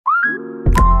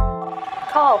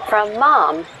Call from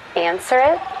mom. Answer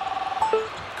it.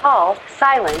 Call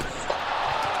silence.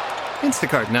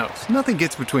 Instacart knows nothing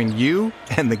gets between you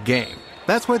and the game.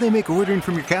 That's why they make ordering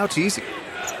from your couch easy.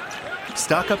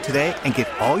 Stock up today and get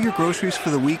all your groceries for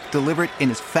the week delivered in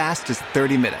as fast as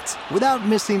 30 minutes without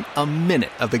missing a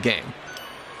minute of the game.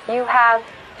 You have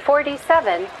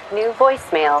 47 new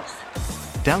voicemails.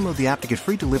 Download the app to get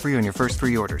free delivery on your first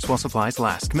 3 orders while supplies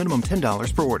last. Minimum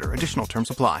 $10 per order. Additional terms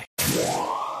apply.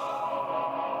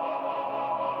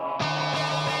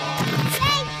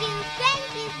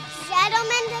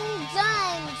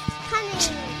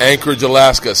 Anchorage,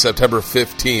 Alaska, September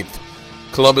 15th.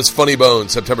 Columbus Funny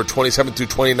Bones, September 27th through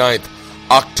 29th.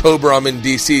 October, I'm in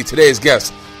D.C. Today's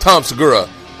guests, Tom Segura,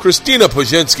 Christina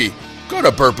Pazsitzky. Go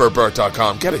to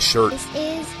BurtBurtBurt.com. Get a shirt. This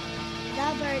is the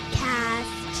Burtcast.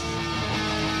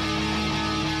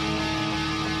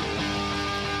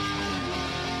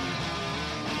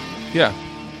 Yeah,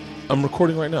 I'm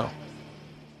recording right now.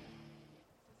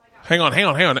 Hang on.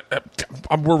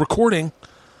 We're recording.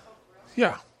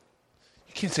 Yeah.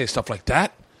 You can't say stuff like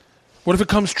that. What if it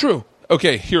comes true?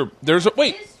 Okay, here. There's a...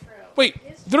 Wait.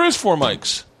 There is 4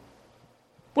 mics.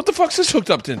 What the fuck's this hooked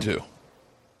up into?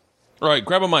 All right,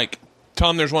 grab a mic.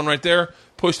 Tom, there's one right there.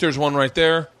 Push, there's one right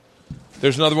there.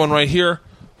 There's another one right here.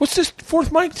 What's this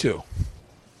 4th mic to?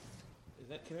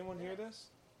 Can anyone hear this?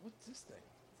 What's this thing?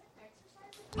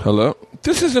 Hello?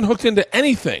 This isn't hooked into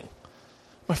anything.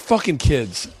 My fucking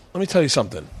kids. Let me tell you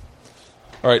something.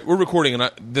 All right, we're recording, and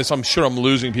I'm sure I'm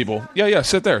losing people. Yeah,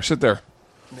 sit there.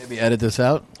 Maybe edit this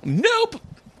out? Nope.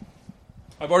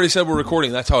 I've already said we're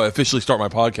recording. That's how I officially start my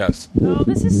podcast. Oh,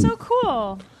 this is so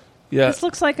cool. Yeah. This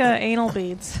looks like anal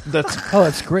beads.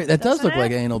 That's great. That does look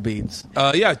like anal beads.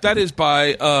 Yeah, that is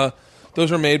by,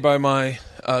 those are made by my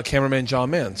cameraman,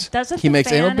 John Mans. Doesn't he the makes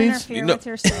fan anal beads? interfere with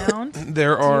your sound? Do you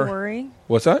worry?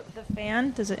 What's that? The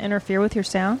fan, does it interfere with your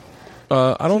sound?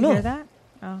 I don't know. You hear that?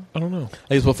 Oh. I don't know.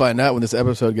 I guess we'll find out when this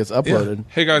episode gets uploaded. Yeah.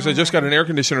 Hey, guys, I just got an air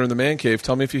conditioner in the man cave.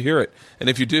 Tell me if you hear it. And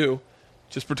if you do,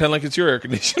 just pretend like it's your air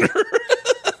conditioner.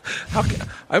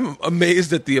 I'm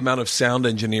amazed at the amount of sound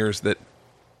engineers that...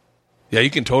 Yeah,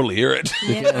 you can totally hear it.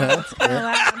 Yeah, it's kind of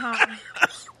loud, huh?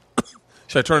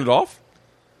 Should I turn it off?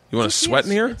 You want to sweat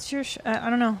in here? It's your... I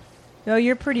don't know. Oh,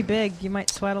 you're pretty big. You might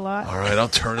sweat a lot. All right, I'll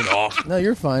turn it off. No,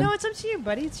 you're fine. No, it's up to you,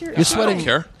 buddy. It's your... You're sweating. I don't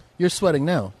care. You're sweating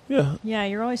now. Yeah. Yeah,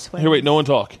 you're always sweating. Here, wait, no one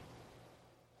talk.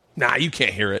 Nah, you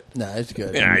can't hear it. Nah, it's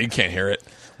good. Yeah, you can't hear it.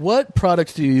 What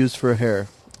products do you use for hair?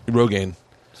 Rogaine.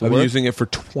 I've been using it for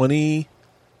 20 years.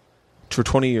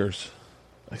 20 years?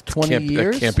 That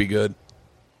can't be good.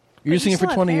 You're using it for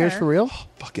 20 years for real? Oh,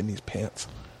 fucking these pants.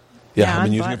 Yeah, I've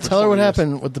been using it for Tell her what 20 years.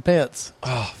 happened with the pants.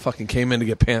 Oh, fucking came in to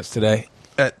get pants today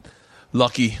at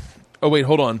Lucky. Oh, wait,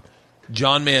 hold on.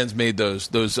 John Mans made those.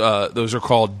 Those are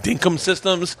called Dinkum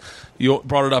systems. You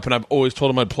brought it up, and I've always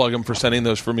told him I'd plug them for sending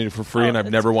those for me for free, and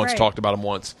I've never once talked about them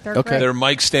once. They're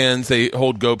mic stands. They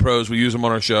hold GoPros. We use them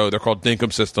on our show. They're called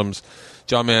Dinkum systems.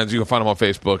 John Mans, you can find him on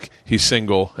Facebook. He's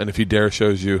single, and if he dare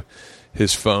shows you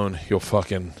his phone, you'll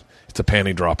fucking... It's a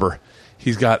panty dropper.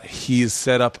 He's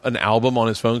set up an album on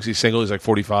his phone because he's single. He's like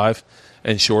 45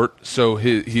 and short. So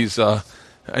he's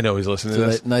I know he's listening to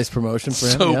this. Nice promotion for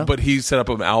him. Yeah. But he set up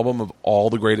an album of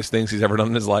all the greatest things he's ever done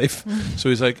in his life. So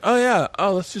he's like,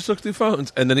 let's just look through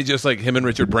phones. And then he just like him and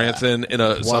Richard Branson in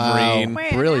a submarine.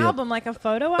 Wait, Brilliant. an album, like a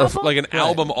photo album? Like an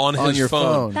album on his your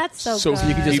phone. That's so So good.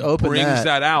 you can just he open brings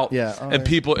that out. Yeah. And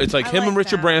people, it's like I him like and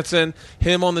Richard that. Branson,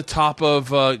 him on the top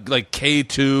of like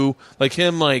K2, like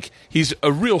him, like he's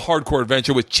a real hardcore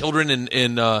adventure with children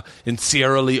in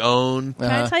Sierra Leone.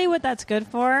 Can I tell you what that's good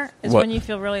for? Is What? when you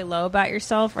feel really low about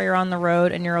yourself or you're on the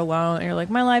road and you're alone and you're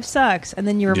like, my life sucks. And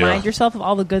then you remind yourself of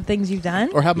all the good things you've done.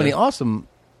 Or how many awesome,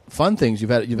 fun things you've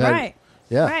had. Right.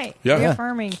 Yeah. Right. Yeah.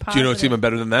 Reaffirming, positive. Do you know what's even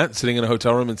better than that? Sitting in a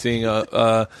hotel room and seeing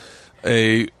a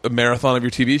marathon of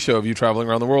your TV show of you traveling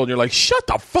around the world. And you're like, shut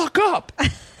the fuck up.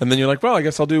 And then you're like, well, I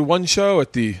guess I'll do one show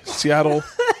at the Seattle.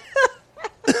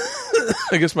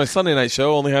 I guess my Sunday night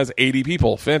show only has 80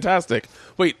 people. Fantastic.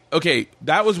 Wait, okay,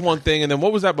 that was one thing. And then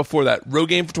what was that before that?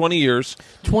 Rogaine for 20 years.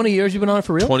 20 years you've been on it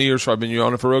for real? 20 years I've been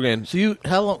on it for Rogaine.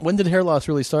 So when did hair loss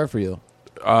really start for you?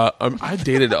 I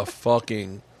dated a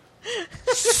fucking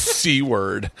C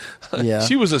word. Yeah.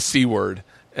 She was a C word.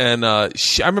 And I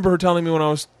remember her telling me when I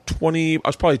was 20, I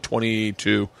was probably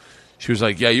 22. She was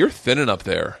like, yeah, you're thinning up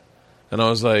there. And I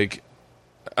was like,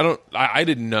 I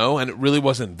didn't know, and it really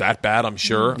wasn't that bad, I'm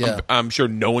sure. Yeah. I'm sure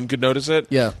no one could notice it.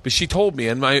 Yeah. But she told me,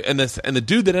 and the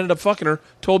dude that ended up fucking her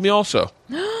told me also.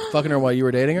 Fucking her while you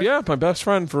were dating her? Yeah, my best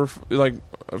friend for like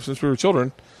since we were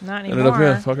children. Not Ended up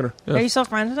anymore. fucking her. Yeah. Are you still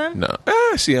friends with him? No.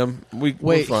 I see him. We're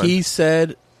Wait, fine. he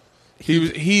said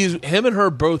him and her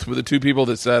both were the two people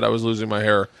that said I was losing my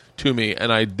hair to me,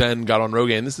 and I then got on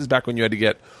Rogaine. This is back when you had to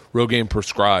get Rogaine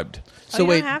prescribed. So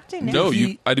you don't have to now? No,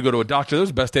 I had to go to a doctor. That was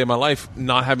the best day of my life,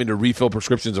 not having to refill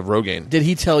prescriptions of Rogaine. Did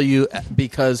he tell you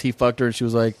because he fucked her and she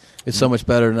was like, it's so much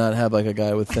better to not have like a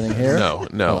guy with thinning hair? No.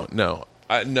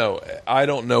 I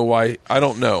don't know why. I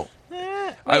don't know.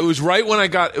 It was right when I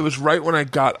got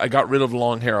rid of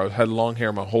long hair. I had long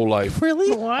hair my whole life.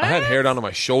 Really? What? I had hair down to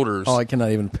my shoulders. Oh, I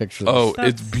cannot even picture this. Oh,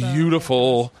 That's it's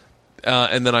beautiful.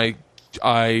 And then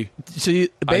So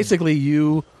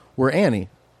you were Annie.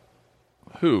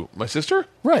 Who? My sister?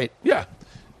 Right. Yeah.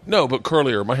 No, but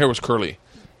curlier. My hair was curly.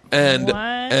 And What?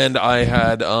 and I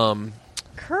had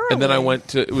Curly. and then I went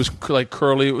to it was like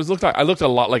curly. I looked a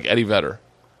lot like Eddie Vedder.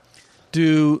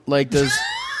 Does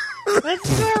That's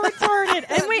so retarded.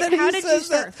 And wait, how did you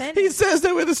start thinning? He says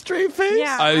that with a straight face.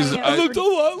 Yeah, I looked a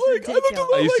lot like.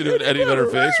 I used to do an Eddie Vedder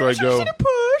face where I go.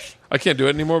 Push. I can't do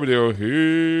it anymore, but I go,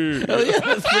 hey. Oh yeah,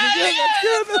 that's pretty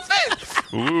good.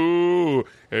 That's good. Ooh,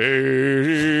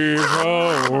 hey,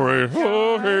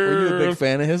 Were you a big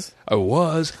fan of his? I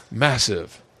was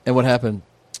massive. And what happened?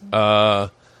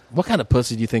 What kind of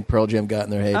pussy do you think Pearl Jam got in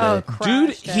their heyday? Oh, Dude,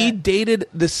 crushed he it. dated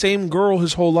the same girl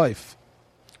his whole life.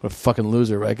 What a fucking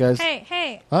loser, right, guys?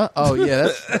 Hey. Huh? Oh yeah,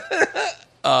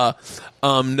 that's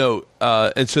No.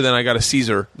 And so then I got a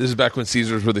Caesar. This is back when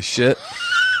Caesars were the shit.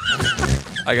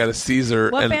 I got a Caesar.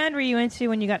 What and, band were you into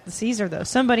when you got the Caesar, though?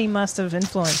 Somebody must have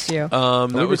influenced you. I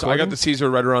got the Caesar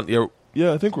right around.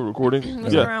 Yeah, I think we're recording.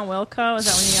 Was it around Wilco? Was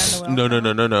that when you got into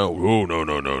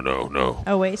Wilco? No. Oh, no.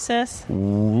 Oasis?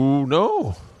 Ooh,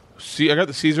 no. See, I got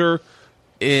the Caesar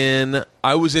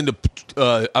I was into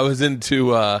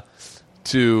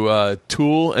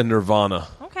Tool and Nirvana.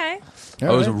 Okay. I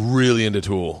was really into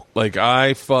Tool. Like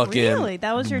I fucking Really?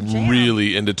 That was your jam?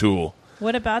 Really into Tool.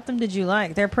 What about them did you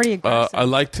like? They're pretty aggressive. I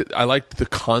liked the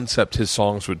concept his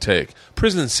songs would take.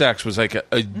 Prison Sex was like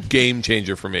a game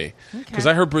changer for me because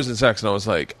I heard Prison Sex and I was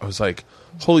like,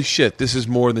 holy shit, this is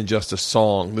more than just a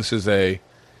song. This is a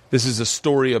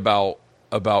story about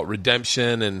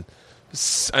redemption and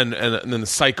then the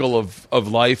cycle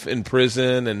of life in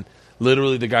prison and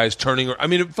literally the guy's turning. I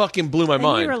mean, it fucking blew my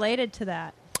mind. You related to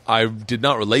that. I did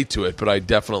not relate to it, but I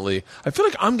feel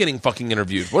like I'm getting fucking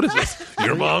interviewed. What is this?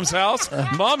 Your mom's house?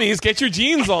 Mommies, get your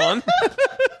jeans on.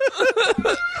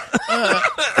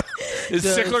 Is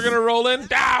Sickler going to roll in?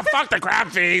 Fuck the crab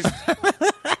feast.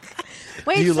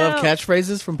 Wait, do you love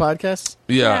catchphrases from podcasts?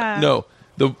 Yeah. No.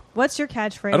 What's your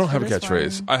catchphrase? I don't have a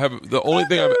catchphrase. I have the only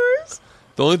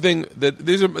thing that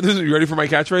these are you ready for my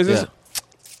catchphrases?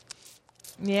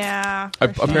 Yeah.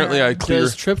 Apparently I clear.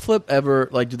 Does Trip Flip ever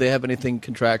do they have anything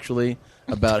contractually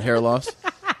about hair loss?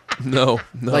 No.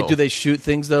 Like, do they shoot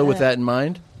things though with that in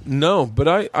mind? No, but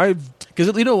I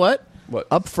because you know what? What?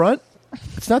 Up front,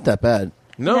 it's not that bad.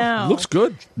 No, No. looks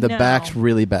good. The No. back's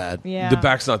really bad. Yeah. The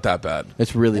back's not that bad.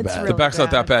 It's really It's bad. really The back's not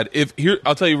that bad.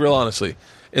 I'll tell you real honestly.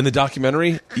 In the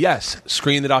documentary, yes,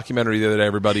 screen the documentary the other day,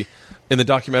 everybody. In the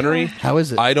documentary, How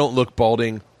is it? I don't look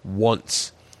balding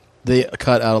once. They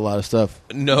cut out a lot of stuff.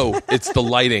 No, it's the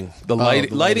lighting. The lighting.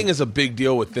 the Lighting is a big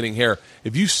deal with thinning hair.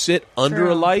 If you sit under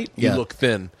True. a light, you Yeah. look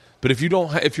thin. But if you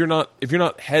don't, if you're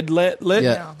not head lit,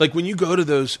 Yeah. like when you go to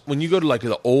like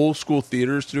the old school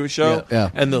theaters to do a show, Yeah.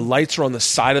 and the lights are on the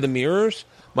side of the mirrors,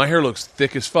 my hair looks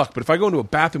thick as fuck. But if I go into a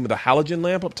bathroom with a halogen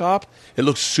lamp up top, it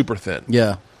looks super thin.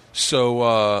 Yeah. So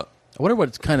I wonder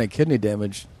what kind of kidney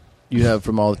damage you have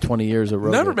from all the 20 years of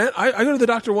Rogaine. never, man. I go to the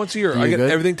doctor once a year. You I get good?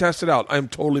 everything tested out. I'm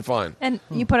totally fine. And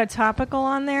you put a topical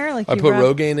on there? Like I you put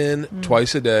rub- Rogaine in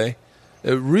twice a day.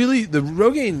 The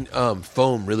Rogaine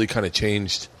foam really kind of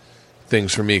changed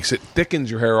things for me because it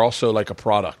thickens your hair also like a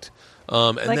product.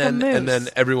 And Like a mousse. then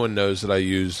everyone knows that I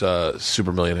use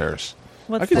Super Million Hairs.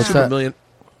 What's I could that? Super that? Million.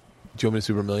 Do you want me to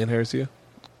Super Million Hairs to you?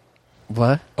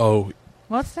 What? Oh,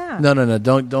 What's that? No.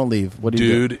 Don't leave. What do you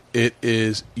do? dude, it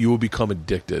is. You will become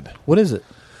addicted. What is it?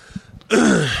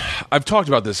 I've talked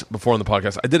about this before on the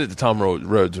podcast. I did it to Tom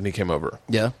Rhodes when he came over.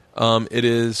 Yeah. It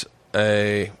is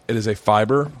a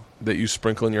fiber that you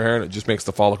sprinkle in your hair, and it just makes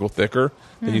the follicle thicker.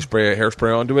 Then you spray a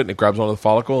hairspray onto it, and it grabs onto the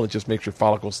follicle, and it just makes your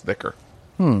follicles thicker.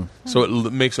 So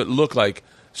it makes it look like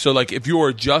if you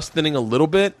are just thinning a little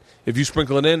bit, if you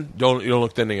sprinkle it in, you don't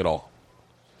look thinning at all.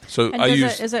 So And I does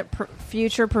use is it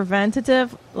future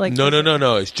preventative? Like no.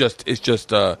 It's just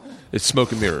it's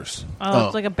smoke and mirrors. Oh,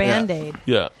 it's like a Band-Aid.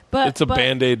 Yeah, it's a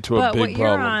Band-Aid to a but big what problem.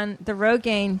 you're on, the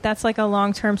Rogaine, that's like a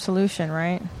long-term solution,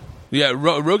 right? Yeah,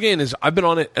 Rogaine is. I've been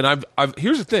on it, and I've.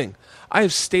 Here's the thing: I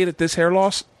have stayed at this hair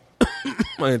loss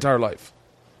my entire life.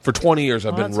 For 20 years,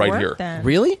 I've been That's right work, here, then.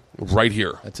 Really? right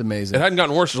here. That's amazing. It hadn't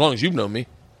gotten worse as long as you've known me.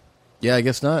 Yeah, I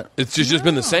guess not. It's just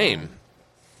been the same.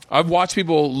 I've watched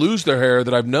people lose their hair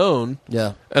that I've known.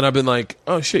 Yeah. And I've been like,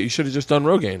 oh, shit, you should have just done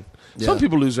Rogaine. Yeah. Some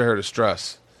people lose their hair to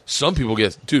stress. Some people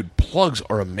dude, plugs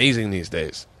are amazing these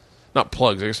days. Not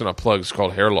plugs. I guess they're not plugs. It's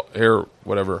called hair,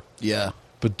 whatever. Yeah.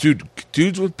 But,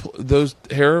 dudes with those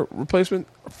hair replacement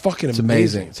are fucking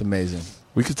amazing. It's amazing.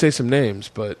 We could say some names,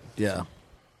 but Yeah.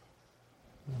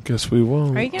 guess we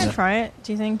won't. Are you going to try it,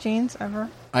 do you think, Jeans, ever?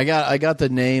 I got the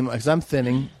name, because I'm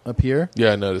thinning up here.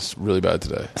 Yeah, I noticed really bad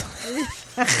today.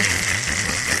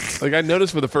 Like, I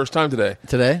noticed for the first time today.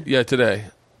 Today? Yeah, today.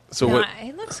 So No, what?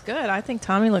 he looks good. I think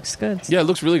Tommy looks good. Yeah, it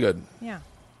looks really good. Yeah.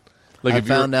 Like I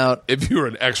found out if you were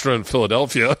an extra in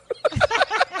Philadelphia.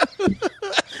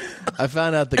 I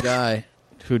found out the guy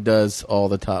who does all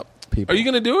the top people. Are you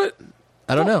going to do it?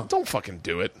 I don't know. Don't fucking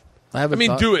do it. I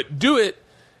mean, do it. Do it.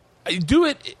 Do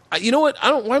it. You know what?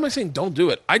 Why am I saying don't do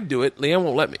it? I'd do it. Leanne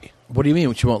won't let me. What do you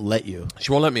mean she won't let you?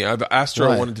 She won't let me. I've asked her.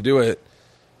 Why? I wanted to do it.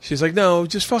 She's like, no,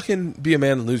 just fucking be a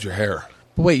man and lose your hair.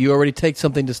 But wait, you already take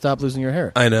something to stop losing your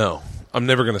hair. I know. I'm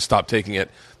never going to stop taking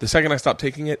it. The second I stop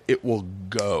taking it, it will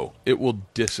go. It will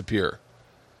disappear.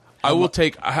 I will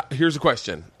take... Here's a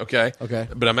question, okay? Okay.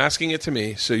 But I'm asking it to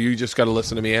me, so you just got to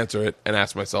listen to me answer it and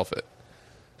ask myself it.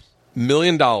 $1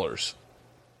 million.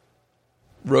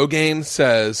 Rogaine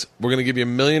says, we're going to give you $1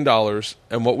 million,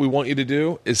 and what we want you to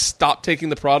do is stop taking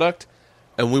the product,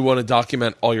 and we want to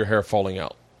document all your hair falling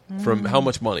out. From how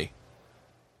much money?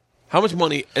 How much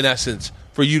money, in essence,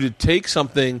 for you to take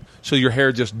something so your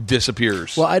hair just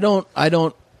disappears? Well, I don't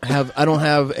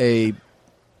have a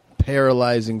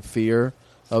paralyzing fear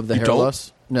of the hair don't?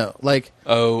 loss. No, like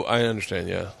Oh, I understand,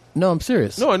 yeah. no, I'm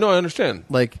serious. No, I know, I understand.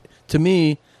 Like to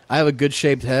me, I have a good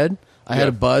shaped head. I had Yeah.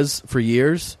 a buzz for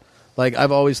years. Like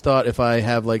I've always thought if I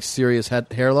have like serious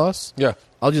hair loss, Yeah.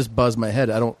 I'll just buzz my head.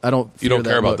 I don't. You don't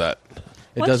care about look. that.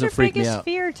 It What's doesn't your freak me biggest out.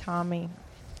 fear, Tommy?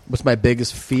 What's my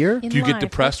biggest fear? In Do you get life?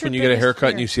 depressed What's your when you get a biggest haircut fear?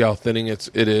 and you see how thinning it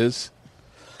is?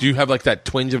 Do you have like that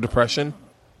twinge of depression?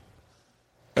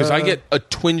 Because I get a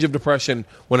twinge of depression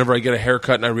whenever I get a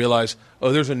haircut and I realize,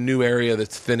 oh, there's a new area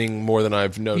that's thinning more than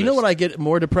I've noticed. You know what I get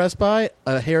more depressed by?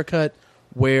 A haircut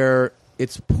where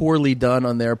it's poorly done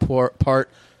on their part.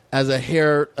 As if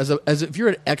you're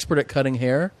an expert at cutting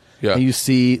hair, Yeah. and you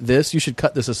see this, you should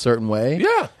cut this a certain way.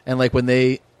 Yeah. And like when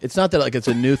it's not that like it's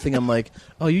a new thing. I'm like,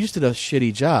 oh, you just did a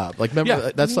shitty job. Like remember,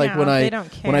 Yeah. that's like No, when they don't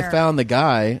when I care. found the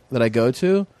guy that I go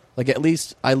to. Like at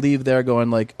least I leave there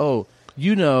going like, oh,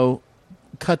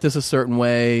 cut this a certain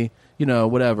way.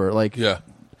 Whatever. Like, Yeah.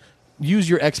 use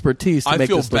your expertise to I make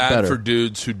feel this look bad better. for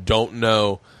dudes who don't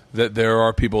know that there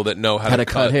are people that know how How to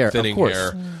to cut hair, of thinning course.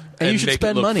 hair. And you should make it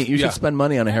spend look- money. You yeah. should spend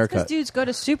money on a Because haircut. dudes go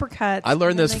to Supercuts. I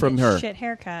learned and this they from get her. Shit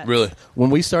haircuts. Really?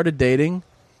 When we started dating,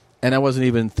 and I wasn't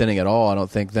even thinning at all, I don't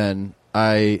think then,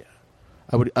 I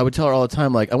would tell her all the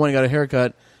time, like, I went and got a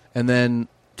haircut, and then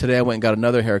today I went and got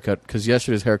another haircut, because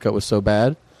yesterday's haircut was so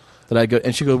bad that I'd go,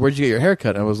 and she'd go, where'd you get your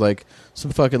haircut? And I was like,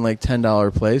 some fucking like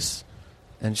 $10 place.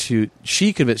 And she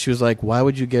convinced, she was like, why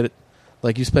would you get it?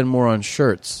 Like, you spend more on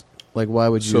shirts. Like, why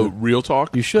would you? So, real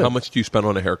talk? You should. How much do you spend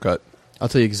on a haircut? I'll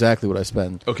tell you exactly what I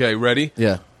spend. Okay, ready?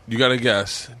 Yeah. You got to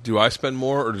guess. Do I spend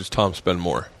more or does Tom spend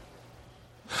more?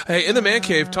 Hey, in the man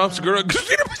cave, Tom Segura,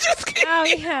 Christina Pazsitzky. Oh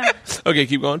yeah. Okay,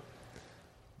 keep going.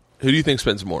 Who do you think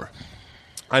spends more?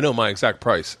 I know my exact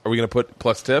price. Are we going to put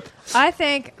plus tip? I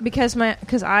think because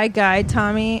I guide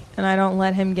Tommy and I don't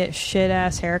let him get shit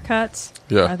ass haircuts.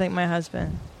 Yeah. I think my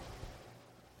husband.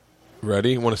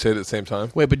 Ready? Want to say it at the same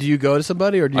time? Wait, but do you go to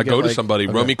somebody or do you I get, go to like- somebody.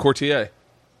 Okay. Romy Courtier.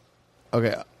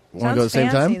 Okay. Want to Sounds go at the same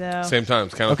fancy, time? Though. Same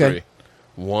times. Count of Okay. three.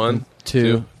 1, 2,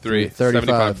 2, 3.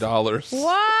 35. $75.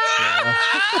 What?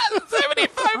 $75.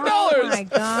 Oh my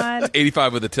god.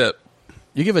 85 with a tip.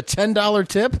 You give a $10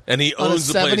 tip? And he on a owns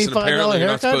the place. And $75 apparently you're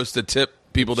not haircut? supposed to tip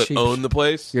people that Cheap. own the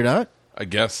place. You're not? I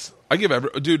guess. I give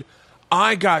dude,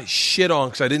 I got shit on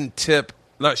because I didn't tip.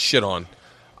 Not shit on.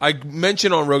 I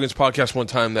mentioned on Rogan's podcast one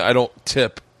time that I don't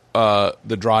tip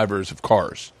the drivers of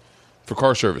cars for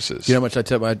car services. You know how much I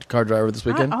tipped my car driver this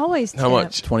weekend? I always How tip.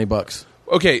 much? $20.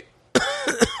 Okay.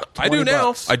 I do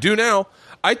now. $20. I do now.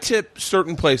 I tip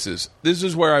certain places. This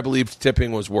is where I believed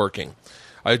tipping was working.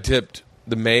 I tipped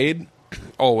the maid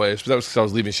always, but that was because I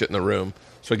was leaving shit in the room.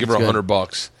 So I give her That's good.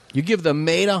 $100 You give the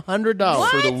maid $100.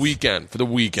 for the weekend. For the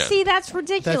weekend. See, that's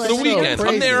ridiculous. That's for the so weekend. I'm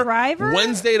crazy. there Driver?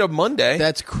 Wednesday to Monday.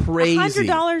 That's crazy.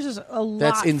 $100 is a lot.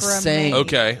 That's for a insane. maid.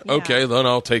 Okay, Yeah. okay, then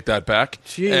I'll take that back.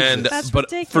 Jesus. And That's but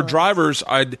ridiculous. for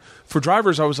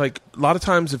drivers, I was like a lot of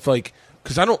times if like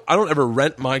because I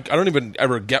don't even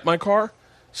ever get my car.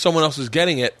 Someone else is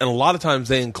getting it, and a lot of times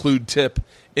they include tip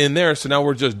in there. So now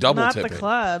we're just double Not tipping. the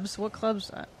clubs. What clubs?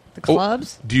 The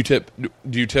clubs? Do you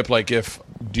tip like if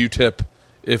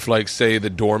like say the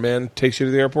doorman takes you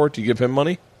to the airport? Do you give him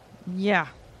money? Yeah.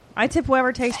 I tip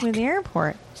whoever takes me to the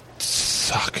airport.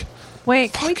 Suck.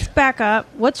 Wait, can we back up?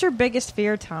 What's your biggest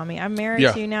fear, Tommy? I'm married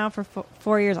to you now for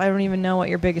 4 years. I don't even know what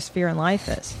your biggest fear in life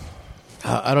is.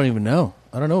 I don't even know.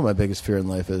 I don't know what my biggest fear in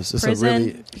life is. It's Prison, a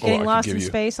really getting lost in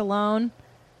space alone.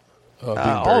 Being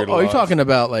buried you're alive. talking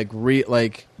about like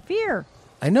Fear.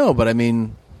 I know, but I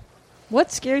mean,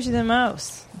 What scares you the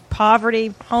most?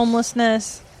 Poverty,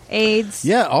 homelessness, AIDS.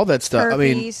 yeah, all that stuff. I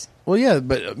mean, herpes. well, yeah,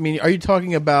 but I mean, are you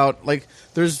talking about like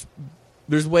there's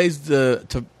ways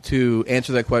to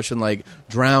answer that question, like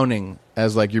drowning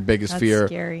as like your biggest That's fear,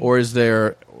 scary. or is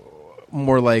there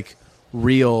more like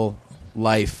real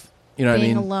life? You know what I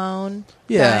Being mean? alone.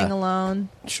 Yeah. Dying alone.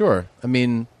 Sure. I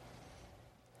mean,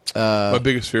 My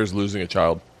biggest fear is losing a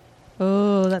child.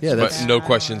 Oh, that's Yeah, But that's- no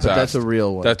questions but asked. that's a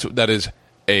real one. That is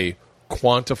a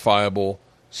quantifiable,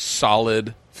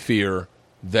 solid fear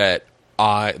that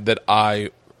I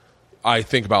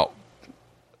think about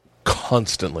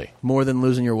constantly. more than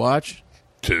losing your watch.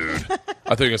 Dude, I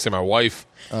thought you were gonna say my wife.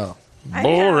 Oh,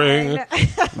 Boring.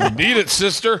 Need it,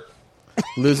 sister.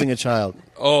 losing a child.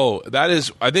 Oh, that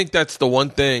is. I think that's the one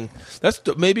thing.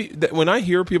 When I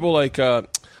hear people like, I'm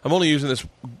only using this.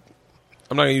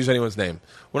 I'm not going to use anyone's name.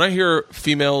 When I hear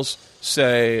females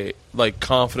say like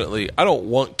confidently, "I don't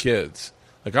want kids,"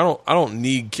 like I don't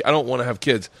want to have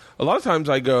kids. A lot of times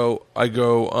I go,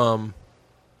 yeah,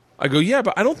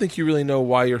 but I don't think you really know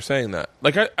why you're saying that.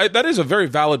 Like that is a very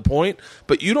valid point,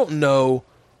 but you don't know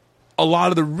a lot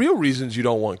of the real reasons you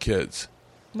don't want kids.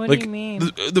 What Like, do you mean?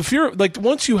 The fear, like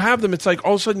once you have them, it's like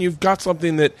all of a sudden you've got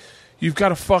something that you've got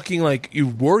to fucking like you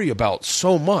worry about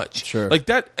so much. Sure. Like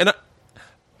that, and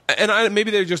I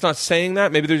maybe they're just not saying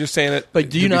that. Maybe they're just saying it. But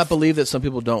do you not believe that some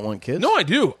people don't want kids? No, I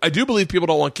do. I do believe people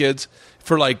don't want kids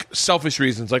for like selfish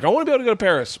reasons. Like I want to be able to go to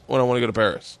Paris when I want to go to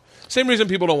Paris. Same reason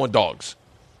people don't want dogs.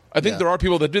 I think Yeah. there are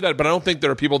people that do that, but I don't think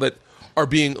there are people that are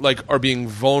being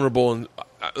vulnerable and.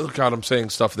 Oh God, I'm saying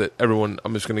stuff that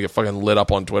I'm just going to get fucking lit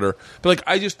up on Twitter. But like,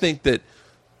 I just think that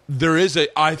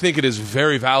I think it is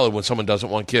very valid when someone doesn't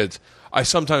want kids. I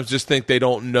sometimes just think they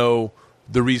don't know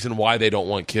the reason why they don't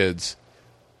want kids.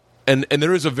 And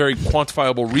there is a very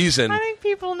quantifiable reason. I think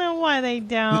people know why they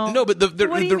don't. No, but what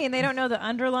do you mean? They don't know the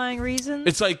underlying reason?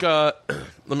 It's like, I'm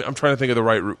trying to think of the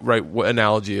right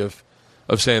analogy of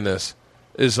saying this.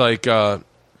 Is like,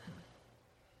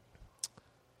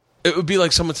 it would be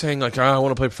like someone saying like, I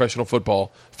want to play professional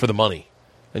football for the money.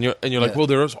 And you're like, well,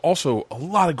 there's also a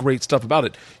lot of great stuff about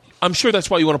it. I'm sure that's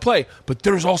why you want to play, but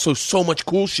there's also so much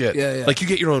cool shit. Yeah, yeah. Like you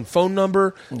get your own phone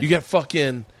number, you get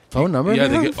fucking Phone number?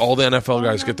 Yeah, all the NFL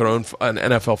guys get their own an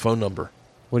NFL phone number.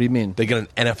 What do you mean? They get an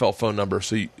NFL phone number,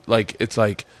 so it's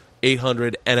like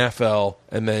 800 NFL,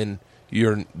 and then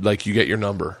you get your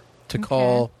number To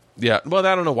call. Yeah, well,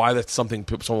 I don't know why that's something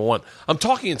someone want. I'm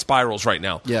talking in spirals right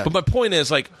now. Yeah. But my point is,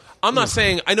 like, I'm not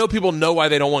saying, I know people know why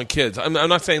they don't want kids. I'm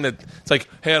not saying that it's like,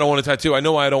 hey, I don't want a tattoo. I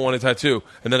know why I don't want a tattoo.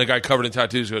 And then a guy covered in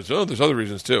tattoos goes, oh, there's other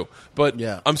reasons too. But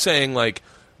Yeah. I'm saying, like,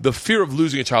 the fear of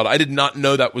losing a child, I did not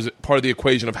know that was part of the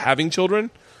equation of having children.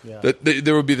 Yeah. That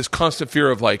there would be this constant fear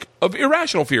of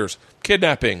irrational fears,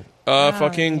 kidnapping,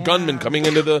 gunmen coming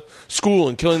into the school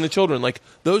and killing the children. Like,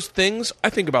 those things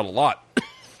I think about a lot.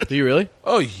 Do you really?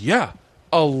 Oh, yeah.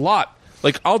 A lot.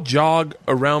 Like, I'll jog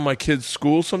around my kids'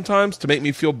 school sometimes to make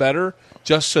me feel better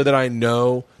just so that I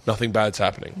know nothing bad's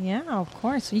happening. Yeah, of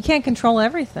course. You can't control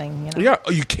everything. You know?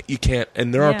 Yeah, you can't.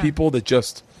 And there are Yeah. people that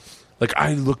just... Like,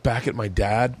 I look back at my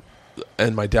dad,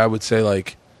 and my dad would say,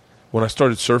 like, when I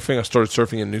started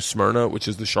surfing in New Smyrna, which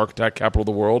is the shark attack capital of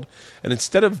the world. And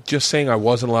instead of just saying I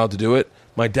wasn't allowed to do it,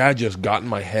 my dad just got in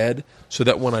my head so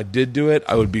that when I did do it,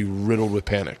 I would be riddled with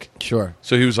panic. Sure.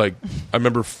 So he was like, I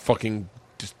remember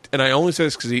and I only say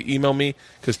this because he emailed me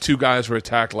because 2 guys were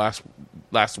attacked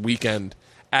last weekend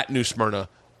at New Smyrna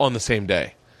on the same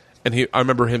day. And I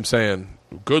remember him saying,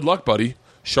 good luck, buddy.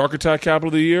 Shark attack capital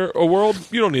of the year or world,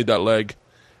 you don't need that leg.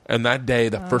 And that day,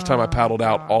 the first time I paddled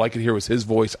out, all I could hear was his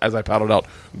voice as I paddled out.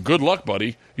 Good luck,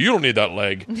 buddy. You don't need that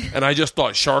leg. And I just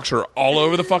thought sharks are all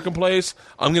over the fucking place.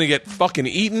 I'm going to get fucking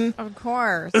eaten. Of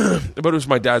course. But it was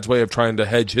my dad's way of trying to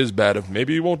hedge his bet of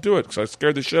maybe he won't do it because I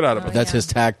scared the shit out of him. That's his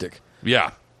tactic.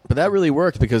 Yeah. But that really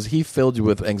worked because he filled you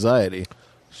with anxiety.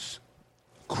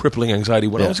 Crippling anxiety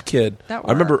when I was a kid. That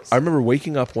I remember works.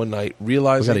 waking up one night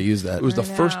realizing We gotta use that. It was the I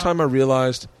first know. time I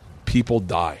realized people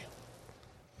die.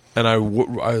 And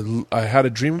I had a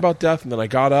dream about death, and then I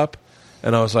got up,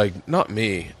 and I was like, not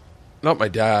me, not my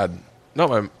dad,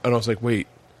 and I was like, wait,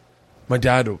 my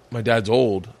dad's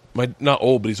old, not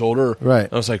old, but he's older. Right.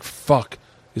 And I was like, fuck.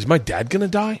 is my dad going to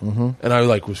die? Mm-hmm. And I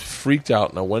was freaked out,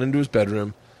 and I went into his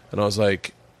bedroom, and I was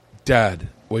like, Dad,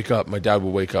 wake up. My dad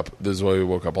will wake up. This is why he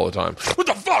woke up all the time. What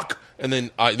the fuck? And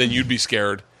then you'd be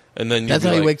scared. And then That's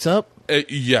how he wakes up?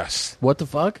 Yes. What the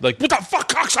fuck? Like, what the fuck,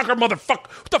 cocksucker, motherfucker?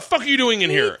 What the fuck are you doing in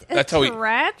here? That's how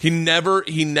he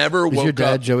never woke up. Is your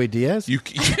dad Joey Diaz?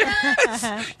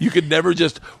 Yes. You could never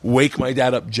just wake my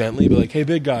dad up gently, be like, hey,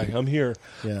 big guy, I'm here.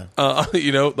 Yeah.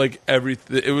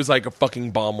 It was like a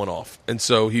fucking bomb went off. And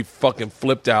so he fucking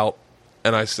flipped out,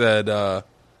 and I said, I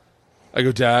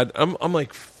go, Dad, I'm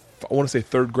like, I want to say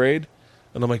third grade,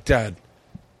 and I'm like, Dad,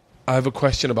 I have a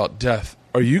question about death.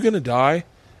 Are you going to die?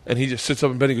 And he just sits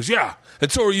up in bed and goes, yeah,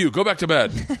 and so are you. Go back to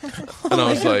bed. And I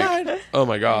was like, oh,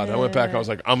 my God. I went back. I was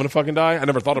like, I'm going to fucking die? I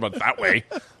never thought about it that way.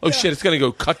 Oh, shit, it's going to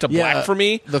go cut to black for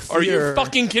me? Are you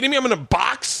fucking kidding me? I'm in a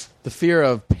box? The fear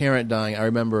of parent dying. I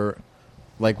remember,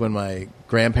 like, when my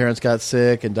grandparents got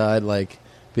sick and died, like,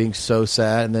 being so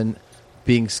sad, and then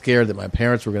being scared that my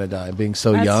parents were going to die, and being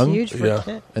so young. Huge for a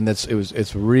kid. And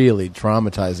it's really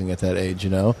traumatizing at that age, you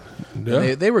know?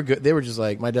 Yeah. They were good. They were just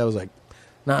like, my dad was like,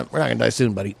 no, we're not going to die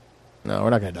soon, buddy. No,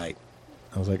 we're not going to die.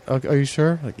 I was like, okay, are you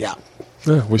sure? Like, yeah.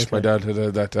 Wish my dad had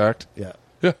that tact. Yeah.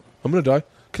 Yeah, I'm going to die.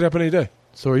 Could happen any day.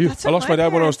 So are you. That's I lost my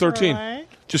dad when I was 13. Like.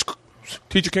 Just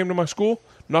teacher came to my school,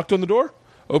 knocked on the door,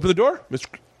 opened the door. Miss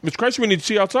Christy, we need to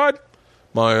see you outside.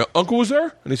 My uncle was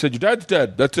there, and he said, your dad's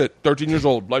dead. That's it. 13 years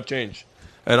old. Life changed.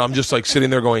 And I'm just like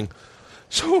sitting there going,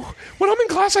 so when I'm in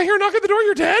class, I hear a knock at the door,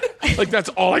 you're dead? Like, that's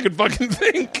all I could fucking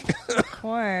think. Of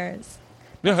course.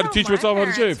 Yeah, I had to teach myself how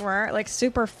to shave. Were, like,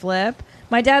 super flip.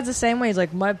 My dad's the same way. He's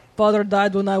like, my father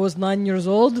died when I was 9 years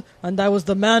old, and I was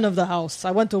the man of the house.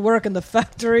 I went to work in the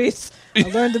factories. I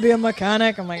learned to be a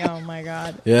mechanic. I'm like, oh, my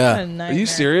God. Yeah. What a nightmare. Are you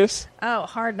serious? Oh,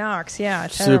 Hard Knocks. Yeah.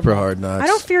 Super Hard Knocks. I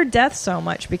don't fear death so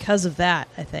much because of that,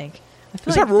 I think. I feel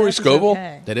Is that Rory death Scovel?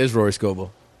 okay. That is Rory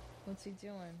Scovel. What's he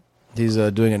doing? He's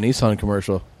doing a Nissan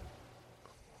commercial.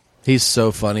 He's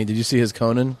so funny. Did you see his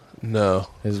Conan? No.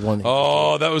 His one.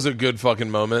 Oh, that was a good fucking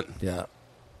moment. Yeah.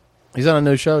 He's on a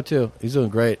new show too. He's doing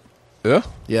great. Yeah?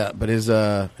 Yeah, but his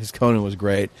Conan was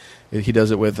great. He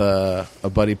does it with a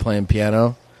buddy playing piano,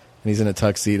 and he's in a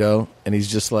tuxedo, and he's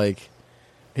just like,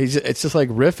 it's just like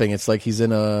riffing. It's like he's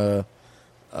in a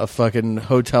fucking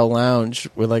hotel lounge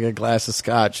with like a glass of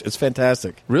scotch. It's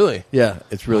fantastic. Really? Yeah,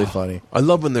 it's really funny. I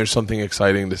love when there's something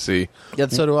exciting to see. Yeah,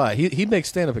 so do I. He makes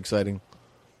stand up exciting.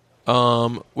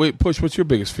 Wait, Push, what's your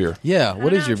biggest fear? Yeah, I what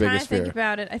don't is know, your I'm trying biggest to think fear?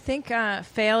 about it. I think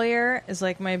failure is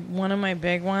like one of my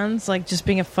big ones. Like just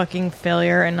being a fucking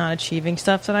failure and not achieving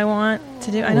stuff that I want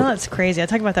to do. I know that's crazy. I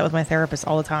talk about that with my therapist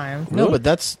all the time. No, but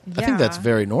I think that's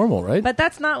very normal, right? But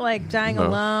that's not like dying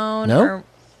alone. No? Or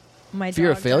my fear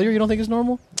of dog failure, dying. you don't think is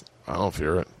normal? I don't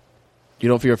fear it. You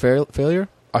don't fear failure?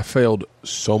 I failed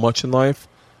so much in life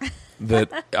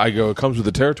that I go, it comes with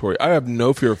the territory. I have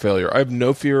no fear of failure. I have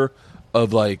no fear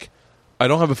of I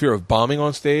don't have a fear of bombing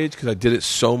on stage because I did it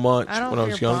so much when I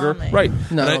was younger. bombing. Right.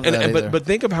 No, but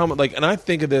think of how much, and I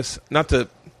think of this, not to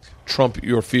trump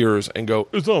your fears and go,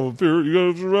 it's not a fear, you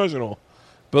got to be rational.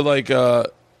 But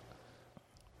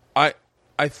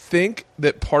I think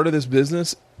that part of this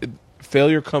business,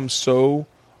 failure comes so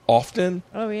often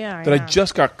that I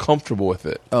just got comfortable with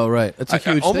it. Oh, right. That's a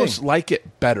huge I almost thing. like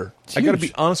it better. I got to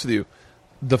be honest with you.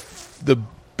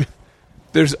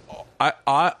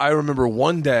 I remember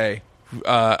one day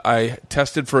I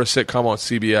tested for a sitcom on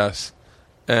CBS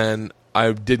and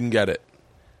I didn't get it.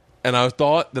 And I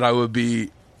thought that I would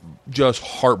be just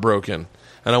heartbroken.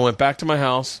 And I went back to my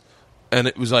house and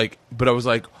it was but I was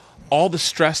like, all the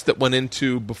stress that went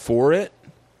into before it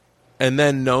and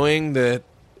then knowing that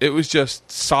it was just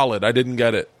solid. I didn't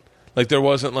get it. There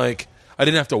wasn't I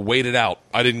didn't have to wait it out.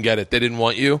 I didn't get it. They didn't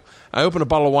want you. I opened a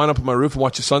bottle of wine up on my roof and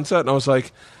watched the sunset and I was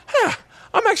like,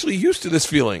 I'm actually used to this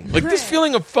feeling. This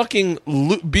feeling of fucking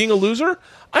being a loser,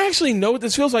 I actually know what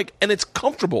this feels like, and it's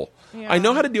comfortable. Yeah. I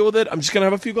know how to deal with it. I'm just going to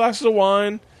have a few glasses of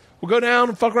wine. We'll go down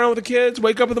and fuck around with the kids,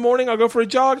 wake up in the morning, I'll go for a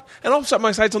jog, and I'll set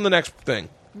my sights on the next thing.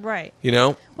 Right. You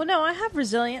know? Well, no, I have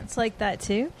resilience like that,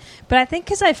 too. But I think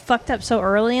because I fucked up so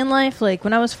early in life,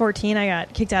 when I was 14, I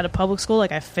got kicked out of public school.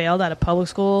 I failed out of public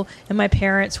school, and my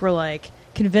parents were,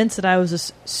 convinced that I was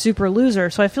a super loser.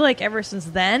 So I feel like ever since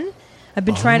then, I've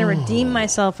been trying to redeem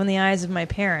myself in the eyes of my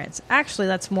parents. Actually,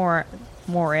 that's more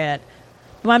it.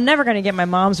 But I'm never going to get my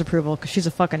mom's approval because she's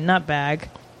a fucking nutbag.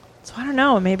 So I don't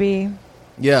know. Maybe.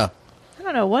 Yeah. I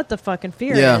don't know what the fucking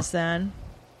fear is then.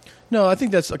 No, I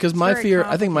think that's because my fear.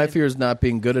 I think my complicated. fear is not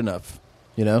being good enough.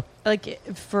 You know? Like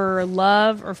for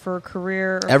love or for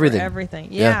career or Everything. for everything.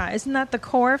 Yeah. Yeah. Isn't that the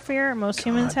core fear most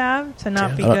humans have? To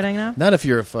not be I don't- good enough? Not if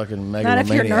you're a fucking Not if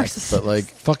you're megalomaniac, narcissist. but like,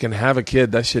 Fucking have a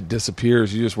kid, that shit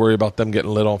disappears. You just worry about them getting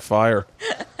lit on fire.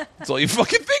 That's all you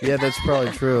fucking think. yeah, that's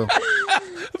probably true.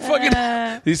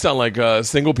 Fucking, these sound like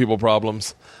single people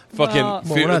problems. Fucking Well,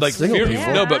 we're not single fear.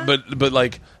 people. No, but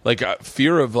like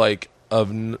fear of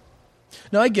No,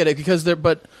 I get it because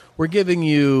but we're giving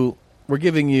you,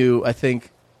 I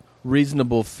think,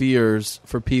 reasonable fears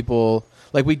for people.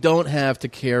 Like we don't have to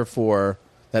care for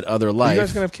that other Are life. you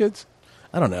guys gonna have kids?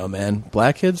 I don't know, man.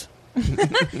 Black kids? No,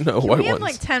 Can white we have ones.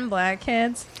 like 10 black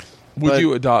kids? Would but-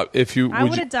 you adopt if you? I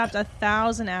would you, adopt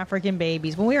 1,000 African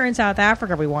babies. When we were in South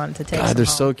Africa, we wanted to take God, some they're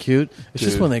home. so cute. It's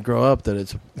just Dude. when they grow up that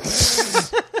it's.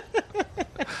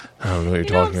 I don't know what you're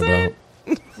You know what talking I'm saying?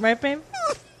 about. Right, babe?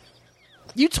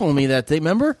 You told me that thing.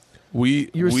 Remember? You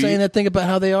were saying that thing about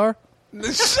how they are.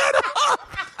 Shut up!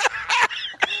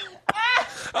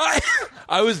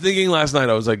 I was thinking last night.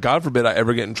 I was like, God forbid I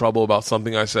ever get in trouble about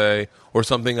something I say or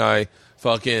something I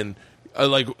fucking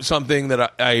like something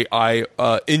that I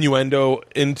innuendo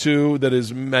into that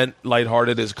is meant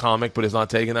lighthearted as comic, but is not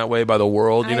taken that way by the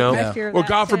world. You know, I fear or that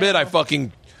God forbid too. I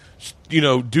fucking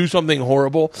do something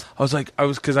horrible.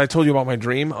 Because I told you about my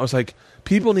dream. I was like,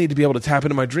 people need to be able to tap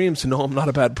into my dreams to know I'm not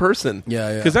a bad person.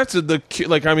 Yeah. Because that's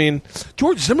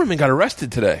George Zimmerman got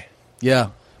arrested today.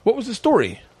 Yeah. What was the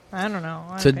story? I don't know.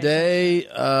 I don't pay Today,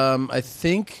 I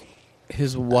think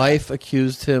his wife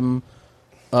accused him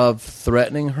of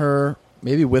threatening her,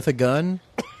 maybe with a gun.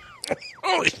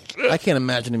 Holy shit. I can't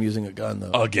imagine him using a gun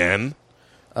though, Again?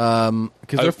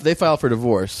 because they filed for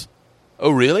divorce.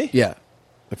 Oh, really? Yeah,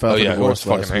 they filed Oh, for yeah. Who wants divorce to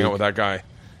fucking last hang out week. with that guy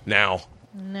now?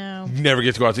 attention. No. Never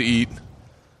get to go out to eat.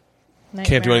 Nightmare.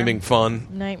 Can't do anything fun.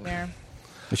 Nightmare.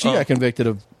 But she got convicted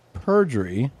of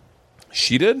perjury.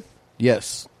 She did?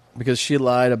 Yes, because she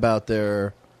lied about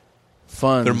their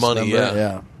funds, Their money,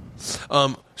 remember?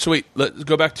 yeah. So wait, let's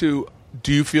go back to,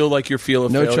 do you feel like your feel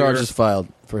of No failure? charges filed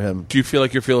for him. Do you feel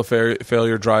like your feel of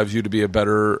failure drives you to be a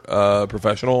better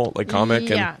professional, like comic?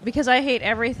 Yeah, because I hate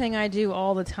everything I do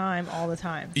all the time.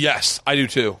 Yes, I do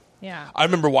too. Yeah. I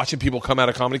remember watching people come out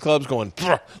of comedy clubs going,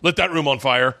 lit that room on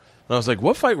fire. And I was like,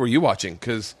 what fight were you watching?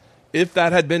 Because if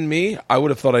that had been me, I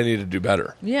would have thought I needed to do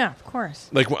better. Yeah, of course.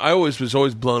 Like, I was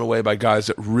always blown away by guys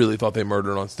that really thought they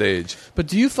murdered on stage. But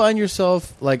do you find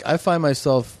yourself, like, I find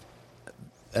myself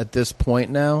at this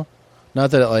point now,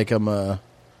 not that like I'm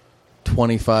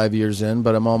 25 years in,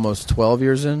 but I'm almost 12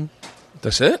 years in.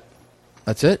 That's it?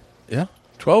 That's it? Yeah.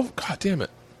 12? God damn it.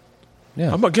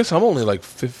 Yeah. I guess I'm only like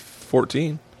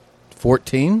 14.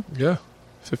 14? Yeah.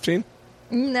 15?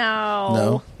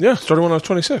 No. Yeah, started when I was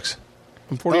 26.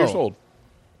 I'm 40 years Oh. old.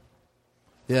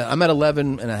 Yeah, I'm at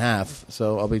 11 and a half,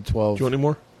 so I'll be 12. Do you want any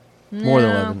more? More than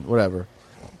 11, whatever.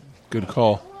 Good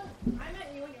call.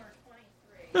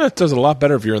 It does it a lot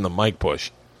better if you're in the mic push.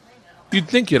 You'd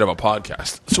think you'd have a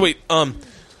podcast. So wait,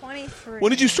 23. when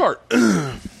did you start?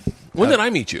 When did I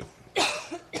meet you?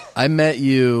 I met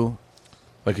you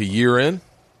Like a year in?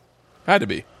 Had to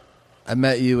be.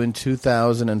 in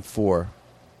 2004.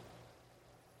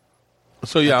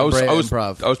 So yeah, At the Brea I was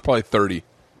Improv. I was probably 30.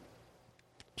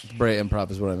 Brea Improv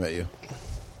is when I met you.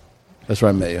 That's where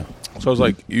I met you. So I was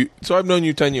like, so I've known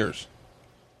you 10 years.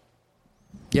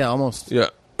 Yeah, almost. Yeah.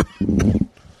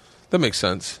 That makes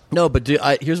sense. No, but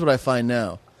here's what I find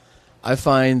now. I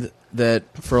find that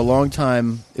for a long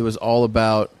time, it was all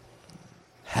about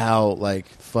how, like,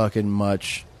 fucking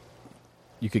much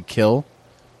you could kill.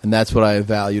 And that's what I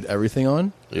valued everything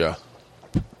on. Yeah.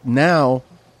 Now,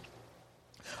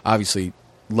 obviously,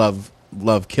 love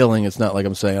killing. It's not like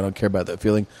I'm saying I don't care about that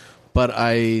feeling. But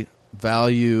I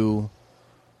value,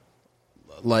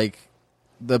 like,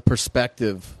 the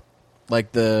perspective,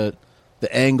 like the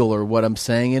angle or what I'm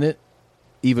saying in it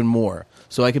even more.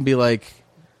 So I can be like,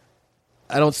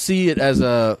 I don't see it as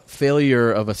a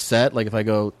failure of a set. Like if I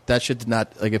go, that shit did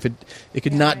not, like if it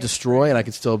could not destroy and I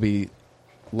could still be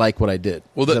like what I did.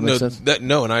 Well, Does that make sense?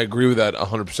 and I agree with that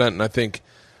 100%. And I think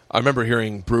I remember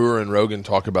hearing Brewer and Rogan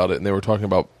talk about it, and they were talking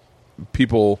about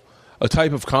people, a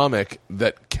type of comic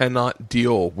that cannot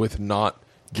deal with not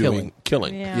killing.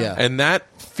 Yeah. And that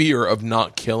fear of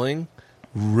not killing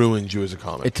ruins you as a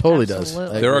comic. It totally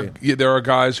Absolutely. does. I agree. There are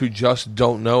guys who just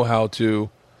don't know how to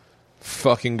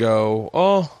fucking go,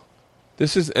 oh,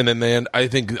 this is, and then they end, I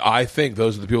think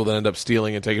those are the people that end up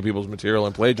stealing and taking people's material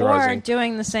and Or plagiarizing.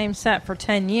 doing the same set for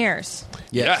 10 years.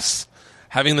 Yes.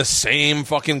 Having the same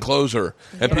fucking closer.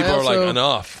 And But people I are like, also-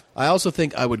 enough. I also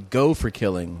think I would go for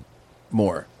killing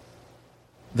more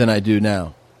than I do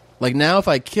now. Like now, if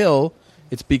I kill,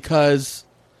 it's because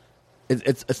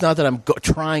it's not that I'm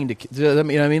trying to. You know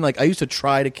what I mean? Like I used to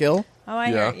try to kill, Oh, I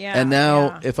hear. Yeah. and now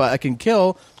yeah. if I can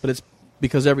kill, but it's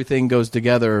because everything goes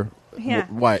together. Yeah.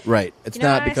 Right. It's You know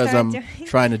not what I because started I'm doing?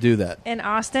 trying to do that. In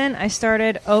Austin, I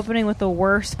started opening with the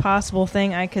worst possible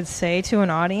thing I could say to an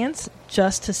audience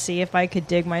just to see if I could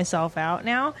dig myself out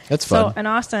now. That's fun. So in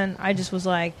Austin, I just was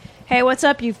like, hey, what's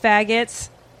up, you faggots?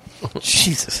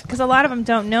 Jesus. Because a lot of them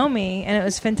don't know me, and it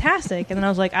was fantastic. And then I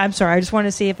was like, I'm sorry, I just wanted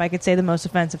to see if I could say the most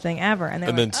offensive thing ever. And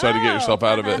then try to get yourself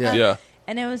out of it. Yeah.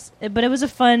 And it was a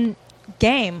fun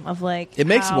game of like, It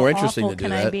makes it how more interesting awful to do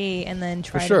can I that. be, and then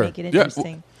try sure. to make it Yeah.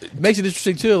 interesting. It makes it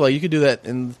interesting too. Like you could do that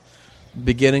in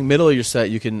beginning, middle of your set.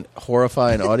 You can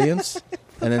horrify an audience,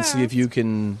 and then see if you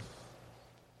can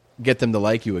get them to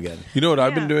like you again. You know what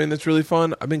I've been Yeah. doing that's really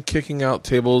fun? I've been kicking out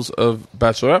tables of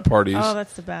bachelorette parties. Oh,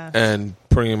 that's the best. And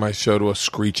bringing my show to a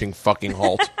screeching fucking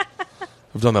halt.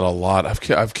 I've done that a lot. I've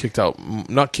kicked out,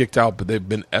 not kicked out, but they've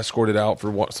been escorted out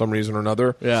for some reason or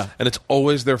another. Yeah. And it's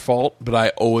always their fault, but I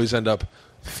always end up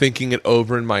thinking it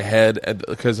over in my head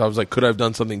because I was like, could I have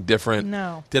done something different?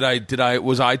 No.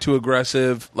 Was I too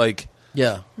aggressive? Like,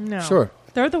 Yeah. No. Sure.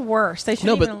 They're the worst. They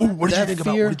No, shouldn't but even let what did you That think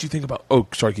about? fear- What did you think about? Oh,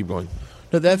 sorry, keep going.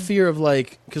 No, that fear of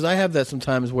like, because I have that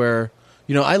sometimes where,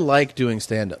 I like doing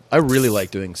stand up. I really like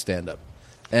doing stand up,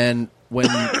 and when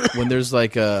there's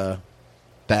like a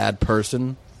bad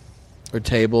person or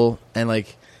table, and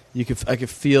like I could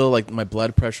feel like my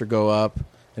blood pressure go up,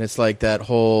 and it's like that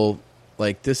whole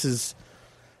like it's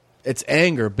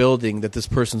anger building that this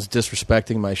person's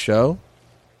disrespecting my show,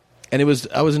 and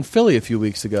I was in Philly a few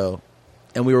weeks ago,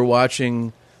 and we were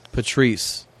watching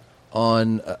Patrice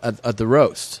on at the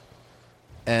roast.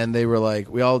 And they were like,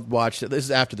 we all watched it. This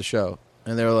is after the show,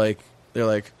 and they're like,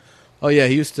 oh yeah,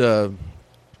 he used to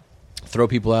throw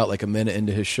people out like a minute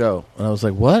into his show, and I was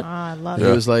like, what? I love It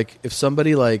Yeah. was like if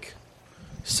somebody like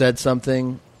said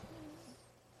something,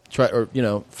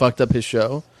 fucked up his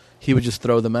show, he would just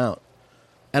throw them out,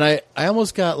 and I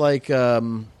almost got like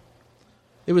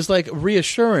it was like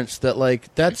reassurance that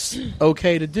like that's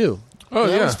okay to do. Oh, I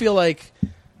yeah. always feel like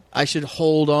I should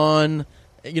hold on.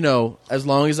 As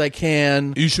long as I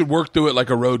can. You should work through it like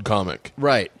a road comic.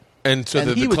 Right. And so And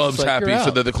that he the was club's just like, happy, "You're so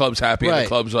out." that the club's happy, and Right. the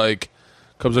club's like,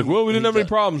 well, we didn't have any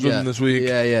problems with him this week.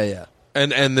 Yeah.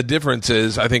 And the difference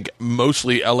is, I think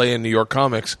mostly L.A. and New York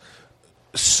comics,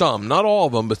 some, not all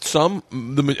of them, but some,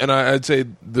 and I'd say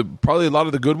probably a lot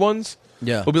of the good ones,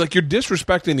 Yeah. will be like, you're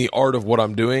disrespecting the art of what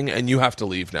I'm doing, and you have to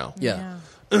leave now. Yeah.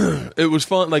 It was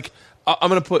fun. Like, I'm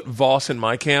going to put Voss in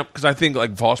my camp because I think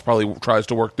like Voss probably tries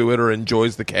to work through it or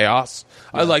enjoys the chaos.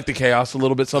 I like the chaos a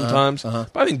little bit sometimes, but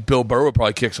I think Bill Burr would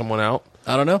probably kick someone out.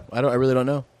 I don't know. I really don't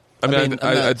know. I mean, I'm not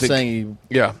I think, saying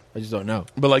yeah. I just don't know.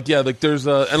 But like, yeah, like there's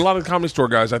and a lot of comedy store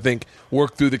guys, I think,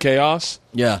 work through the chaos.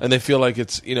 Yeah. And they feel like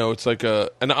it's, it's like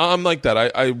and I'm like that.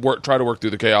 I try to work through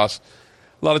the chaos.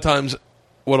 A lot of times,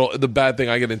 the bad thing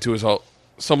I get into is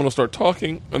someone will start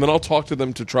talking, and then I'll talk to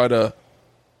them to try to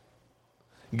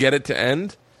get it to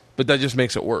end, but that just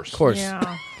makes it worse. Of course.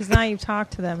 Yeah, because now you've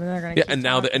talked to them, and they're going to Yeah,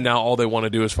 and now all they want to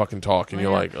do is fucking talk, and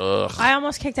you're like, ugh. I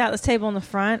almost kicked out this table in the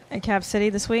front at Cap City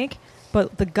this week,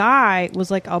 but the guy was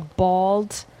like a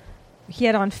bald. He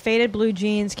had on faded blue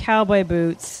jeans, cowboy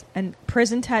boots, and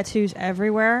prison tattoos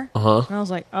everywhere. Uh-huh. And I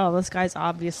was like, oh, this guy's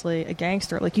obviously a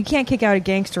gangster. Like, you can't kick out a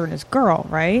gangster and his girl,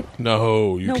 right?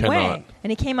 No, you No cannot. way.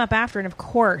 And he came up after, and of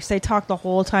course, they talked the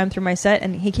whole time through my set,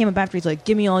 and he came up after, he's like,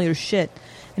 give me all your shit.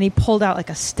 And he pulled out like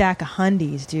a stack of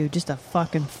hundies, dude, just a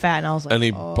fucking fat. And I was like, And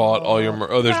he bought all your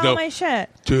there's all no my shit.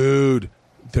 dude.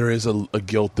 There is a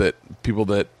guilt that people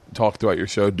that talk throughout your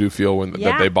show do feel when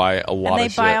that they buy a lot and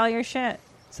of they buy shit. all your shit.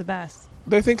 It's the best.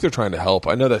 They think they're trying to help.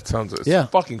 I know that sounds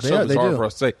fucking They so are, they bizarre do. for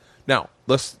us to say. Now,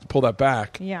 let's pull that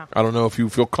back. Yeah. I don't know if you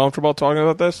feel comfortable talking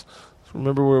about this.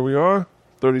 Remember where we are?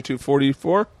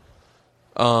 3244.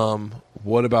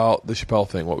 What about the Chappelle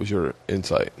thing? What was your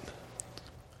insight?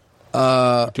 Do you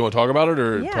want to talk about it,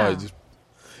 or Yeah. probably just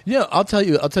Yeah, I'll tell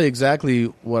you exactly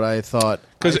what I thought.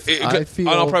 because I feel.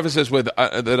 and I'll preface this with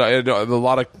that I know a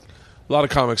lot of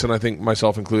comics, and I think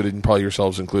myself included, and probably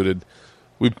yourselves included,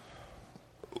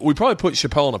 we probably put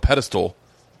Chappelle on a pedestal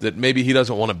that maybe he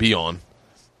doesn't want to be on,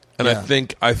 and Yeah.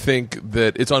 I think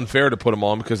that it's unfair to put him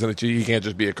on because then he can't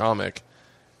just be a comic.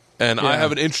 And I Yeah.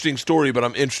 have an interesting story, but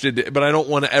I'm interested. But I don't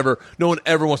want to ever. No one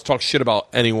ever wants to talk shit about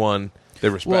anyone they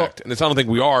respect, and it's, I don't think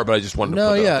we are. But I just wanted to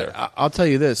put it out there. I'll tell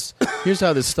you this. Here's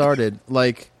how this started.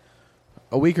 Like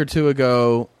a week or two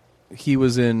ago, he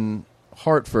was in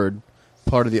Hartford,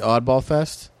 part of the Oddball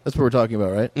Fest. That's what we're talking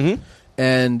about, right? Mm-hmm.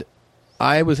 And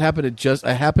I happened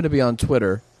to be on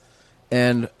Twitter,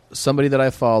 and somebody that I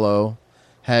follow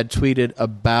had tweeted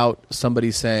about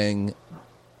somebody saying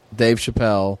Dave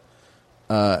Chappelle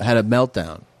had a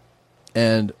meltdown.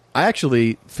 And I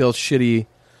actually feel shitty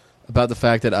about the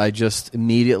fact that I just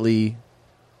immediately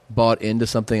bought into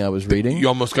something I was reading. You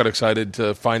almost got excited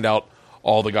to find out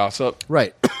all the gossip.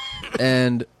 Right.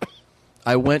 And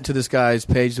I went to this guy's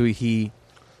page who he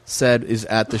said is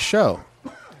at the show.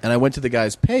 And I went to the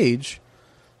guy's page,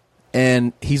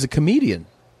 and he's a comedian.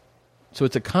 So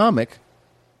it's a comic,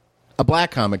 a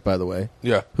black comic, by the way,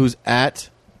 Yeah. who's at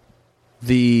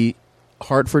the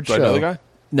Hartford Do show. I know the guy?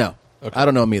 No. Okay. I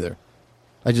don't know him either.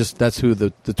 That's who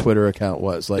the Twitter account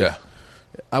was. Like, Yeah.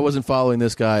 I wasn't following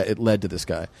this guy. It led to this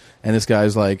guy. And this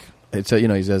guy's like, he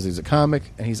says he's a comic,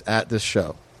 and he's at this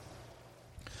show.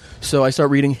 So I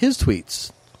start reading his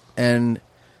tweets, and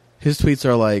his tweets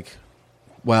are like,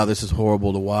 wow, this is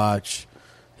horrible to watch.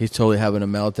 He's totally having a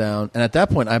meltdown. And at that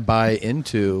point, I buy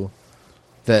into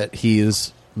that he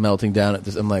is melting down at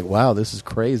this. I'm like, wow, this is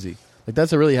crazy. Like,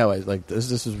 that's really how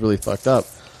this is really fucked up.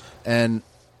 And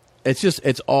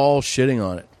it's all shitting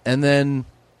on it. And then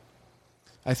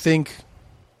I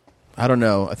don't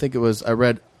know, I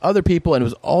read other people, and it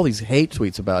was all these hate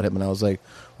tweets about him, and I was like,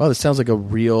 wow, this sounds like a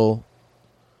real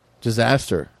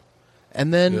disaster.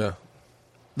 And then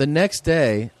the next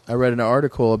day, I read an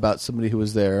article about somebody who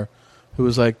was there who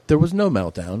was like, there was no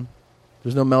meltdown.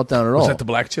 There's no meltdown at all. Was that the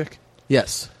black chick?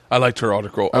 Yes. I liked her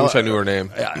article. I wish I knew her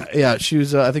name. Yeah, she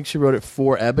was. I think she wrote it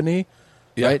for Ebony,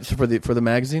 right? So for the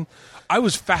magazine. I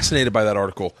was fascinated by that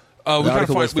article. We got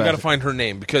to find her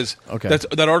name because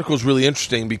that article is really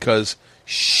interesting because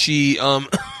she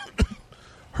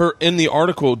her in the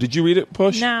article. Did you read it,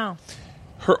 Push? No.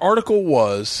 Her article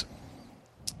was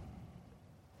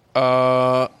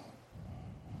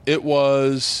it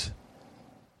was,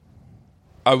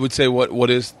 I would say, what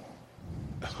is,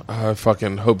 I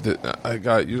fucking hope that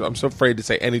I'm so afraid to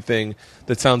say anything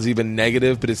that sounds even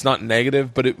negative, but it's not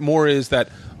negative, but it more is that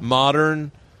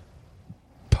modern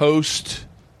post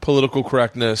political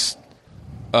correctness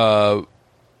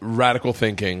radical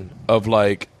thinking of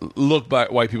like, look,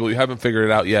 black white people, you haven't figured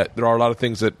it out yet. There are a lot of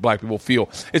things that black people feel.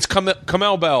 It's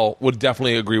Kamau Bell would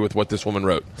definitely agree with what this woman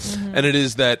wrote, and it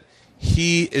is that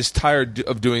he is tired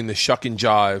of doing the shuck and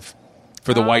jive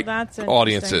for the white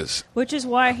audiences, which is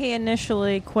why he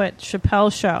initially quit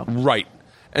Chappelle's show. Right,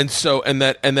 and so and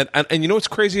you know what's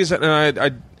crazy is that I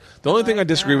the only thing I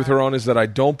disagree with her on is that I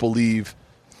don't believe.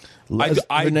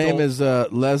 Her name is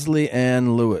Leslie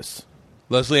Ann Lewis.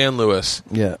 Leslie Ann Lewis.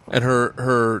 Yeah. And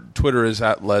her Twitter is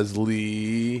at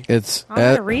Leslie. It's I'm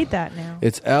going to read that now.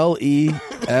 It's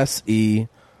LESELLELE.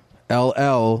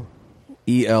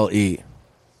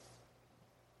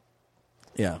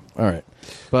 Yeah. All right.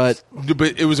 But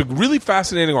it was a really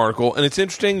fascinating article, and it's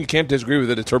interesting. You can't disagree with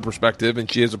it. It's her perspective,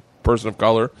 and she is a person of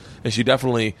color, and she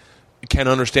definitely can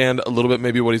understand a little bit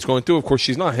maybe what he's going through. Of course,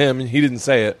 she's not him, and he didn't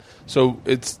say it. So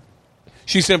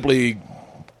she's simply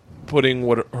putting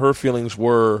what her feelings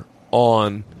were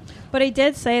on. But he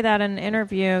did say that in an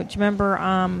interview. Do you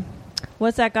remember,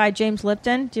 what's that guy, James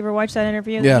Lipton? Do you ever watch that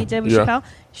interview that he did with Chappelle?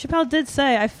 Chappelle did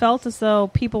say, I felt as though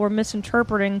people were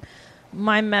misinterpreting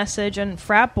my message, and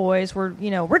frat boys were,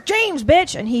 we're James,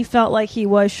 bitch! And he felt like he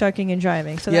was shucking and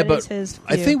jiving. So that is his view.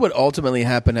 I think what ultimately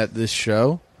happened at this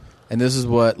show, and this is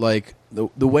what, like,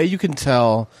 the way you can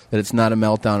tell that it's not a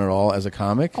meltdown at all as a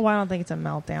comic. Oh, I don't think it's a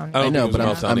meltdown. I don't know, think but it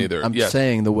was a meltdown either. I'm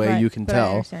saying the way you can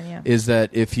tell is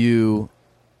that if you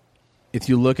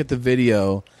look at the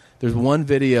video, there's one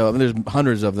video, I mean, there's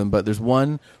hundreds of them, but there's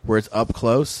one where it's up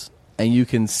close, and you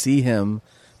can see him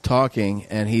talking,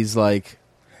 and he's like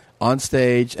on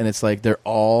stage, and it's like the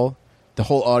whole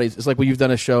audience, it's like when you've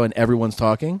done a show and everyone's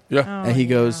talking. Yeah. Oh, And he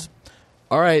goes,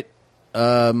 all right,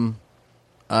 I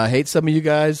hate some of you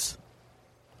guys.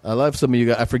 I love some of you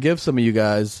guys. I forgive some of you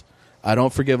guys. I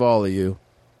don't forgive all of you.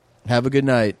 Have a good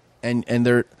night. And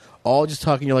they're all just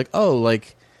talking. You're like, oh,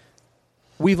 like,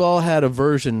 we've all had a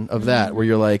version of that where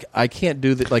you're like, I can't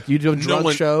do that. Like, you do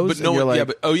drunk shows, but no and you're one,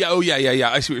 like, oh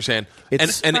yeah. I see what you're saying.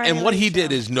 And what he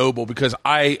did is noble, because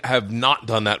I have not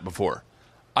done that before.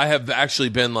 I have actually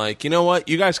been like, you know what?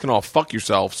 You guys can all fuck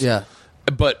yourselves. Yeah.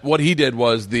 But what he did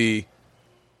was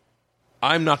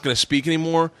I'm not going to speak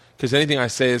anymore, because anything I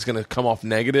say is going to come off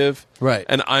negative. Right.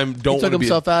 And he took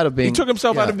himself out of being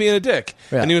a dick.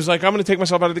 Yeah. And he was like, I'm going to take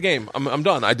myself out of the game. I'm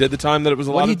done. I did the time that it was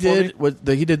allotted for me.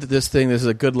 He did this thing, this is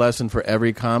a good lesson for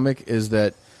every comic, is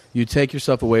that you take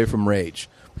yourself away from rage.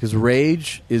 Because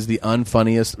rage is the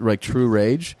unfunniest, like, true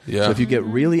rage. Yeah. So if you get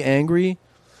really angry,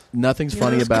 nothing's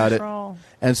funny about it.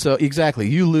 And so, exactly,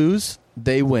 you lose,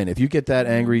 they win. If you get that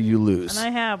angry, you lose. And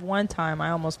I have one time I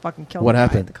almost fucking killed What a guy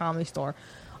happened? at the Comedy Store.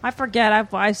 I forget.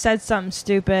 I said something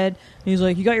stupid. And he's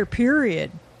like, you got your period.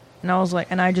 And I was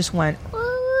like, and I just went,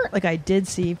 that. Like I did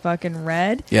see fucking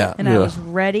red. Yeah. And I was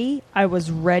ready. I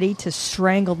was ready to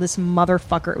strangle this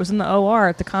motherfucker. It was in the OR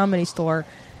at the Comedy Store,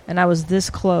 and I was this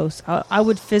close. I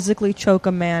would physically choke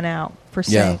a man out for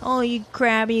saying, "Oh, you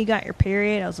crabby, you got your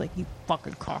period." I was like, "You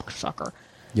fucking cocksucker."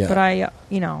 Yeah. But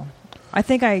I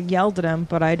think I yelled at him,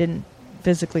 but I didn't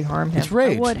physically harm him. It's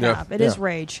rage. I would have. It is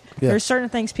rage. Yeah. There's certain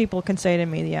things people can say to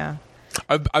me. Yeah.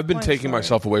 I've been taking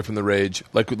myself away from the rage.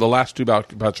 Like the last 2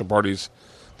 bachelor parties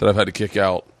that I've had to kick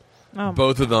out,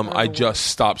 both of them, I just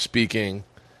stopped speaking,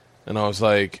 and I was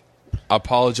like, "I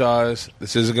apologize.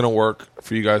 This isn't going to work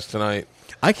for you guys tonight."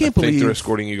 I can't believe they're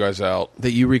escorting you guys out.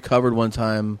 That you recovered one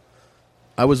time.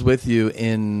 I was with you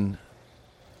in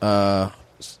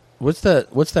what's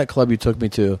that club you took me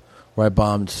to where I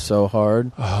bombed so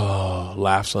hard? Oh,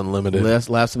 Laughs Unlimited.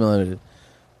 Laughs Unlimited.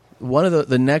 One of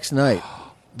the next night.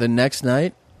 The next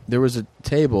night, there was a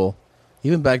table.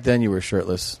 Even back then, you were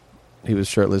shirtless. He was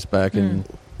shirtless back in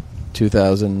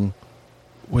 2000.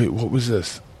 Wait, what was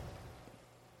this?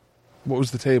 What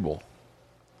was the table?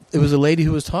 It was a lady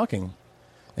who was talking,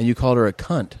 and you called her a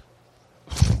cunt.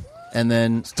 And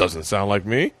then... This doesn't sound like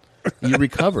me. You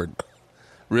recovered.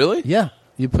 Really? Yeah.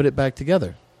 You put it back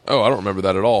together. Oh, I don't remember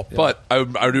that at all. Yeah. But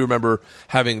I do remember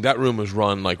having... That room was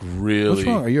run like really... What's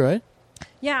wrong? Are you all right?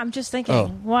 Yeah, I'm just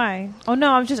thinking, why? Oh,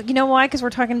 no, I'm just, you know why? Because we're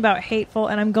talking about hateful,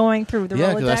 and I'm going through the Rolodex. Rolodex.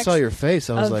 Yeah, because I saw your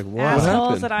face. I was like, what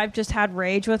assholes that I've just had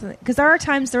rage with. Because there are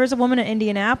times, there is a woman in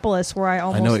Indianapolis where I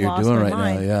almost know what lost you're doing my right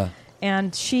mind. now, yeah.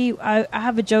 And I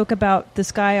have a joke about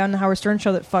this guy on the Howard Stern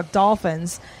show that fucked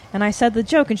dolphins. And I said the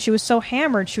joke, and she was so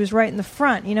hammered. She was right in the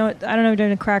front. You know, I don't know, doing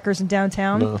the Crackers in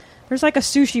downtown. No. There's like a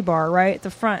sushi bar right at the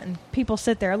front, and people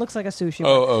sit there. It looks like a sushi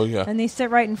bar. Oh, yeah. And they sit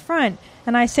right in front.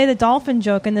 And I say the dolphin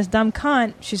joke, and this dumb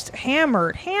cunt, she's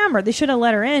hammered. They should have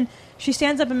let her in. She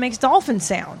stands up and makes dolphin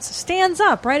sounds. Stands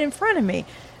up right in front of me.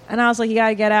 And I was like, you got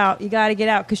to get out. You got to get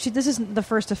out. Because this isn't the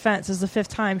first offense. This is the 5th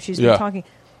time she's been talking.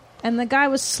 And the guy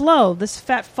was slow. This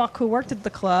fat fuck who worked at the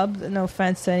club, no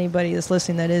offense to anybody that's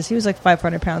listening that is, he was like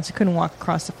 500 pounds. He couldn't walk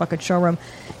across the fucking showroom.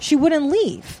 She wouldn't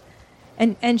leave.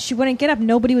 And she wouldn't get up.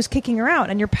 Nobody was kicking her out.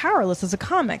 And you're powerless as a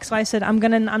comic. So I said, I'm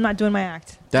not doing my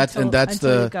act. I'm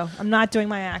not doing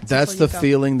my act. That's the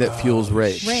feeling that fuels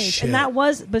rage. Rage. And that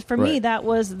was, but for me, that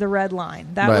was the red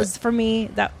line. That was for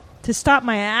me, that to stop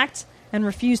my act and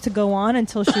refuse to go on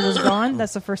until she was gone.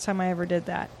 That's the first time I ever did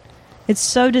that. It's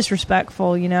so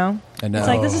disrespectful, you know? I know. It's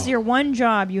like, this is your one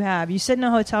job you have. You sit in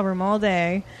a hotel room all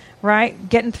day, right?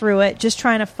 Getting through it, just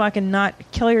trying to fucking not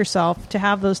kill yourself to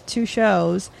have those 2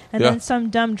 shows, and then some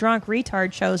dumb drunk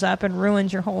retard shows up and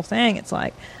ruins your whole thing. It's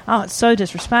like, oh, it's so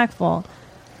disrespectful.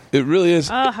 It really is.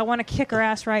 Oh, I want to kick her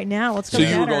ass right now. Let's go. So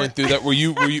you were going through that? Were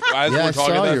you as we're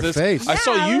talking about your this? face. I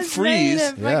saw you freeze,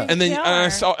 and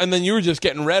then you were just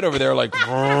getting red over there, like.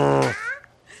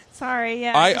 Sorry,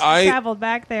 I traveled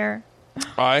back there.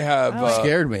 I have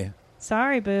scared me.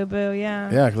 Sorry, boo boo.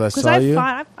 Yeah, yeah, because I saw you.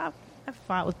 I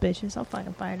fought with bitches. I'll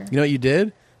fucking fight her. You know what you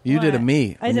did? You did a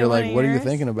me, and you're like, "What are you yours?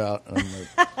 thinking about?" And I'm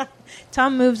like,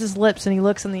 Tom moves his lips and he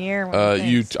looks in the air. I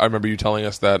remember you telling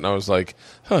us that, and I was like,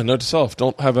 note to self,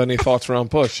 don't have any thoughts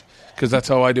around push, because that's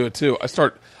how I do it too.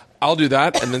 I'll do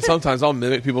that, and then sometimes I'll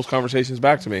mimic people's conversations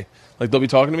back to me. Like, they'll be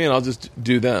talking to me, and I'll just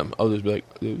do them. I'll just be like,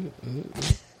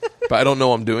 but I don't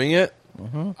know I'm doing it.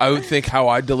 Mm-hmm. I would think how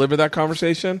I deliver that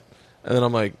conversation, and then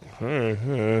I'm like,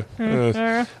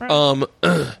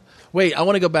 wait, I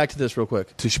want to go back to this real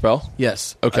quick. To Chappelle?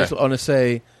 Yes. Okay. I just want to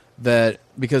say that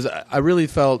because I really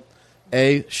felt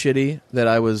shitty that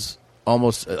I was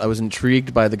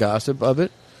intrigued by the gossip of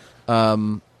it.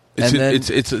 This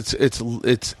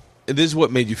is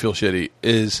what made you feel shitty.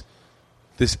 Is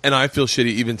this, and I feel shitty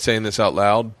even saying this out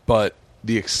loud, but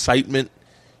the excitement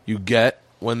you get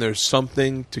when there's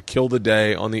something to kill the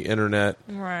day on the internet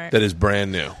that is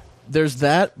brand new. There's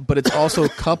that, but it's also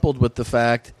coupled with the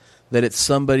fact that it's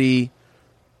somebody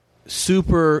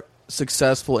super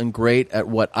successful and great at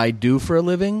what I do for a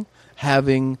living,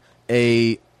 having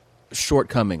a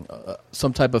shortcoming,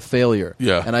 some type of failure.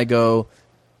 Yeah. And I go,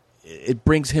 it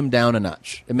brings him down a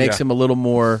notch. It makes him a little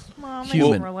more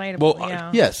human.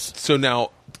 Relatable, yes. So now,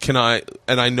 can I,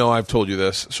 and I know I've told you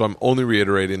this, so I'm only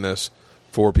reiterating this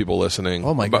for people listening.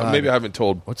 Oh, my God. But maybe I haven't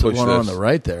told What's going on the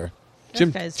right there?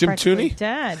 Jim Tooney?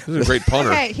 Dead. This is a great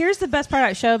punter. Okay, here's the best part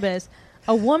about showbiz.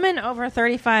 A woman over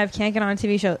 35 can't get on a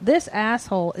TV show. This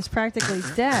asshole is practically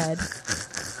dead.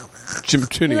 Jim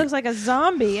Tooney. He looks like a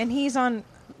zombie, and he's on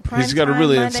He's got a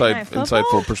really Monday Night Football?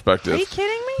 insightful perspective. Are you kidding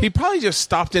me? He probably just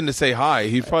stopped in to say hi.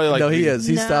 He's probably like, no, he is.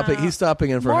 He's No. stopping. He's stopping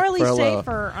in for Morally for hello.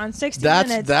 Safer on 60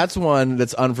 Minutes. That's one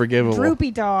that's unforgivable.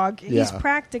 Droopy Dog. He's Yeah.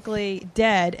 practically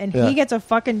dead, and Yeah. he gets a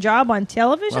fucking job on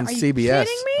television. on Are you CBS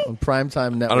kidding me? on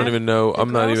primetime network. I don't even know. The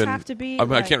I'm not girls even. have to be, I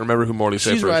like- can't remember who Morley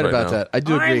Safer She's is right about now. that. I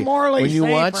do I'm agree. morally When you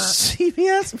safer. watch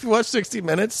CBS, if you watch 60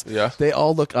 Minutes, Yeah. they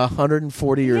all look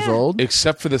 140 years Yeah. old.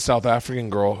 Except for the South African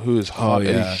girl who is hot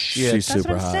as shit. She's That's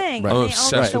super what I'm hot. saying. Right. I'm They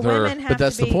obsessed almost- with the her. women have But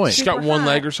that's to the be point. She's got super one hot.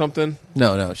 leg or something.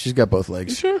 No, she's got both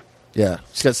legs. You sure? Yeah,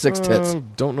 she's got 6 tits.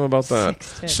 Don't know about that.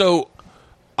 6 tits. So,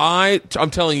 I'm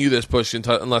telling you this, Push,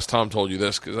 unless Tom told you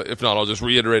this, because if not, I'll just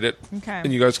reiterate it, Okay.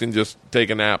 and you guys can just take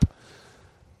a nap.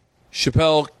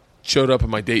 Chappelle showed up at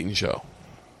my Dayton show.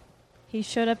 He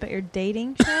showed up at your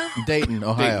dating show? Dayton,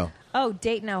 Ohio. Oh,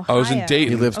 Dayton, Ohio. I was in Dayton.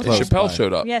 He lives and close Chappelle by.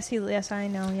 showed up. Yes, I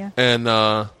know, yeah. And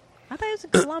I thought he was in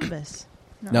Columbus.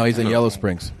 No, he's in okay. Yellow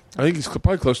Springs. I think he's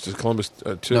probably close to Columbus,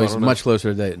 too. No, I he's don't know. much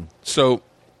closer to Dayton. So,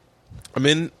 I'm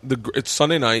in it's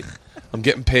Sunday night. I'm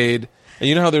getting paid. And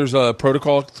you know how there's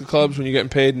protocol to clubs when you're getting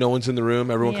paid? No one's in the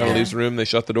room. Everyone kind Yeah. of leaves the room. They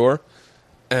shut the door.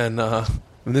 And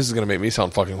this is going to make me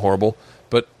sound fucking horrible.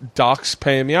 But Doc's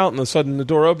paying me out, and all of a sudden the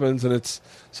door opens, and it's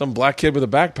some black kid with a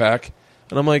backpack.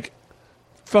 And I'm like,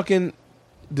 fucking,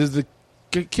 does the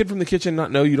kid from the kitchen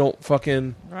not know you don't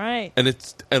fucking... Right.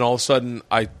 And all of a sudden,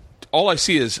 all I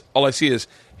see is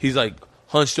he's like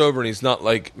hunched over, and he's not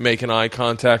like making eye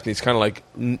contact, and he's kind of like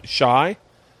shy.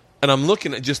 And I'm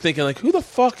looking at just thinking like, who the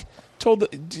fuck told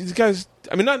these guys?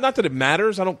 I mean, not that it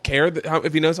matters. I don't care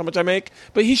if he knows how much I make,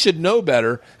 but he should know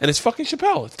better. And it's fucking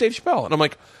Chappelle. It's Dave Chappelle. And I'm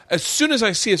like, as soon as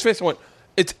I see his face, I went,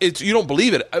 it's you don't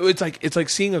believe it. It's like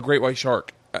seeing a great white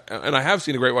shark. And I have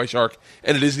seen a great white shark,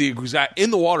 and it is the exact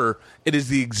in the water. It is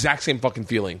the exact same fucking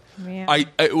feeling. Yeah.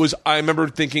 I remember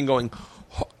thinking, going,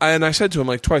 and I said to him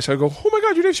like twice. I go, oh my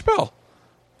god, you're Dave Chappelle.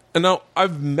 And now I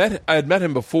had met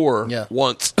him before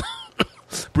once,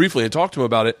 briefly, and talked to him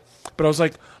about it. But I was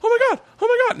like, oh my god.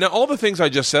 Now all the things I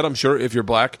just said, I'm sure if you're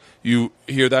black, you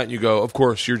hear that and you go, of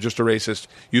course, you're just a racist.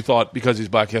 You thought because he's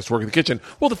black, he has to work in the kitchen.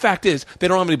 Well, the fact is, they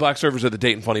don't have any black servers at the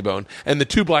Dayton Funny Bone, and the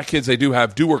 2 black kids they do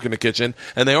have do work in the kitchen,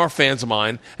 and they are fans of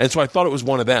mine, and so I thought it was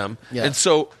one of them. Yeah. And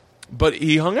so, but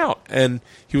he hung out, and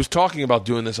he was talking about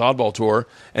doing this oddball tour,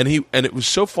 and it was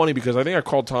so funny because I think I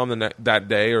called Tom that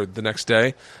day or the next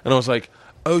day, and I was like,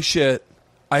 oh shit.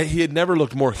 He had never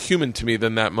looked more human to me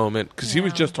than that moment, because he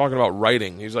was just talking about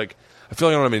writing. He was like, I feel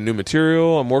like I don't have any new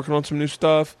material. I'm working on some new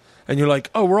stuff. And you're like,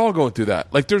 oh, we're all going through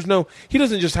that. Like, he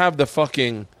doesn't just have the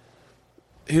fucking,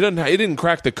 he didn't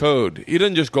crack the code. He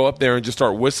didn't just go up there and just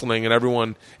start whistling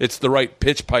and it's the right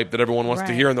pitch pipe that everyone wants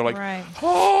to hear. And they're like,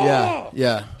 oh.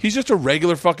 Yeah. He's just a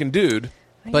regular fucking dude.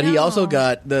 But he know. also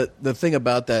got the thing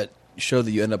about that show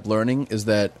that you end up learning is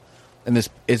that, and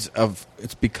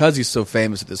it's because he's so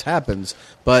famous that this happens,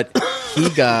 but he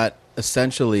got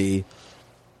essentially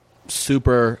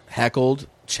super heckled,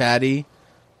 chatty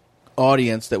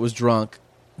audience that was drunk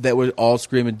that were all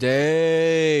screaming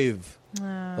Dave,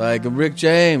 like Rick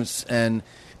James, and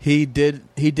he did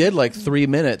like 3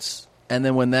 minutes, and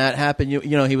then when that happened, you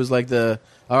know he was like all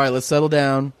right, let's settle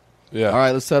down. Yeah. All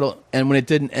right, let's settle. And when it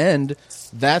didn't end,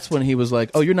 that's when he was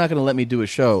like, oh, you're not going to let me do a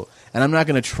show, and I'm not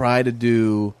going to try to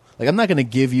do. Like, I'm not going to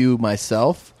give you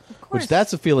myself, which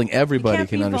that's a feeling everybody can't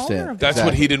can be understand. vulnerable. That's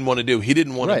what he didn't want to do. He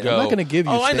didn't want to Right, go, I'm not gonna give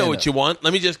you oh, I know stand-up. what you want.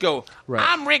 Let me just go, Right.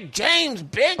 I'm Rick James,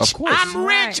 bitch. Of course. I'm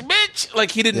rich, bitch.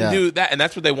 Like, he didn't Yeah. do that, and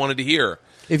that's what they wanted to hear.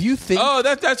 If you think, Oh,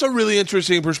 that's a really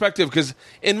interesting perspective, because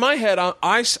in my head,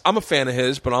 I'm a fan of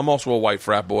his, but I'm also a white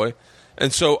frat boy.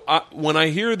 And so when I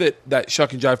hear that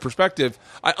shuck and jive perspective,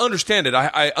 I understand it.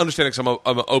 I understand it because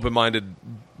I'm an open-minded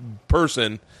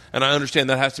person, and I understand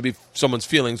that has to be someone's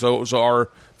feelings, so are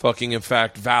fucking, in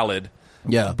fact, valid.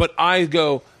 Yeah. But I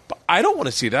go, I don't want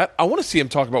to see that. I want to see him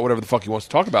talk about whatever the fuck he wants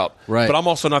to talk about. Right. But I'm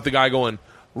also not the guy going,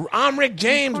 I'm Rick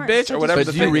James, Of course. bitch, or whatever but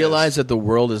the do you thing realize is. that the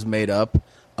world is made up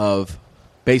of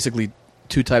basically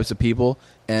 2 types of people,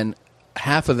 and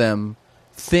half of them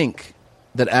think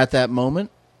that at that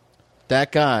moment,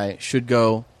 that guy should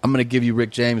go, I'm going to give you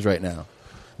Rick James right now.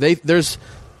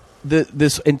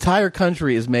 This entire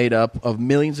country is made up of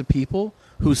millions of people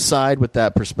who side with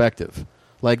that perspective.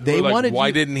 Like, they Like, wanted. why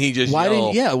you- didn't he just Why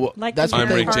yell, didn't? Yeah, well, Like that's the what I'm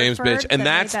they. Rick Hartford James, bitch. that And made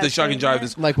that's that the shuck and jive.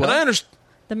 statement? Like what? And I understand.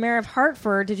 The mayor of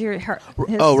Hartford, his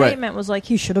Oh, right. statement was like,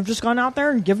 he should have just gone out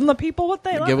there and given the people what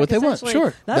they Give what they want, essentially,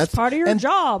 sure. That's part of your and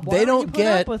job. Why they don't don't you put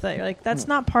get- up with it. Like, that's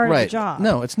not part Right. of the job.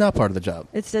 No, it's not part of the job.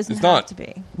 It doesn't It's have not. to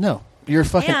be. No, you're a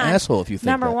fucking And asshole if you think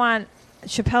number that. one,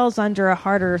 Chappelle's under a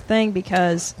harder thing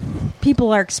because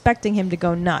people are expecting him to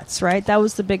go nuts, right? That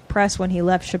was the big press when he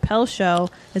left Chappelle's show,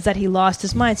 is that he lost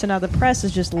his mind. So now the press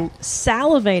is just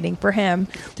salivating for him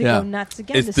to go nuts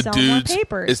again, to sell more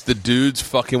papers. It's the dudes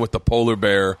fucking with the polar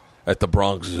bear at the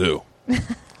Bronx Zoo.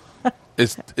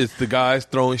 It's the guys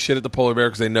throwing shit at the polar bear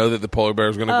because they know that the polar bear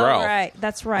is going to growl. Right,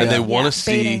 that's right. And they want to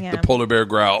see the polar bear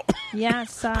growl. Yeah,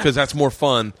 because that's more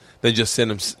fun than just seeing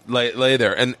him lay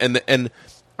there. And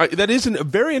that is a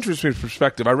very interesting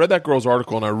perspective. I read that girl's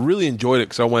article and I really enjoyed it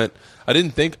because I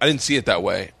didn't see it that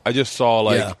way. I just saw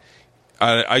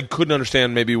I couldn't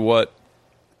understand maybe what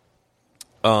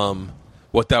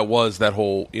that was, that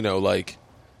whole,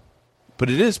 but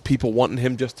it is people wanting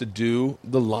him just to do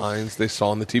the lines they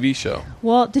saw on the TV show.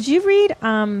 Well, did you read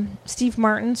Steve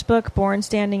Martin's book, Born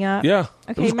Standing Up? Yeah.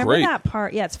 Okay, remember great. that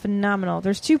part? Yeah, it's phenomenal.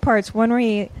 There's 2 parts. One where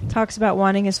he talks about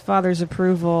wanting his father's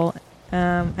approval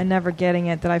and never getting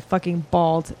it, that I fucking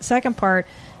bawled. Second part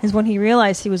is when he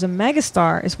realized he was a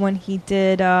megastar, is when he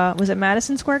did, was it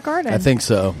Madison Square Garden? I think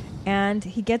so. And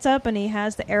he gets up and he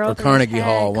has the arrow or through Carnegie his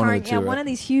head. Hall, one of the two. Yeah, one of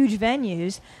these huge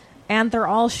venues. And they're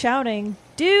all shouting,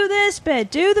 do this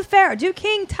bit, do the Pharaoh, do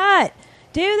King Tut,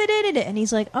 do the da-da-da. And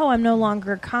he's like, oh, I'm no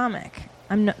longer a comic.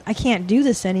 I can't do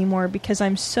this anymore because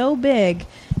I'm so big.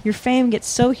 Your fame gets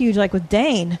so huge, like with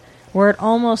Dane, where it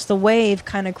almost, the wave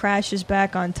kind of crashes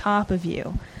back on top of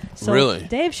you. So really?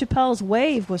 Dave Chappelle's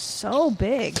wave was so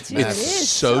big. Dude, It's it is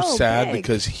so sad big.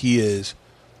 because he is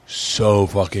so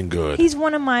fucking good. He's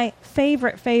one of my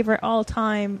favorite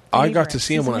all-time I got to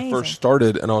see him when I first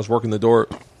started, and I was working the door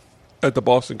at the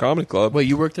Boston Comedy Club. Wait,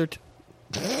 you worked there too?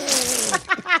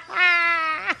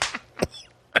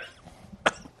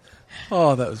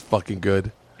 Oh, that was fucking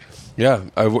good. Yeah,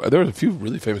 there were a few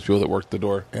really famous people that worked the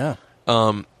door. Yeah.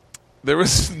 There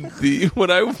was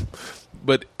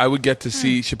but I would get to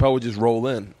see Chappelle would just roll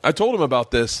in. I told him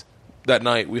about this that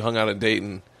night. We hung out in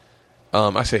Dayton.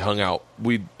 I say hung out.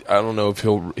 I don't know if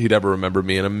he'd ever remember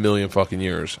me in a million fucking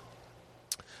years.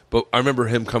 But I remember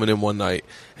him coming in one night,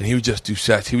 and he would just do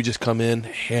sets. He would just come in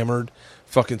hammered,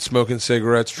 fucking smoking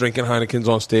cigarettes, drinking Heinekens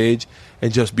on stage,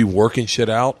 and just be working shit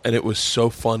out. And it was so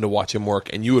fun to watch him work.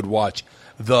 And you would watch.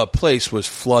 The place was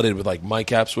flooded with, Mike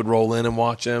Apps would roll in and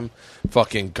watch him.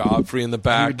 Fucking Godfrey in the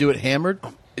back. You would do it hammered?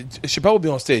 Chappelle would be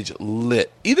on stage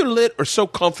lit. Either lit or so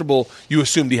comfortable you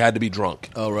assumed he had to be drunk.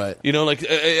 Oh, right.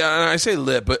 I say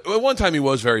lit, but one time he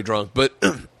was very drunk. But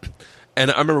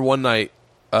and I remember one night,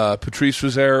 Patrice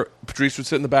was there. Patrice would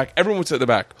sit in the back. Everyone would sit in the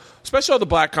back. Especially all the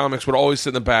black comics would always sit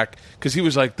in the back because he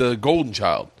was like the golden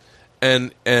child.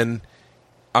 And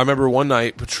I remember one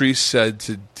night Patrice said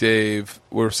to Dave,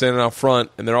 we were standing out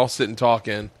front and they're all sitting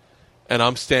talking and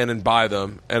I'm standing by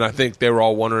them. And I think they were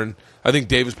all wondering, I think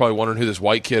Dave was probably wondering who this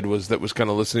white kid was that was kind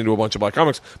of listening to a bunch of black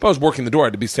comics. But I was working the door. I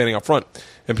had to be standing out front.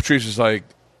 And Patrice was like,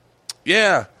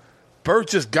 yeah, Bert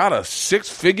just got a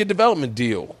 6-figure development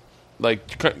deal.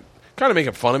 Kind of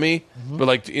making fun of me,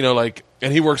 but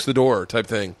and he works the door type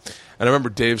thing. And I remember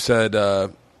Dave said, I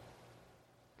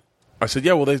said,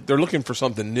 yeah, well, they're looking for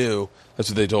something new. That's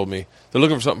what they told me. They're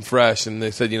looking for something fresh. And they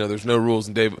said, there's no rules.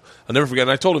 And Dave, I'll never forget.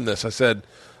 And I told him this. I said,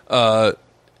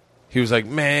 he was like,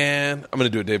 man, I'm going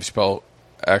to do a Dave Chappelle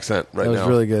accent right now. That was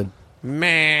really good.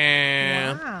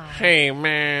 Man. Wow. Hey,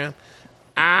 man.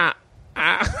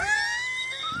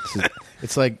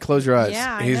 It's like, close your eyes.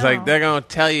 Yeah, I He's know. like, they're going to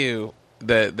tell you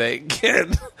that they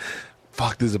can.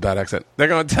 Fuck, this is a bad accent. They're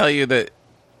going to tell you that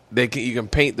you can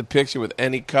paint the picture with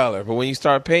any color, but when you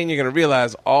start painting, you're going to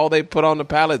realize all they put on the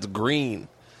palette's green.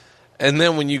 And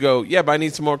then when you go, yeah, but I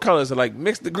need some more colors, they're like,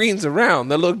 mix the greens around.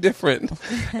 They look different.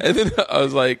 And then I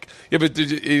was like, yeah, but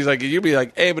he's like, you'd be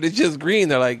like, hey, but it's just green.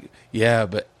 They're like, yeah,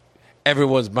 but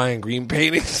everyone's buying green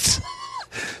paintings.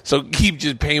 So keep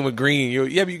just painting with green.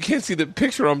 Yeah, but you can't see the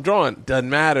picture I'm drawing.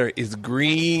 Doesn't matter. It's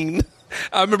green.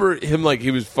 I remember him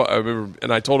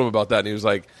and I told him about that, and he was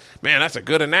like, man, that's a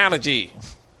good analogy.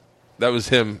 That was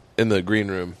him in the green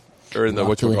room, or in the,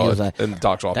 in the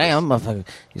doc's office. Damn, motherfucker,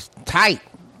 he's tight.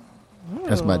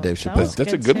 That's my Dave Chappelle.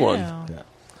 That's a good one. Yeah.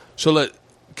 So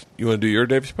you want to do your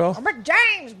Dave Chappelle? Rick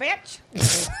James,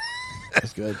 bitch.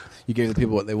 That's good. You gave the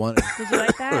people what they wanted. Did you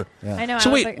like that? Yeah. I know.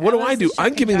 So wait, what do I do?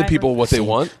 I'm giving the people what they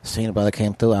want. Seen a brother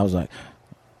came through. I was like,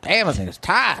 damn, I think it's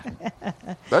tight.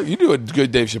 You do a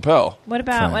good Dave Chappelle. What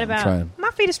about trying.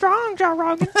 my feet are strong, Joe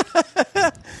Rogan?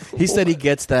 He said he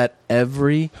gets that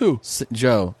every... Who?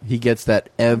 Joe. He gets that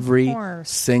every course.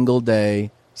 single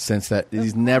day since that.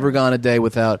 He's never gone a day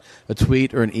without a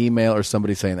tweet or an email or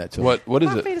somebody saying that to him. What is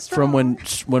My feet it? are strong. From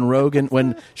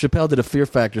when Chappelle did a Fear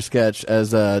Factor sketch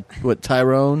as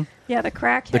Tyrone, Yeah, the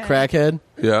crackhead. the crackhead,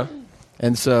 Yeah.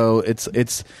 And so it's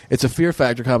a Fear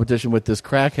Factor competition with this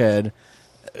crackhead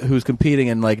who's competing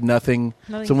and like nothing.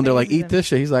 So when they're like, eat this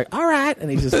shit, he's like, all right, and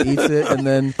he just eats it, and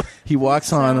then he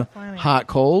walks on hot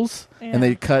coals, and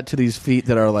they cut to these feet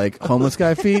that are like homeless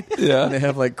guy feet, and they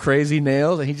have like crazy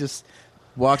nails, and he just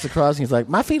walks across, and he's like,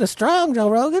 my feet are strong, Joe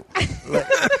Rogan.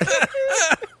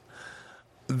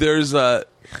 There's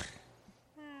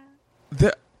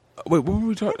wait, what were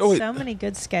we talking? Oh, wait. So many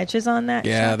good sketches on that.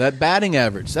 Yeah, show. that batting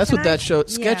average. That's what that show.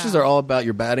 Sketches are all about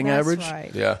your batting average.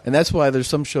 Right. Yeah, and that's why there's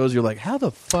some shows you're like, how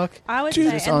the fuck I would do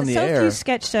say, this and on the so air? few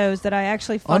sketch shows that I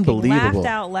actually fucking Unbelievable. laughed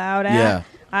out loud at.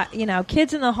 Yeah.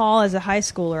 Kids in the Hall as a high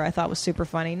schooler, I thought was super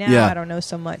funny. Now I don't know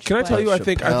so much. Can I tell you? I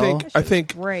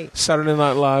think great. Saturday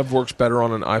Night Live works better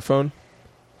on an iPhone.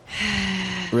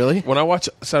 Really? When I watch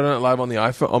Saturday Night Live on the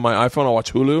iPhone, on my iPhone, I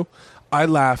watch Hulu. I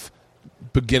laugh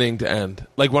beginning to end.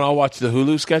 Like when I watch the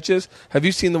Hulu sketches. Have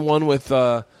you seen the one with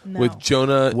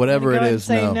Jonah? Whatever it is.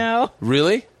 Say no.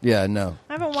 Really? Yeah. No.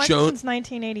 I haven't watched it since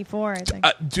 1984. I think.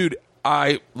 Dude,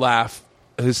 I laugh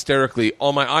hysterically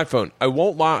on my iPhone. I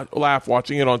won't laugh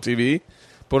watching it on TV,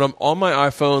 but I'm on my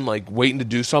iPhone, like waiting to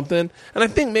do something, and I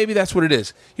think maybe that's what it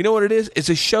is. You know what it is? It's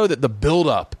a show that the build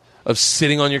up of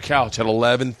sitting on your couch at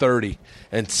 11:30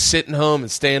 and sitting home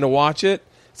and staying to watch it.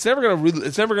 It's never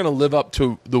gonna live up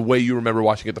to the way you remember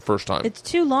watching it the first time. It's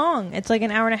too long. It's like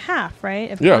an hour and a half, right?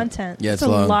 Of Yeah. content. Yeah, it's it's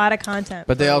a long. lot of content.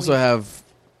 But they for a also week.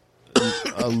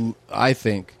 have, I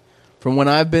think, from when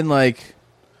I've been like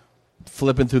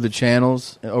flipping through the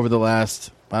channels over the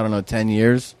last, 10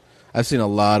 years, I've seen a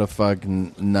lot of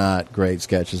fucking not great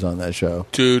sketches on that show.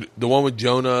 Dude, the one with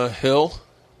Jonah Hill.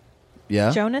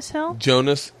 Yeah? Jonas Hill.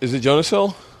 Jonas. Is it Jonas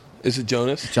Hill? Is it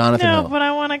Jonas? Jonathan No, Hill. but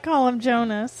I want to call him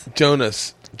Jonas.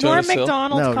 Jonas. Norm Jonas Hill?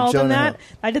 McDonald No, called him Jonah that. Hill.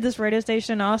 I did this radio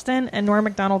station in Austin, and Norm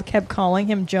McDonald kept calling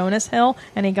him Jonas Hill,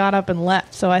 and he got up and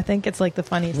left. So I think it's like the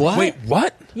funniest What? Wait,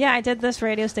 what? Yeah, I did this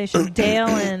radio station, Dale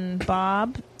and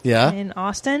Bob, Yeah? in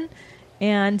Austin.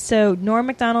 And so Norm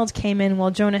McDonald came in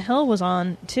while Jonah Hill was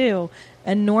on, too.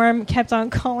 And Norm kept on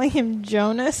calling him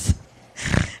Jonas.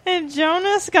 And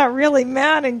Jonas got really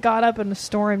mad and got up and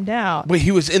stormed out. Wait,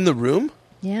 he was in the room?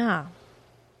 Yeah.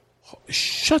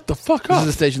 Shut the fuck This up. is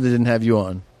the station that didn't have you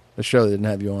on. The show that didn't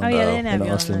have you on. Oh, yeah, they didn't have in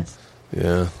you on Austin. this.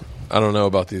 Yeah. I don't know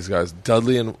about these guys.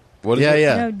 Dudley and what is Yeah, it?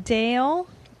 yeah. No, Dale.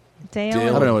 Dale. I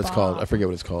don't know what it's Bob. called. I forget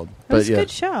what it's called. It was but a yeah.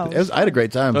 good show. I had a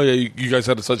great time. Oh, yeah, you guys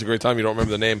had such a great time. You don't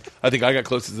remember the name. I think I got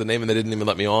close to the name and they didn't even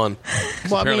let me on.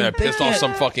 Well, Apparently I they pissed off can't-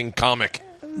 some fucking comic.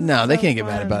 No, they can't get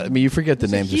fun. mad about it. I mean, you forget the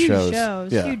It's a names of huge shows. show.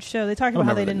 It's a huge show. They talk I don't about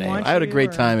how they remember the didn't name. want I had a you great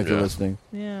or- time if you're Yeah. listening.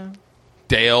 Yeah.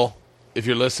 Dale, if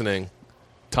you're listening,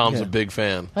 Tom's Yeah. a big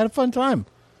fan. I had a fun time.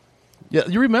 Yeah,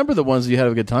 you remember the ones that you had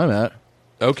a good time at.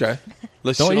 Okay.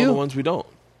 Let's Don't shit on you? the ones we don't.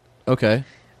 Okay.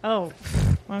 Oh,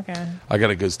 okay. I got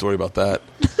a good story about that.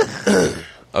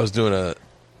 I was doing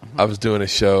a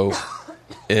show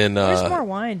in There's more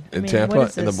wine. I in mean, Tampa what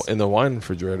is in this? the wine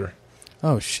refrigerator.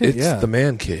 Oh, shit, It's yeah. the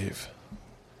man cave.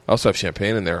 I also have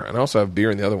champagne in there, and I also have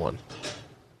beer in the other one.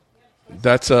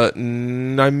 That's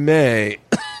Naime.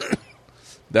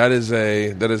 That is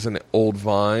an old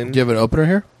vine. Do you have an opener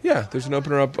here? Yeah, there's an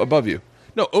opener up above you.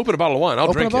 No, open a bottle of wine. I'll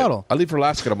Open drink a bottle. it. I leave for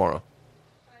Alaska tomorrow.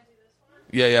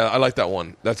 Yeah, I like that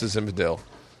one. That's a Zinfandel.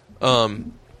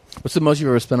 What's the most you've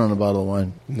ever spent on a bottle of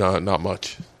wine? No, not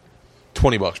much.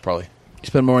 $20 probably. You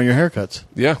spend more on your haircuts.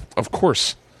 Yeah, of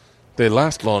course. They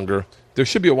last longer. There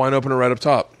should be a wine opener right up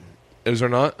top. Is there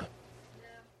not?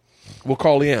 We'll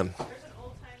call Leanne.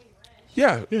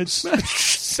 Yeah,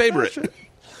 saber it.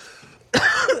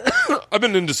 I've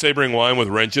been into sabering wine with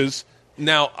wrenches.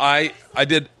 Now I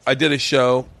did a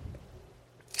show.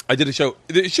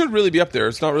 It should really be up there.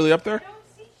 It's not really up there.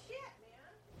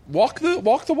 Walk the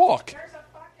walk.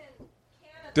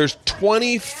 There's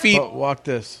 20 feet. Oh, walk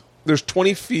this. There's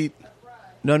 20 feet.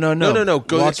 No. No.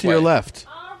 Go walk this to your way. left.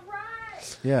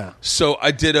 Yeah. So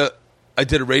I did a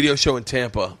radio show in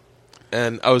Tampa,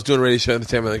 and I was doing a radio show in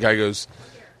Tampa, and the guy goes,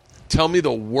 Tell me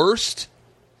the worst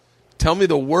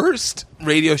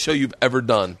radio show you've ever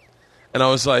done. And I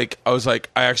was like,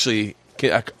 I actually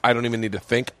I don't even need to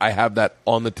think. I have that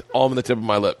on the tip of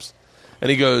my lips. And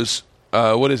he goes,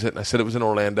 what is it? And I said it was in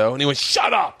Orlando. And he went,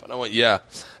 shut up. And I went, yeah.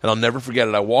 And I'll never forget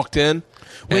it. I walked in.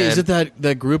 Wait, is and- it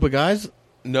that group of guys?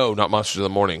 No, not Monsters of the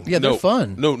Morning. Yeah, they're No,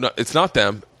 fun. No, it's not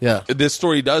them. Yeah. This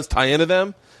story does tie into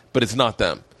them, but it's not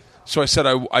them. So I said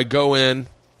I go in,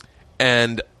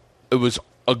 and it was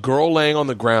a girl laying on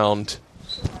the ground.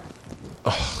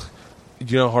 Ugh.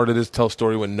 You know how hard it is to tell a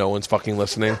story when no one's fucking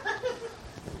listening?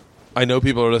 I know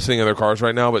people are listening in their cars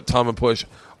right now, but Tom and Push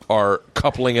are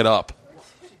coupling it up.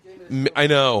 I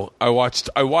know. I watched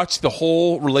the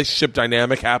whole relationship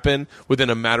dynamic happen within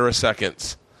a matter of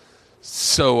seconds.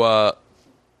 So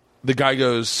the guy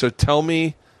goes, so tell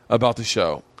me about the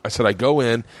show. I said, I go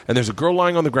in, and there's a girl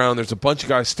lying on the ground. There's a bunch of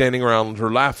guys standing around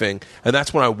her laughing. And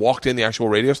that's when I walked in the actual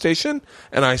radio station,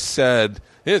 and I said,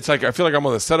 it's like I feel like I'm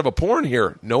on the set of a porn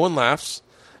here. No one laughs.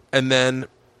 And then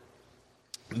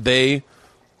they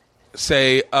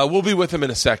say, we'll be with him in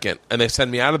a second. And they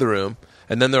send me out of the room.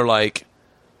 And then they're like,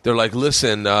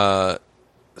 listen,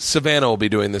 Savannah will be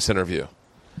doing this interview.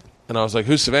 And I was like,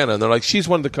 who's Savannah? And they're like, she's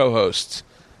one of the co-hosts.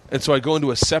 And so I go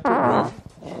into a separate room.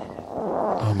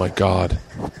 Oh, my God.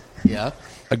 Yeah.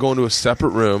 I go into a separate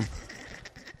room,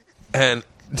 and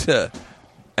it's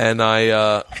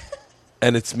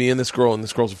me and this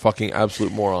girl's a fucking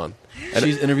absolute moron. And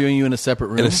She's interviewing you in a separate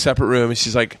room? In a separate room, and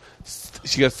she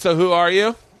goes, so who are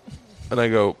you? And I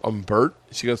go, I'm Bert.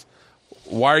 She goes,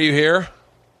 why are you here?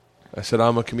 I said,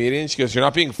 I'm a comedian. She goes, you're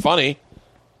not being funny.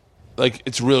 Like,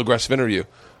 it's a real aggressive interview.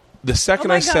 The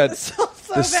second I said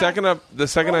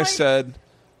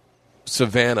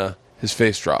Savannah, his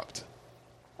face dropped.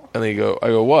 And I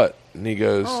go, what? And he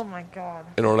goes, Oh my God.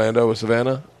 in Orlando with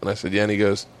Savannah? And I said, yeah. And he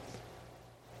goes,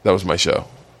 that was my show.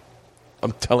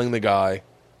 I'm telling the guy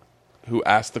who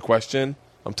asked the question,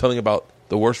 I'm telling about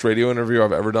the worst radio interview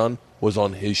I've ever done was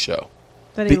on his show.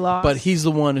 But he lost. But he's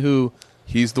the one who...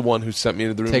 He's the one who sent me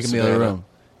to the room. Taking me to the room.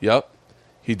 Yep.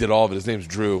 He did all of it. His name's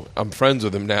Drew. I'm friends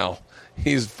with him now.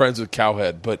 He's friends with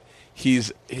Cowhead, but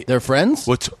They're friends?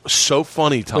 What's so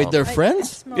funny, Tom? Wait, they're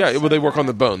friends? Yeah, well, they work on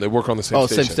the Bone. They work on the same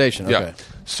station. Same station. Yeah. Okay.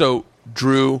 So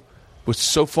Drew, what's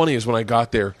so funny is when I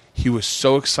got there, he was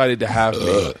so excited to have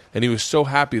me, and he was so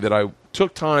happy that I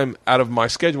took time out of my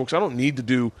schedule because I don't need to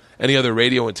do any other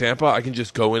radio in Tampa. I can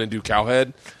just go in and do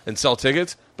Cowhead and sell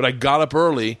tickets. But I got up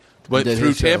early, went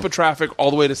through Tampa traffic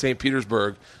all the way to St.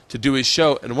 Petersburg to do his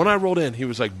show. And when I rolled in, he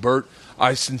was like, Bert,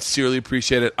 I sincerely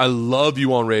appreciate it. I love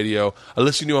you on radio. I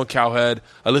listen to you on Cowhead.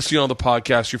 I listen to you on the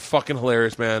podcast. You're fucking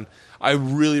hilarious, man. I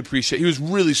really appreciate it. He was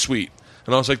really sweet.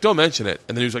 And I was like, don't mention it.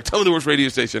 And then he was like, tell me the worst radio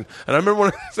station. And I remember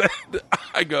when I said,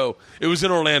 it was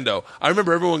in Orlando. I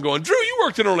remember everyone going, Drew, you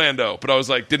worked in Orlando. But I was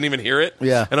like, didn't even hear it.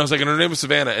 Yeah. And I was like, and her name was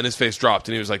Savannah. And his face dropped.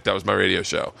 And he was like, that was my radio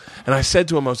show. And I said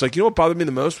to him, I was like, you know what bothered me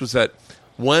the most was that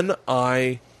when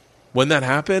that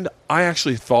happened, I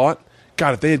actually thought,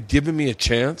 God, if they had given me a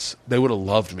chance, they would have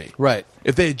loved me. Right.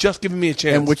 If they had just given me a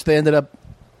chance. And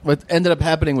what ended up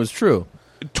happening was true.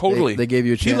 Totally. They gave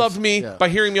you a chance. He loved me by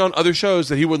hearing me on other shows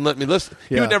that he wouldn't let me listen.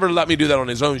 He would never let me do that on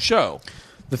his own show.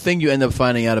 The thing you end up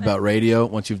finding out about radio,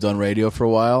 once you've done radio for a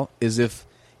while, is if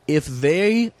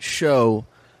they show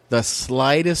the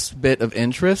slightest bit of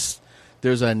interest,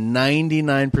 there's a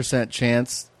 99%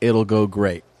 chance it'll go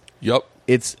great. Yep.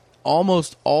 It's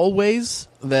almost always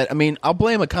that. I mean, I'll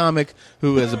blame a comic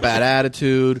who has a bad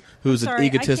attitude, who's an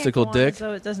egotistical dick.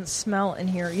 So it doesn't smell in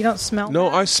here. You don't smell. No,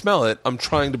 that? I smell it. I'm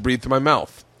trying to breathe through my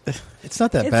mouth. It's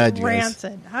not that bad, you guys. It's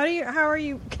rancid. How are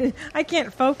you? I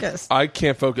can't focus. I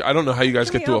can't focus. I don't know how you guys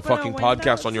Can get we to a open a fucking window?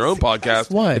 podcast on your own podcast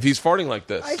What? if he's farting like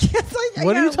this. I can't.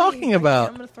 What are you talking about?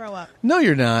 I'm going to throw up. No,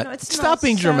 you're not. No, it Stop smells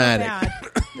being so dramatic.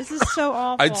 bad. This is so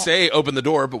awful. I'd say open the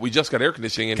door, but we just got air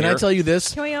conditioning in Can here. I tell you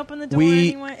this? Can we open the door We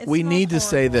anyway? It we smells need to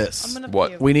say horrible. this. I'm gonna What?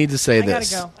 puke. We need to say I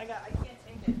this. gotta go. I can't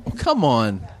take it. Oh, come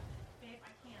on.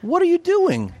 What are you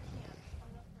doing?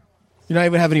 You not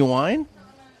even have any wine?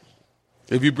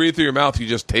 If you breathe through your mouth, you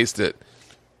just taste it.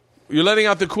 You're letting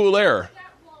out the cool air.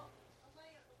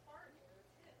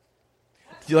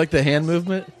 Do you like the hand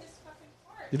movement?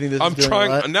 You think this I'm is doing a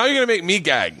lot? trying. Now you're going to make me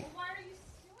gag.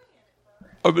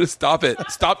 I'm going to stop it.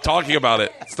 Stop talking about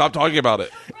it. Stop talking about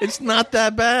it. It's not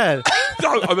that bad.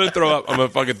 I'm going to throw up. I'm going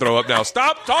to fucking throw up now.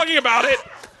 Stop talking about it.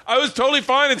 I was totally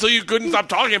fine until you couldn't stop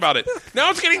talking about it. Now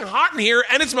it's getting hot in here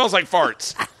and it smells like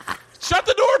farts. Shut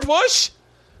the door, Push.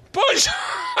 Push.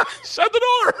 Shut the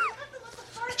door.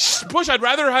 Push, I'd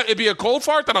rather it be a cold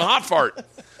fart than a hot fart.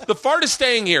 The fart is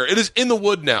staying here. It is in the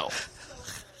wood now.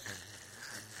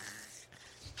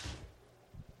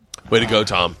 Way to go,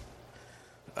 Tom.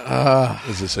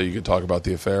 Is this so you can talk about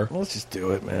the affair? Let's just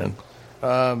do it, man.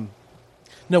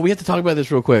 No, we have to talk about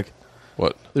this real quick.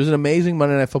 What? There's an amazing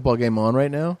Monday Night Football game on right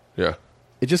now. Yeah.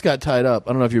 It just got tied up.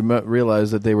 I don't know if you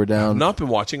realized that they were down. I've not been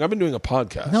watching. I've been doing a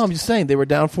podcast. No, I'm just saying they were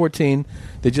down 14.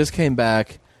 They just came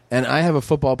back, and I have a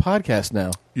football podcast now.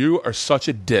 You are such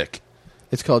a dick.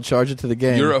 It's called Charge It to the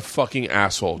Game. You're a fucking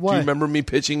asshole. Why? Do you remember me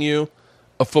pitching you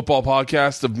a football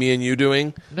podcast of me and you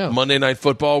doing No. Monday Night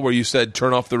Football where you said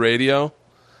turn off the radio?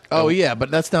 Oh, yeah, but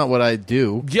that's not what I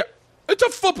do. Yeah. It's a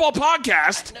football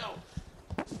podcast.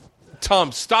 No.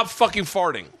 Tom, stop fucking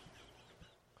farting.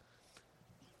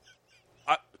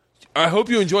 I hope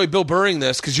you enjoy Bill Burring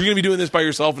this, because you're going to be doing this by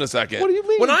yourself in a second. What do you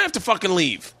mean? When I have to fucking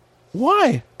leave.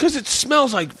 Why? Because it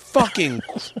smells like fucking,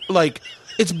 like,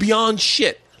 it's beyond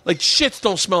shit. Like, shits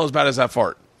don't smell as bad as that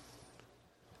fart.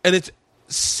 And it's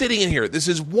sitting in here. This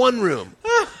is one room.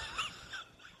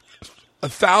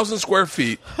 1,000 square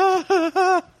feet.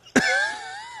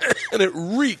 And it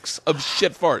reeks of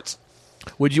shit farts.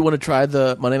 Would you want to try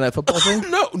the Monday Night Football thing?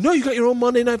 No, you got your own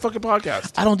Monday Night fucking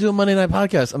podcast. I don't do a Monday Night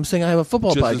podcast. I'm saying I have a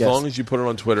football Just podcast. as long as you put it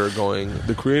on Twitter going,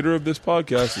 the creator of this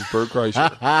podcast is Bert Kreischer.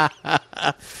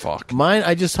 Fuck. Mine,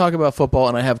 I just talk about football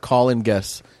and I have call-in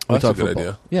guests. Oh, that's talk a good football.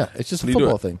 idea. Yeah, it's just a How do you do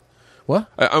football it? thing. What?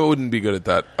 I wouldn't be good at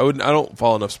that. I don't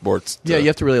follow enough sports. Yeah, you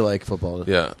have to really like football.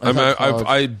 Yeah. I thought college-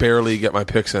 I barely get my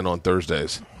picks in on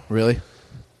Thursdays. Really?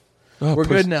 Oh, We're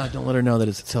good now. Don't let her know that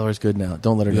it's Teller's good now.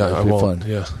 Don't let her know. Yeah, I It'll be won't. fun.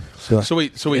 Yeah. So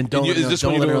wait. And don't is this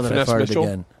when don't you're let her doing know with that I Finesse farted Mitchell?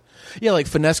 again. Yeah, like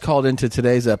Finesse called into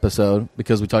today's episode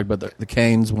because we talked about the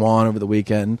Canes won over the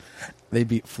weekend. They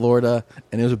beat Florida,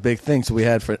 and it was a big thing. So we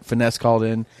had Finesse called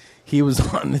in. He was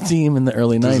on the team in the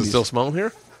early 90s. Does it still smell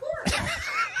here?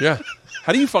 Yeah.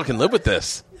 How do you fucking live with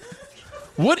this?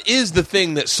 What is the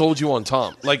thing that sold you on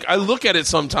Tom? Like, I look at it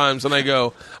sometimes and I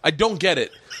go, I don't get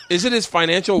it. Is it his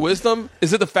financial wisdom?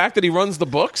 Is it the fact that he runs the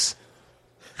books?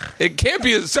 It can't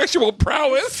be his sexual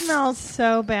prowess. It smells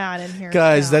so bad in here.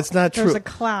 Guys, now. that's not true. There's a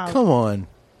cloud. Come on, Babe,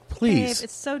 please.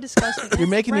 it's so disgusting. You're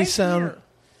making me Right sound. here.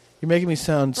 You're making me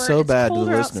sound Bert, so bad it's to the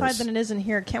colder listeners. outside than it is in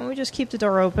here. Can't we just keep the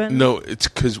door open? No, it's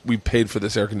because we paid for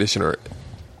this air conditioner.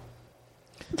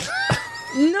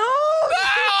 No.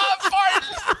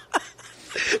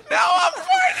 Now I'm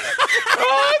farting.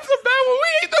 Oh, it's a bad one. We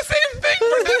ate the same thing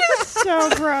for dinner.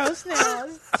 So gross now.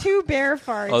 It's 2 bear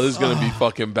farts. Oh, this is going to be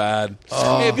fucking bad.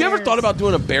 Hey, have you ever thought about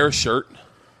doing a bear shirt?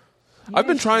 I've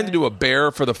been trying to do a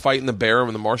bear for the Fighting the Bear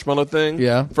and the marshmallow thing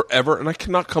forever, and I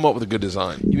cannot come up with a good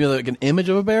design. You mean like an image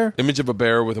of a bear? Image of a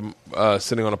bear with a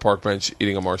sitting on a park bench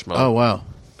eating a marshmallow. Oh, wow.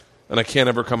 And I can't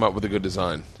ever come up with a good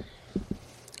design.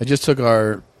 I just took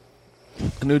our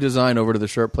new design over to the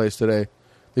shirt place today.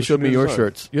 They showed me new your design?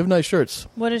 shirts. You have nice shirts.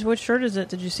 Which shirt is it?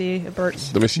 Did you see at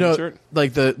Bert's? The machine No, shirt?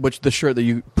 like the shirt that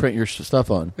you print your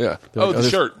stuff on. Yeah. They're like, The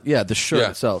shirt. Yeah, the shirt Yeah.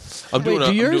 itself. I'm doing Wait,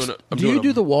 I'm do you doing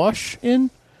do the wash in?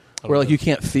 Where like you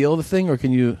can't feel the thing, or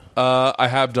can you? I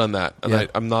have done that, and Yeah.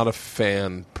 I'm not a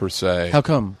fan per se. How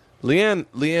come?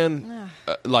 Leanne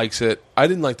likes it. I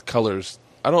didn't like the colors.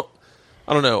 I don't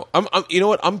know. I'm you know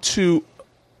what? I'm too.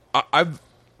 I've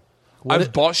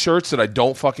bought shirts that I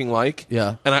don't fucking like.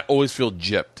 Yeah. And I always feel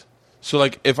gypped. So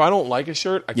like, if I don't like a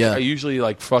shirt, I usually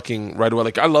like fucking right away.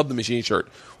 Like, I love the machine shirt.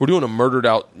 We're doing a murdered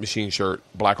out machine shirt,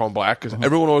 black on black, because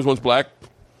everyone always wants black. I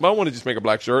don't want to just make a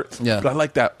black shirt. Yeah. But I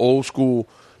like that old school,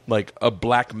 like a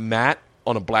black mat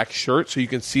on a black shirt, so you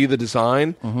can see the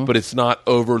design, but it's not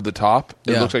over the top.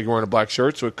 It looks like you're wearing a black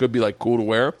shirt, so it could be like cool to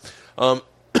wear. And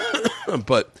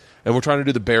we're trying to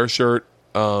do the bear shirt.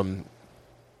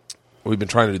 We've been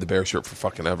trying to do the bear shirt for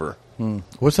fucking ever.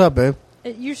 What's up, babe?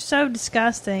 You're so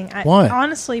disgusting. Why?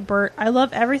 Honestly, Bert, I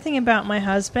love everything about my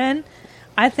husband.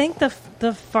 I think the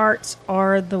farts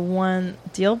are the one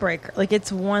deal breaker. Like,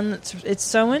 it's one it's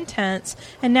so intense.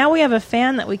 And now we have a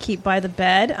fan that we keep by the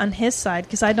bed on his side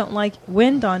because I don't like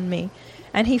wind on me.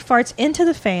 And he farts into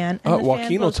the fan, and the Joaquin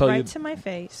fan will blows tell right you- to my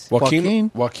face. Joaquin?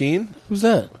 Who's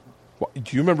that?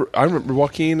 Do you remember? I remember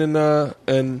Joaquin and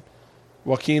God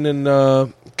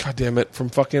damn it, from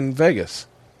fucking Vegas.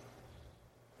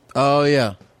 Oh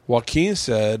yeah. Joaquin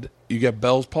said you get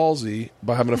Bell's palsy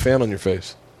by having a fan on your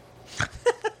face.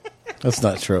 That's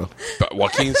not true. But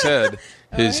Joaquin said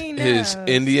his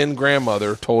Indian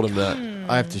grandmother told him that.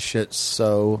 I have to shit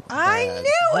so I bad.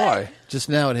 knew it. Why? Just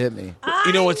now it hit me.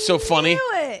 You know what's so funny?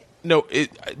 Knew it. No,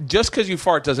 just because you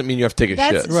fart doesn't mean you have to take a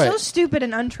That's shit. Right. so stupid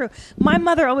and untrue. My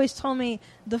mother always told me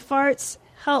the farts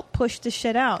help push the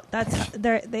shit out.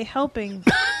 They helping.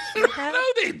 No,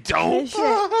 they don't.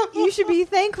 You should be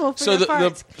thankful for So the the-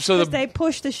 farts so the- because they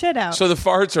push the shit out. So the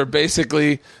farts are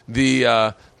basically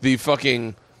the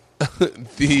fucking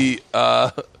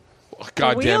God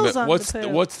damn wheels it! on the poo.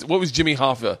 What was Jimmy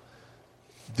Hoffa?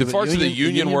 The The farts are the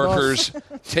union union workers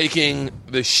taking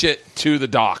the shit to the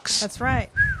docks. That's right.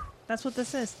 That's what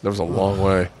this is. That was a long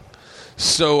way.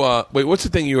 So wait, what's the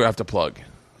thing you have to plug?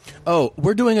 Oh,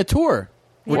 we're doing a tour.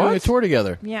 We're What? doing a tour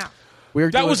together. Yeah.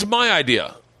 That was my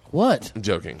idea. What? I'm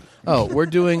joking. Oh, we're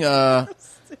doing Fuck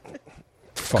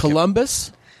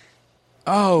Columbus.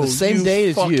 Oh, the same you day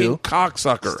as fucking you.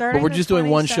 cocksucker. Starting But we're the just doing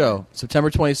one 27th. show, September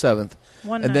 27th.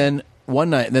 One and night. then one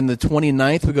night. And then the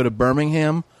 29th, we go to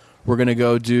Birmingham. We're going to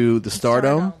go do the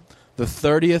Stardome. The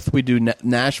 30th, we do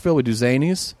Nashville. We do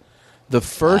Zanies. The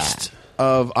 1st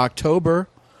of October,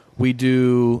 we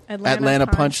do Atlanta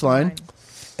Punchline.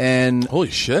 And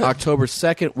holy shit! October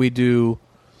 2nd, we do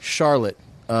Charlotte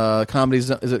Comedy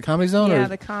Zone. Is it Comedy Zone? Yeah,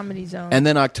 the Comedy Zone. And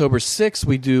then October 6th,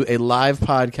 we do a live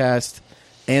podcast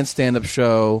and stand-up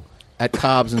show at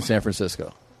Cobb's in San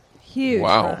Francisco. Huge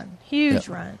run. Huge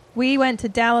run. We went to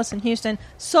Dallas and Houston.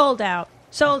 Sold out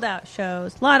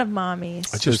shows. A lot of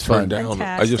mommies. I just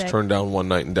turned down one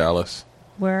night in Dallas.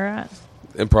 Where at?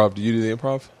 Improv. Do you do the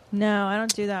Improv? No, I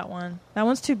don't do that one. That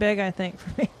one's too big, I think,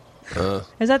 for me.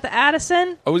 Is that the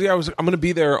Addison? Oh yeah, I'm going to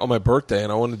be there on my birthday,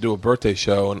 and I want to do a birthday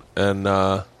show, and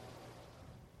I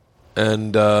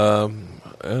don't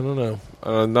know,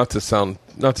 not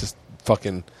to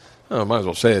fucking, I might as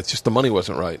well say it. It's just the money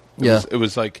wasn't right. It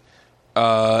was like,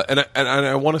 and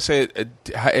I want to say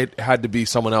it had to be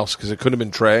someone else because it couldn't have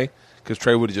been Trey, because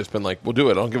Trey would have just been like, we'll do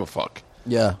it. I don't give a fuck.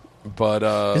 Yeah, but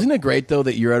isn't it great though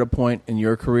that you're at a point in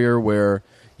your career where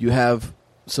you have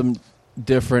some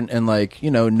different and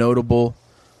notable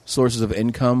sources of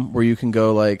income where you can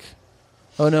go like,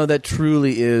 oh no, that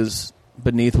truly is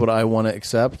beneath what I want to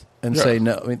accept and say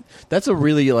no. I mean, that's a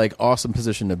really awesome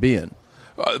position to be in.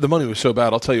 The money was so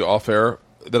bad. I'll tell you off air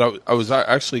that I was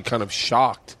actually kind of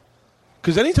shocked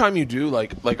because anytime you do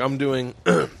like I'm doing,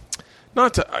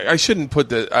 I shouldn't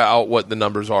put out what the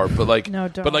numbers are, but no,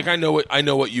 don't. But I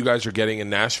know what you guys are getting in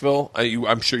Nashville.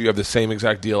 I'm sure you have the same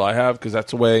exact deal I have because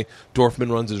that's the way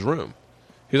Dorfman runs his room.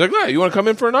 He's like, yeah, you want to come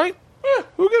in for a night? Yeah,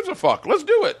 who gives a fuck? Let's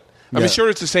do it. I'm sure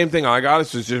it's the same thing I got.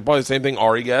 It's just probably the same thing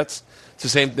Ari gets. It's the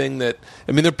same thing that,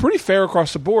 I mean, they're pretty fair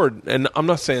across the board. And I'm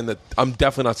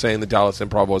definitely not saying the Dallas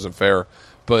Improv wasn't fair,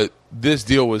 but this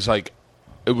deal was it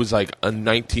was like a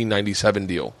 1997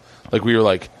 deal. Like we were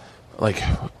like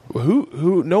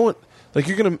who, no one, I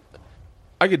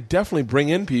could definitely bring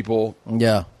in people.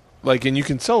 Yeah. And you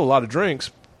can sell a lot of drinks,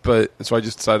 but, so I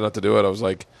just decided not to do it. I was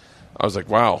like,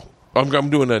 wow. I'm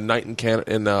doing a night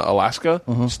in Alaska.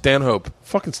 Mm-hmm.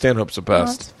 Stanhope's the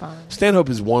best. That's fun. Stanhope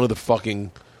is one of the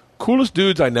fucking coolest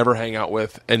dudes I never hang out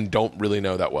with and don't really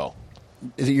know that well.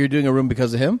 Is it you're doing a room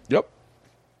because of him? Yep.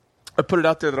 I put it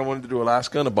out there that I wanted to do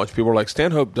Alaska, and a bunch of people were like,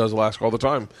 Stanhope does Alaska all the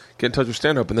time. Get in touch with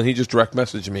Stanhope. And then he just direct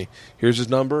messaged me. Here's his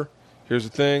number. Here's the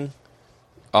thing.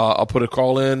 I'll put a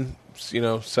call in,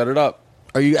 set it up.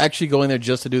 Are you actually going there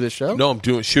just to do this show? No, I'm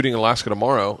shooting in Alaska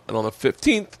tomorrow, and on the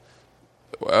 15th,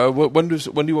 when do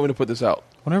you want me to put this out?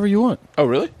 Whenever you want. Oh,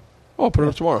 really? Oh, I'll put it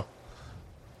up tomorrow.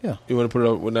 Yeah. You want to put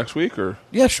it up next week or?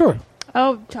 Yeah, sure.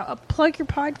 Oh, plug your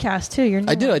podcast too.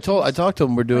 I did. I talked to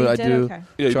him. We're doing. Okay.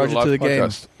 Charge it to the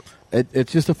podcast. Game.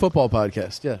 It's just a football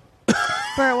podcast. Yeah.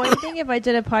 Bert, what do you think if I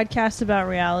did a podcast about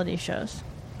reality shows?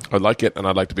 I'd like it, and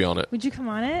I'd like to be on it. Would you come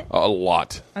on it? A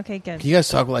lot. Okay, good. You guys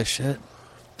talk like shit,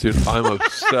 dude. I'm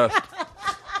obsessed.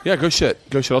 Yeah, go shit.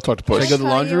 I'll talk to Puss. Should I go to the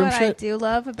laundry room? Shit. I do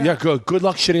love about. Yeah, good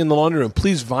luck shitting in the laundry room.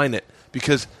 Please Vine it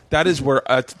because that is where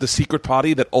the secret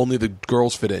potty that only the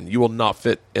girls fit in. You will not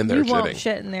fit in there. You won't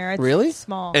shit in there. It's really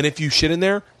small. And if you shit in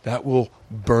there, that will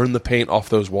burn the paint off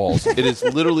those walls. It is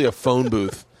literally a phone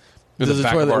booth in the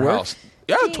back of our house.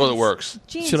 Yeah, the toilet works.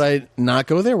 Jeans. Should I not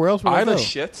go there? Where else would I go?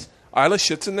 Isla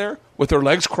shits in there with her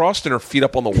legs crossed and her feet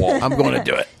up on the wall. I'm going to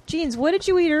do it. Jeans, what did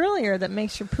you eat earlier that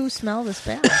makes your poo smell this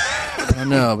bad? I don't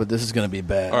know, but this is going to be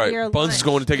bad. All right, Buns is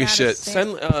going to take a shit.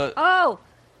 Oh,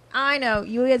 I know.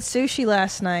 You had sushi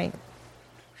last night.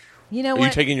 You know what? Are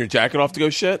you taking your jacket off to go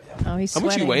shit? Oh, he's sweating.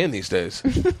 How much are you weighing these days?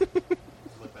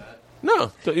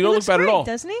 No, you don't look bad at all.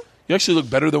 Doesn't he? You actually look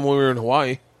better than when we were in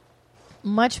Hawaii.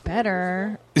 Much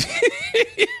better.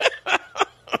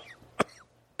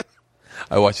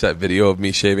 I watched that video of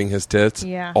me shaving his tits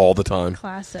all the time.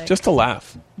 Classic. Just to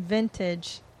laugh.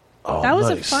 Vintage. Oh, that was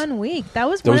nice. a fun week. That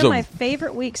was one of my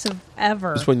favorite weeks of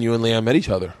ever. That's when you and Leanne met each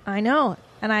other. I know.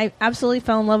 And I absolutely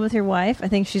fell in love with your wife. I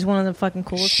think she's one of the fucking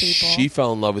coolest people. She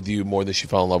fell in love with you more than she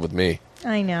fell in love with me.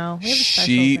 I know. We have a special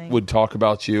she thing. would talk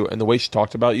about you, and the way she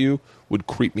talked about you would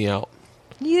creep me out.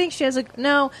 You think she has a...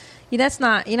 No, that's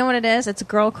not... You know what it is? It's a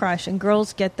girl crush, and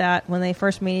girls get that when they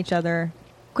first meet each other.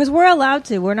 Because we're allowed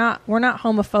to. We're not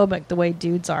homophobic the way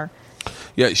dudes are.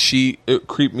 Yeah, it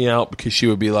creeped me out because she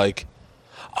would be like,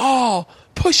 "Oh,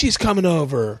 Pushy's coming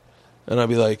over," and I'd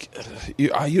be like, "You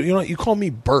call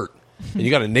me Bert, and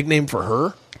you got a nickname for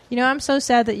her?" You know, I'm so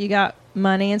sad that you got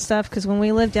money and stuff because when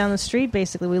we lived down the street,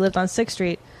 basically we lived on 6th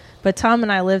Street, but Tom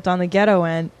and I lived on the ghetto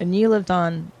end, and you lived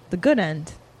on the good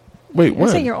end. Wait, when?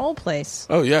 It's at your old place.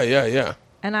 Oh yeah.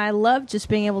 And I loved just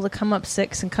being able to come up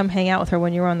 6 and come hang out with her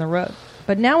when you were on the road.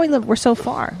 But now we're so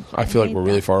far. I feel like we're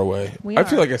really far away. I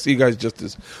feel like I see you guys just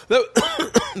as...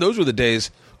 Those were the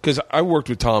days, because I worked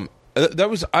with Tom.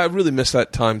 I really miss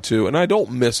that time, too. And I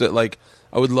don't miss it. Like,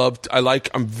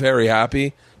 I'm very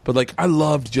happy. But, like, I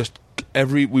loved just...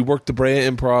 we worked the Brea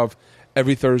Improv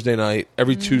every Thursday night,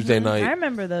 every Tuesday night. I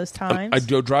remember those times. I'd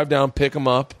go drive down, pick them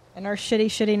up. In our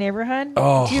shitty neighborhood.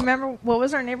 Oh. Do you remember what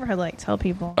was our neighborhood like? Tell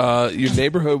people. Your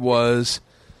neighborhood was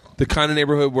the kind of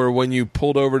neighborhood where when you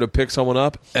pulled over to pick someone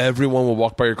up, everyone would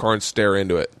walk by your car and stare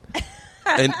into it.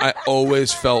 And I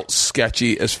always felt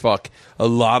sketchy as fuck. A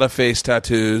lot of face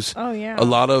tattoos. Oh, yeah. A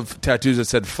lot of tattoos that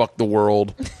said "fuck the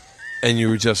world," and you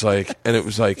were just like, and it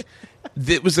was like,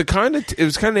 it was the kind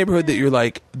of neighborhood that you're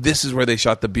like, this is where they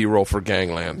shot the B-roll for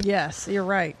Gangland. Yes, you're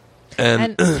right.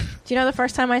 And do you know the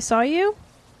first time I saw you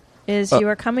is you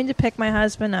were coming to pick my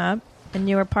husband up, and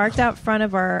you were parked out front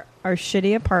of our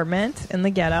shitty apartment in the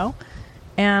ghetto,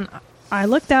 and I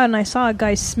looked out and I saw a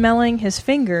guy smelling his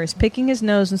fingers, picking his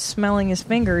nose and smelling his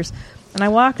fingers. And I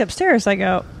walked upstairs. I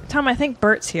go, Tom, I think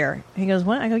Bert's here. He goes,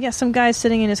 what? I go, yeah, some guy's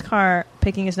sitting in his car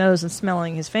picking his nose and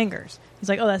smelling his fingers. He's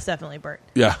like, oh, that's definitely Bert.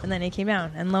 Yeah. And then he came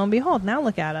out. And lo and behold, now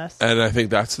look at us. And I think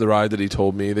that's the ride that he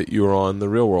told me that you were on, the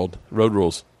Real World, Road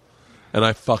Rules. And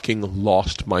I fucking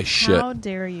lost my shit. How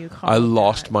dare you call I it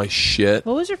lost that? my shit.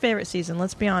 What was your favorite season?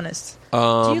 Let's be honest.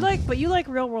 Do you like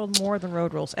Real World more than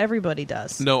Road Rules? Everybody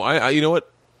does. No, I you know what?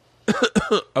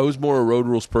 I was more a Road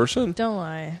Rules person. Don't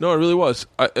lie. No, I really was.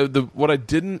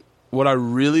 What I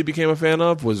really became a fan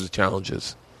of was the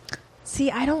challenges.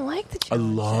 See, I don't like the challenges.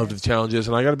 I loved the challenges,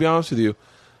 and I got to be honest with you,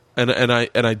 but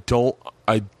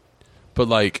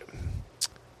like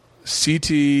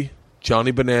CT,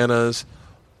 Johnny Bananas,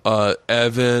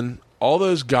 Evan, all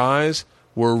those guys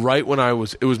were right when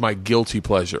it was my guilty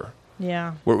pleasure.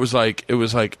 Yeah. Where it was like,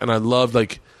 and I loved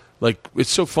like it's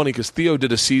so funny because Theo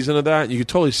did a season of that, and you could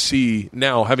totally see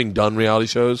now, having done reality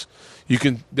shows,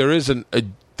 there is a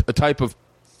type of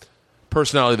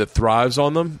personality that thrives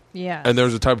on them. Yeah. And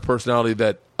there's a type of personality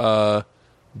that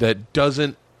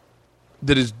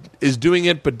is doing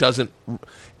it but doesn't.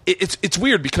 It's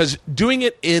weird because doing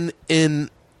it in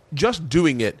just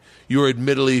doing it, you're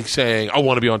admittedly saying, I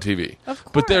want to be on TV. Of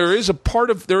course. But there is a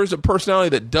personality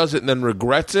that does it and then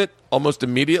regrets it almost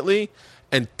immediately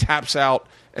and taps out,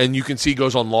 and you can see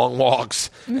goes on long walks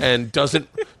and doesn't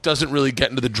really get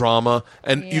into the drama.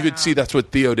 And you could see that's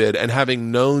what Theo did. And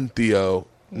having known Theo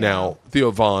now,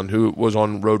 Theo Vaughn, who was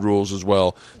on Road Rules as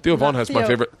well. Theo Vaughn has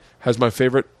my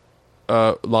favorite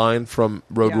line from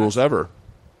Road Rules ever.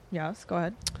 Yes, go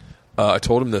ahead. I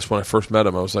told him this when I first met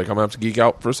him. I was like, I'm going to have to geek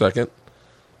out for a second.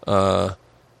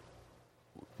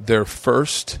 Their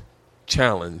first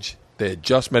challenge, they had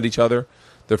just met each other.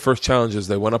 Their first challenge is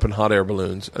they went up in hot air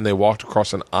balloons and they walked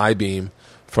across an I-beam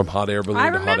from hot air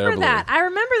balloon to hot air balloon. I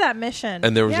remember that mission.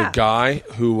 And there was a guy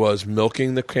who was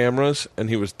milking the cameras, and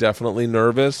he was definitely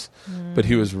nervous, but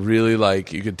he was really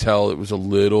like, you could tell it was a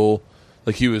little,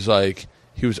 like he was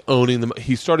owning them.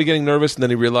 He started getting nervous, and then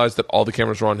he realized that all the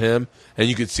cameras were on him, and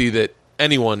you could see that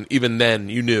anyone, even then,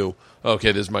 you knew,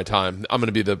 okay, this is my time. I'm going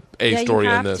to be the story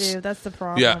in this. That's the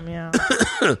problem. Yeah.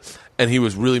 And he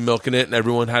was really milking it, and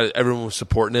everyone was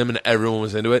supporting him, and everyone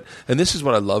was into it. And this is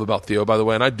what I love about Theo, by the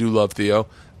way, and I do love Theo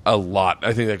a lot.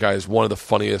 I think that guy is one of the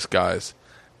funniest guys.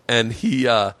 And he,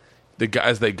 the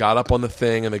guys, they got up on the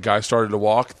thing, and the guy started to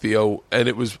walk. Theo, and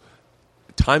it was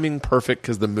timing perfect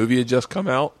because the movie had just come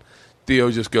out.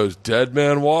 Theo just goes, dead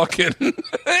man walking.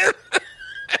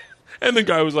 And the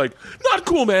guy was like, not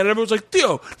cool, man. And everyone's like,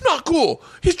 Theo, not cool.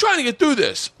 He's trying to get through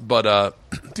this. But Theo's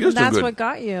doing good. That's what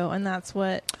got you, and that's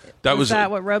what... Was that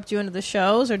what roped you into the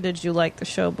shows, or did you like the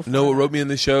show before? No, what roped me in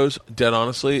the shows, dead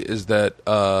honestly, is that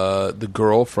the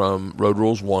girl from Road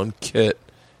Rules 1, Kit,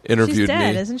 interviewed me. She's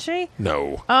dead, isn't she?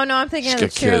 No. Oh, no, I'm thinking of the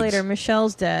cheerleader. Kids.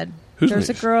 Michelle's dead. Who's There's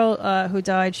a girl who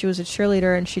died. She was a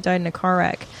cheerleader, and she died in a car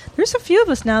wreck. There's a few of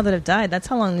us now that have died. That's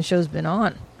how long the show's been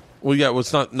on. Well, yeah,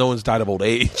 it's not. No one's died of old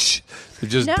age. They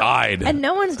just died. And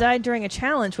no one's died during a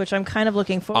challenge, which I'm kind of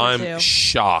looking forward to. I'm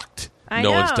shocked. I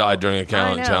No know. one's died during a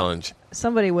challenge.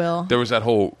 Somebody will. There was that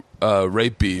whole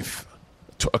rape beef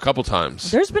a couple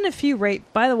times. There's been a few rape.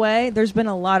 By the way, there's been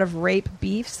a lot of rape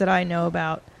beefs that I know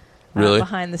about. Really?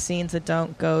 Behind the scenes that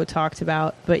don't go talked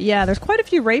about. But yeah, there's quite a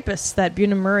few rapists that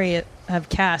Bune and Murray have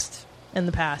cast in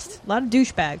the past. A lot of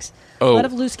douchebags. A lot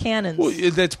of loose cannons. Well,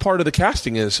 that's part of the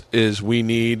casting is we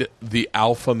need the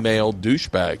alpha male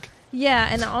douchebag. Yeah,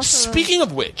 and also... Speaking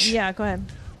of which... Yeah, go ahead.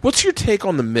 What's your take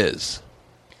on The Miz?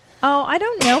 Oh, I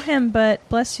don't know him, but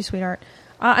bless you, sweetheart.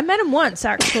 I met him once,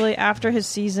 actually, after his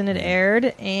season had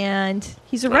aired, and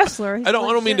he's a wrestler. He's I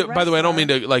don't mean to... wrestler. By the way, I don't mean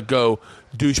to like go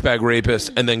douchebag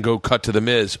rapist and then go cut to The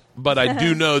Miz, but I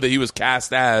do know that he was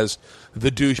cast as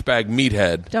the douchebag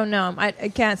meathead. Don't know him. I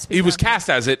can't speak. He was on him. cast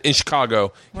as it in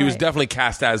Chicago. He was Right. definitely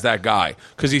cast as that guy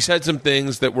because he said some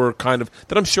things that were kind of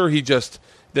that I'm sure he just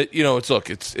that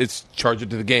it's charge it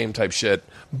to the game type shit.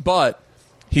 But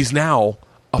he's now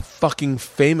a fucking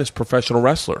famous professional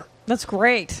wrestler. That's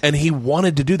great. And he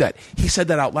wanted to do that. He said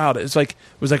that out loud. It was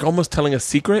like almost telling a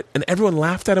secret, and everyone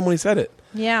laughed at him when he said it.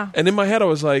 Yeah. And in my head, I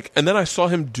was like, and then I saw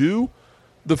him do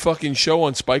the fucking show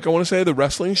on Spike, I want to say, the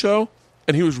wrestling show,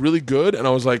 and he was really good, and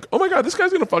I was like, oh my God, this guy's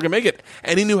going to fucking make it.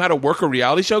 And he knew how to work a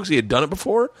reality show because he had done it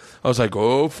before. I was like,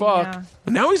 oh, fuck. Yeah.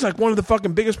 And now he's like one of the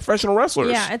fucking biggest professional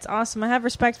wrestlers. Yeah, it's awesome. I have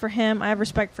respect for him. I have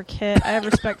respect for Kit. I have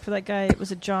respect for that guy.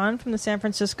 Was it John from the San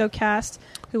Francisco cast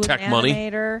who was Tech an Money?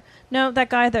 animator? No, that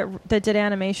guy that did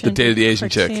animation. That dated the Asian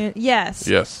cartoon. chick. Yes.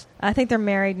 Yes. I think they're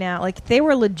married now. Like, they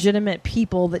were legitimate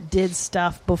people that did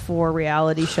stuff before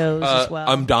reality shows as well.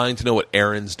 I'm dying to know what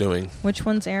Aaron's doing. Which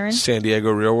one's Aaron? San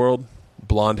Diego Real World.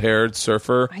 Blonde-haired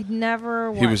surfer. I'd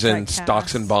never watched He was in that Stocks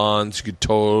cast. and Bonds.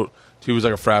 He was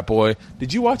like a frat boy.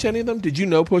 Did you watch any of them? Did you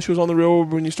know Push was on the Real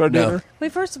World when you started dating her?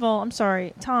 Wait, first of all, I'm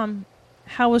sorry. Tom,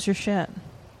 how was your shit?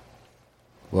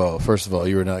 Well, first of all,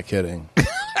 you were not kidding.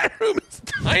 That room is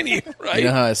tiny, right? You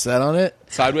know how I sat on it?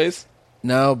 Sideways?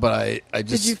 No, but I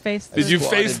just... Did you face the Did you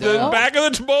face the back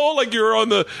of the bowl like you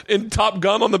were in Top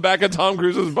Gun on the back of Tom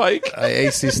Cruise's bike? I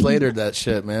AC Slatered that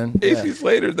shit, man. AC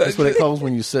Slatered that That's what it shit. calls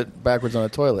when you sit backwards on a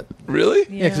toilet. Really?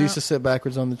 Yeah, because I used to sit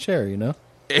backwards on the chair, you know?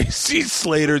 AC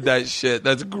Slatered that shit.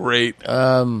 That's great.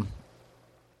 No,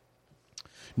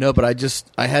 but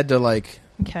I had to, like...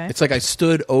 Okay. It's like I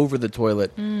stood over the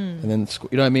toilet, and then,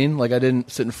 you know what I mean? Like I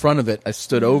didn't sit in front of it. I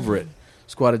stood over it,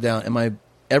 squatted down, and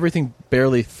everything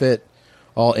barely fit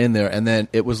all in there. And then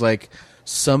it was like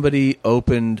somebody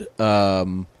opened,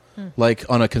 like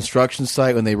on a construction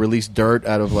site when they released dirt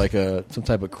out of like some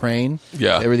type of crane.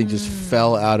 Yeah. Everything just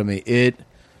fell out of me. It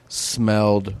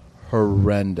smelled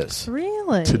horrendous.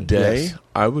 Really? Today, Yes.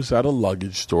 I was at a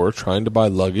luggage store trying to buy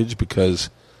luggage because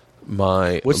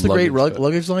What's the great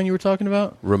luggage line you were talking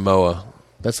about? Rimowa.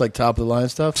 That's like top of the line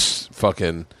stuff?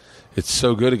 Fucking, it's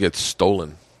so good it gets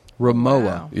stolen. Rimowa.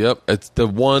 Wow. Yep. It's the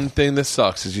one thing that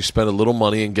sucks is you spend a little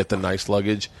money and get the nice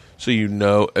luggage. So you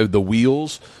know the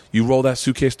wheels. You roll that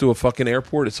suitcase through a fucking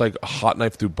airport. It's like a hot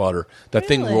knife through butter. That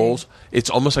thing Really? rolls.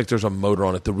 It's almost like there's a motor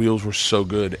on it. The wheels were so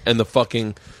good, and the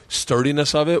fucking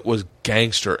sturdiness of it was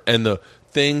gangster. And the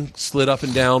thing slid up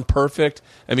and down perfect.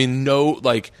 I mean,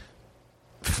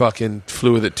 fucking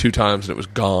flew with it 2 times and it was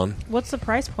gone. What's the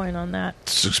price point on that?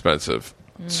 It's expensive.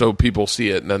 So people see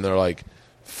it and then they're like,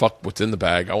 fuck what's in the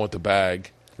bag. I want the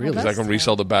bag. Really? Because I can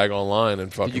resell the bag online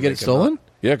and fucking... Did you get it make stolen?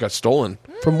 Yeah, it got stolen.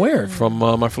 From where? From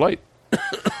my flight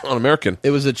on American.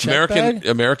 It was a check bag?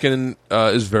 American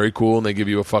is very cool and they give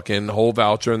you a fucking whole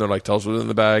voucher and they're like, tell us what's in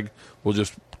the bag. We'll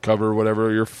just cover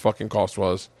whatever your fucking cost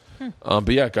was. But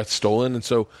yeah, it got stolen. And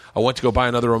so I went to go buy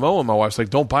another remote and my wife's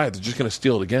like, don't buy it. They're just going to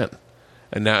steal it again.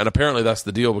 And apparently that's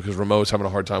the deal because Remote's having a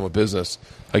hard time with business,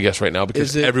 I guess, right now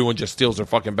because everyone just steals their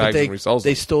fucking bags and resells They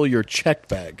them. stole your check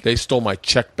bag. They stole my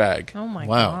check bag. Oh, my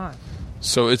Wow. God.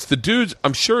 So it's the dudes.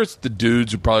 I'm sure it's the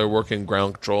dudes who probably work in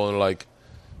ground control and like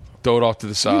throw it off to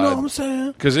the side. You know what I'm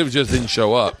saying? Because it just didn't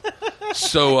show up.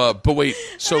 So, but wait.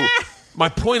 So my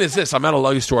point is this: I'm at a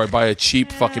luggage store. I buy a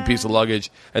cheap fucking piece of luggage,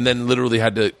 and then literally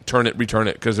had to return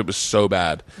it because it was so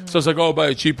bad. So it's like, oh, I'll buy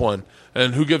a cheap one,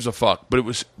 and who gives a fuck? But it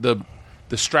was the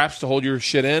straps to hold your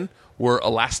shit in were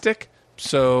elastic,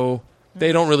 so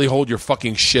they don't really hold your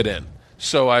fucking shit in.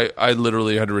 So I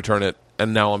literally had to return it,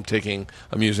 and now I'm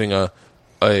using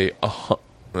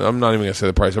I'm not even gonna say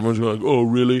the price. Everyone's going like, oh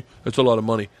really? That's a lot of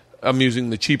money. I'm using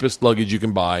the cheapest luggage you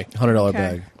can buy. $100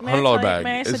 bag. $100 bag.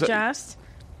 May I Is that- suggest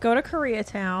go to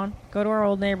Koreatown, go to our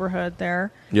old neighborhood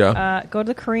there. Yeah. Go to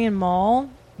the Korean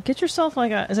Mall. Get yourself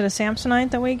is it a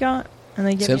Samsonite that we got? And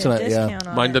they give you a Samsonite, yeah. discount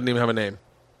on Mine it. doesn't even have a name.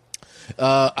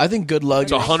 I think good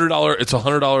luggage. It's $100. It's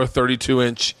 $100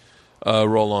 32-inch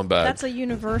roll-on bag. That's a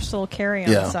universal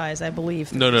carry-on Yeah. size, I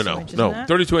believe. No. 32 inches, isn't that?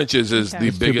 32 inches is Okay. the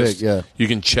It's too biggest big, yeah. you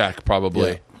can check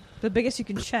probably. Yeah. The biggest you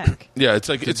can check. Yeah, it's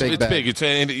like it's a big bag. big. It's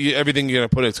everything you're gonna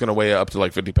put it's gonna weigh up to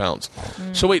like 50 pounds.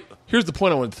 So wait, here's the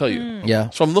point I wanted to tell you.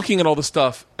 Yeah. So I'm looking at all the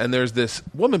stuff, and there's this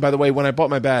woman. By the way, when I bought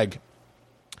my bag,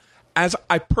 as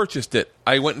I purchased it,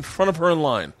 I went in front of her in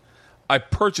line. I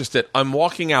purchased it. I'm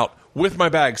walking out with my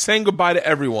bag, saying goodbye to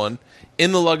everyone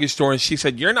in the luggage store, and she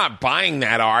said, "You're not buying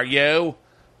that, are you?"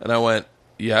 And I went,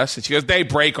 "Yes." And she goes, "They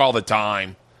break all the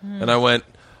time." And I went,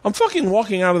 "I'm fucking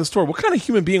walking out of the store. What kind of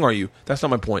human being are you?" That's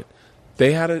not my point.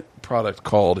 They had a product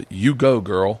called You Go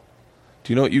Girl.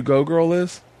 Do you know what You Go Girl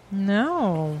is?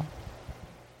 No.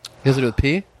 Is it with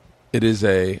P? It is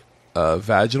a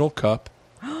vaginal cup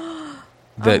I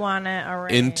that want it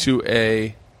already. into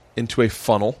a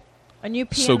funnel, And you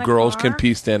pee so in the girls car? can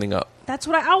pee standing up. That's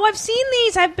what I've seen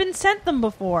these. I've been sent them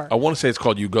before. I want to say it's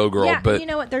called You Go Girl, yeah, but you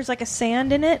know what? There's like a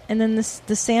sand in it, and then the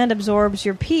sand absorbs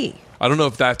your pee. I don't know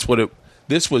if that's what it.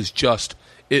 This was just.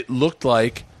 It looked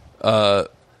like.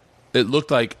 It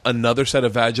looked like another set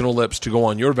of vaginal lips to go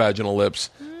on your vaginal lips.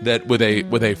 That with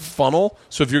a funnel.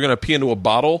 So if you're going to pee into a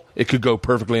bottle, it could go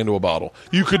perfectly into a bottle.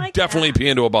 You could like definitely that. pee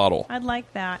into a bottle. I'd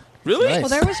like that. Really? Nice. Well,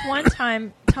 there was one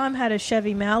time Tom had a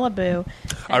Chevy Malibu.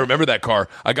 I remember that car.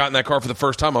 I got in that car for the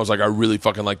first time. I was like, I really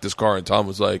fucking like this car. And Tom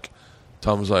was like,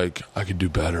 I could do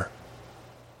better.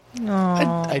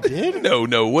 I did?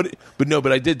 No.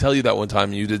 But I did tell you that one time.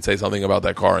 And you did say something about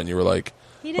that car, and you were like,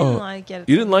 He didn't like it.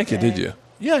 you didn't like it, did you?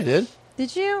 Yeah, I did.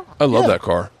 Did you? I love Yeah. that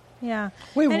car. Yeah.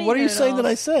 Wait, And he what are you did it saying all. that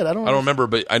I said? I don't remember,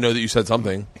 but I know that you said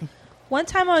something. One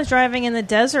time I was driving in the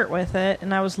desert with it,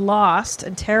 and I was lost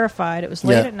and terrified. It was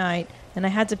late Yeah. at night, and I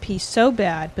had to pee so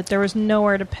bad, but there was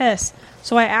nowhere to piss.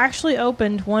 So I actually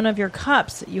opened one of your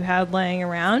cups that you had laying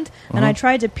around, and I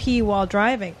tried to pee while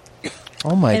driving.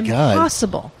 Oh, my God.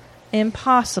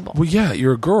 Impossible. Well, yeah,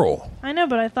 you're a girl. I know,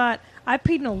 but I thought I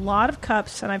peed in a lot of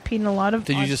cups, and I peed in a lot of.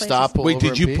 Did you odd just places. stop? Pull Wait, over did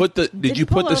and you pee? put the did you Didn't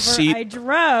put pull the over. seat? I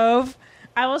drove.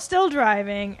 I was still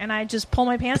driving, and I just pulled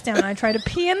my pants down, and I tried to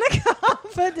pee in the cup,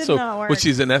 but it did So not work. what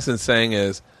she's in essence saying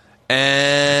is,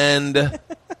 and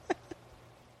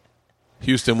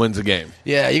Houston wins the game.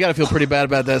 Yeah, you got to feel pretty bad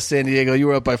about that, San Diego. You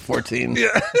were up by 14.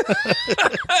 Yeah.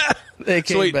 They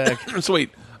came back. So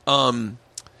wait.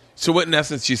 So what in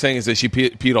essence she's saying is that she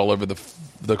peed all over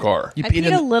the car. You I peed peed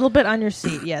in a little bit on your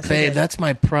seat, yes. I Babe, did. that's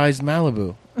my prized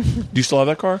Malibu. Do you still have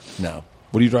that car? No.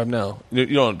 What do you drive now? You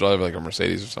don't drive like a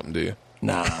Mercedes or something, do you?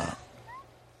 Nah.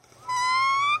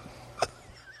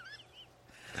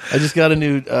 I just got a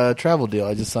new travel deal.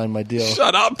 I just signed my deal.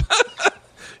 Shut up.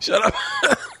 Shut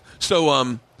up.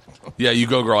 So, yeah, You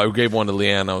Go Girl. I gave one to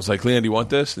Leanne. I was like, Leanne, do you want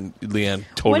this? And Leanne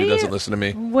totally doesn't listen to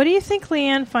me. What do you think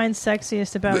Leanne finds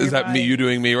sexiest about Is your that body? you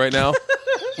doing me right now?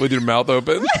 With your mouth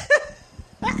open?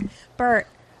 Bert,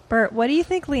 what do you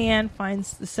think Leanne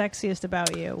finds the sexiest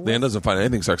about you? Leanne doesn't find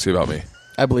anything sexy about me.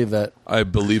 I believe that. I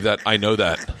believe that. I know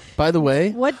that. By the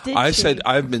way, What did I she? said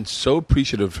I've been so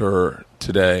appreciative of her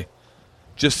today.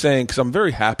 Just saying, because I'm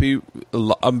very happy.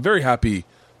 I'm very happy.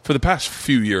 For the past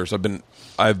few years, I've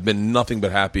been nothing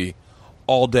but happy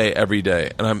all day, every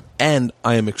day, and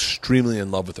I am extremely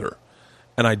in love with her.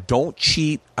 And I don't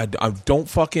cheat. I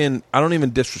don't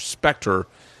even disrespect her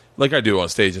like I do on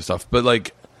stage and stuff.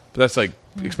 But that's like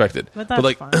expected. But that's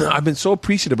like fine. I've been so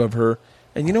appreciative of her.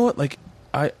 And you know what? Like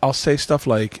I'll say stuff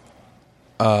like,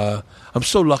 "I'm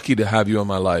so lucky to have you in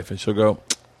my life," and she'll go,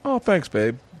 "Oh, thanks,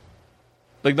 babe."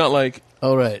 Like not like.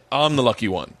 all right. I'm the lucky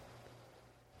one.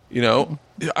 You know?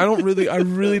 I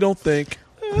really don't think.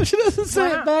 She doesn't say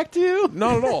Wow. it back to you.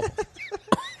 Not at all.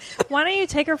 Why don't you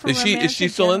take her for Is she romantic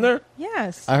still in dinner? there?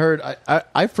 Yes. I heard.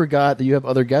 I forgot that you have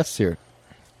other guests here.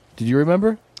 Did you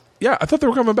remember? Yeah, I thought they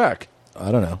were coming back.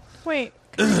 I don't know. Wait.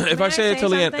 If I say it to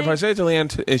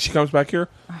Leanne, and she comes back here,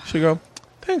 she'll go,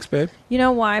 "Thanks, babe." You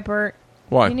know why, Bert?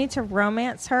 Why? You need to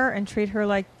romance her and treat her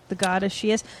like the goddess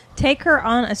she is. Take her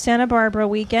on a Santa Barbara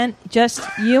weekend. Just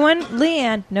you and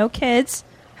Leanne, no kids.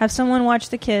 Have someone watch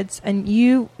the kids, and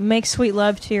you make sweet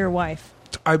love to your wife.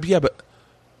 Yeah, but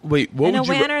wait, what in a would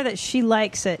you? manner that she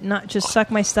likes it, not just suck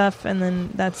my stuff and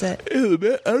then that's it. I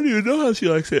don't even know how she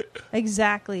likes it.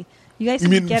 Exactly. You guys You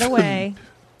need to mean- get away.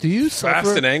 Do you Fast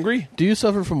suffer? and angry. Do you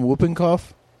suffer from whooping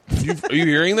cough? Are you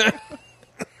hearing that?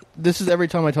 This is every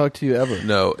time I talk to you ever.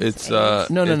 No, it's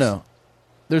No.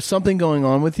 There's something going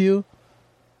on with you.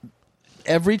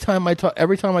 Every time I talk to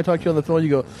you on the phone, you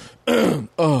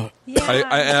go, Yeah,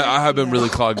 I have been really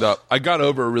clogged up. I got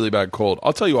over a really bad cold.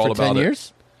 I'll tell you all for about 10 it.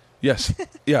 years? Yes.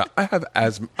 Yeah, I have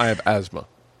asthma.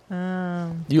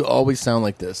 You always sound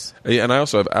like this. Yeah, and I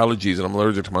also have allergies, and I'm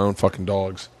allergic to my own fucking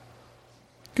dogs.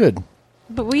 Good.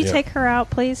 But will you Yeah. take her out,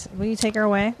 please? Will you take her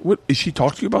away? What is she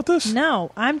talking to you about this?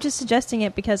 No, I'm just suggesting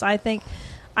it because I think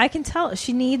I can tell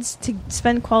she needs to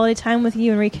spend quality time with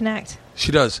you and reconnect.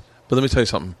 She does. But let me tell you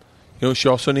something. You know what she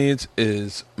also needs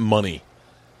is money.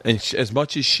 And as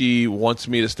much as she wants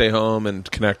me to stay home and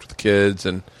connect with the kids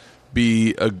and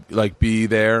be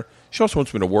there, she also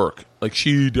wants me to work. Like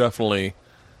she definitely,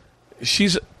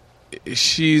 she's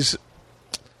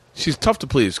tough to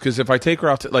please because if I take her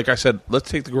out to, like I said, let's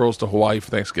take the girls to Hawaii for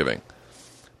Thanksgiving.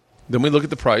 Then we look at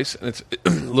the price and it's a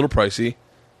little pricey,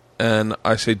 and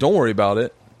I say, don't worry about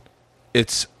it.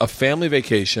 It's a family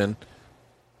vacation.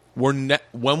 When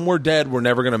we're dead, we're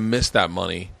never going to miss that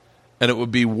money, and it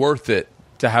would be worth it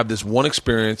to have this one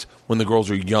experience when the girls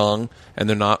are young and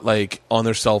they're not like on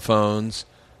their cell phones.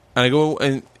 And I go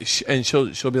and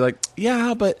she'll be like,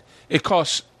 yeah, but it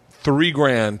costs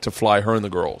 $3,000 to fly her and the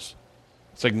girls.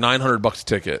 It's like $900 a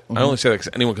ticket. I only say that because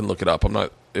anyone can look it up.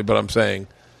 But I'm saying,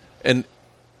 and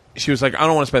she was like, I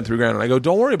don't want to spend $3,000. And I go,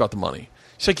 don't worry about the money.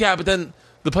 She's like, yeah, but then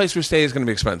the place we stay is going to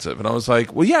be expensive. And I was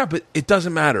like, well, yeah, but it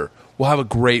doesn't matter. We'll have a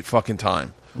great fucking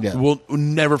time. Yeah. We'll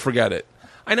never forget it.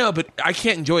 I know, but I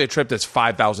can't enjoy a trip that's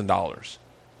 $5,000.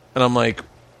 And I'm like,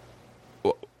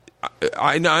 well,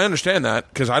 I understand that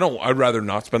because I'd rather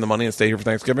not spend the money and stay here for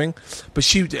Thanksgiving. But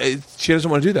she doesn't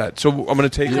want to do that. So I'm going to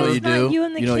take You know her. what you do? You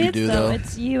and the You know what kids, you do, though. though?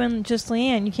 It's you and just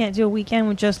Leanne. You can't do a weekend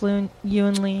with just you and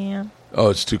Leanne. Oh,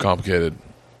 it's too complicated.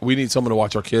 We need someone to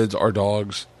watch our kids, our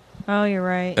dogs. Oh, you're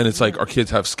right. And it's like our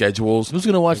kids have schedules. Who's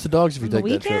going to watch the dogs if you On the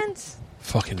take that trip? weekends?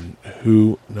 Fucking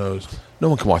who knows? No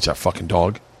one can watch that fucking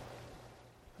dog.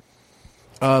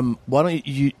 Why don't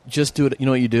you just do it? You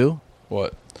know what you do?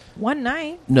 What? One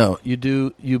night. No,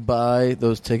 you buy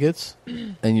those tickets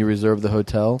and you reserve the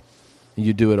hotel. And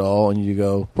you do it all and you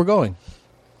go, we're going.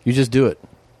 You just do it.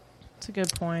 That's a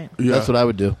good point. Yeah. That's what I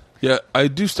would do. Yeah, I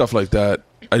do stuff like that.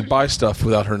 I buy stuff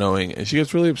without her knowing, and she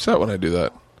gets really upset when I do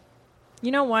that.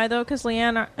 You know why, though? Because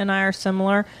Leanne and I are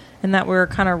similar in that we're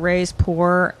kind of raised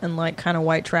poor and, like, kind of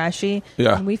white trashy.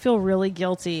 Yeah. And we feel really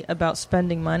guilty about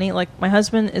spending money. Like, my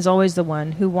husband is always the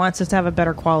one who wants us to have a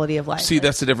better quality of life. See,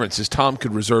 that's the difference. Is Tom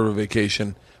could reserve a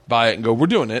vacation, buy it, and go, we're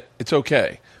doing it. It's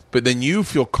okay. But then you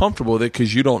feel comfortable with it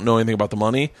because you don't know anything about the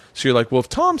money. So you're like, well, if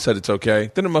Tom said it's okay,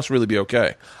 then it must really be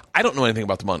okay. I don't know anything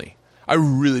about the money. I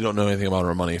really don't know anything about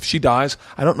our money. If she dies,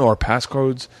 I don't know our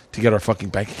passcodes to get our fucking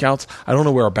bank accounts. I don't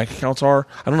know where our bank accounts are.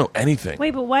 I don't know anything.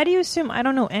 Wait, but why do you assume I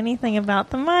don't know anything about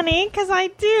the money? Because I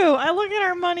do. I look at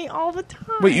our money all the time.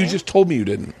 Wait, you just told me you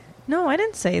didn't. No, I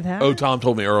didn't say that. Oh, Tom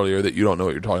told me earlier that you don't know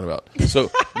what you're talking about.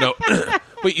 So, no.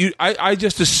 But I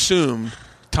just assumed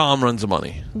Tom runs the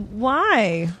money.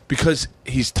 Why? Because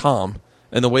he's Tom,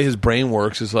 and the way his brain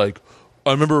works is like, I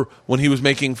remember when he was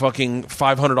making fucking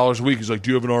 $500 a week. He's like,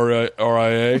 "Do you have an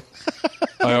RIA?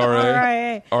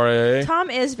 RIA?" Tom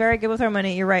is very good with our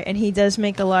money. You're right, and he does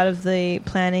make a lot of the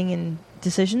planning and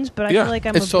decisions. But I Yeah. feel like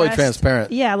It's totally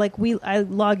transparent. Yeah, like I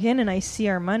log in and I see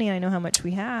our money and I know how much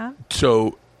we have.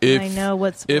 So I know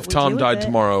what we Tom do with died it.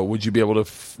 tomorrow, would you be able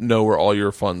to know where all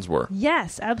your funds were?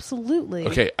 Yes, absolutely.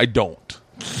 Okay, I don't.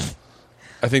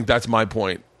 I think that's my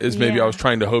point. Is maybe Yeah. I was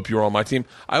trying to hope you were on my team.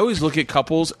 I always look at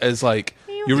couples as like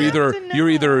You you're have either to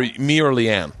know. me or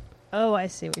Leanne. Oh, I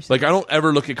see what you're saying. Like I don't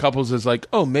ever look at couples as like,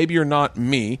 oh, maybe you're not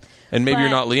me, and maybe you're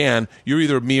But- not Leanne. You're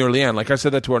either me or Leanne. Like I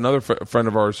said that to another friend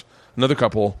of ours, another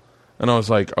couple, and I was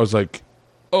like,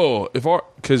 oh,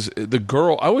 because the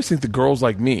girl, I always think the girl's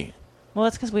like me. Well,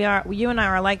 it's because you and I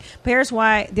are alike. But here's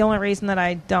why: the only reason that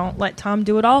I don't let Tom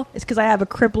do it all is because I have a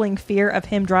crippling fear of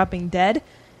him dropping dead,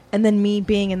 and then me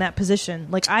being in that position.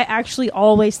 Like I actually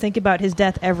always think about his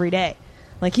death every day.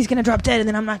 Like he's gonna drop dead, and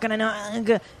then I'm not gonna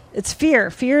know. It's fear.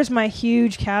 Fear is my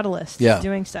huge catalyst. Yeah. To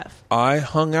doing stuff. I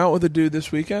hung out with a dude this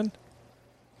weekend,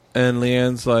 and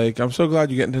Leanne's like, I'm so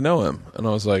glad you're getting to know him. And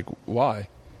I was like, why?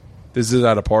 This is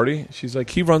at a party? She's like,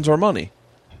 he runs our money.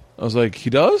 I was like, he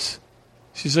does?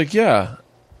 She's like, yeah,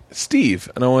 Steve.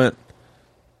 And I went,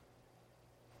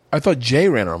 I thought Jay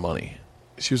ran our money.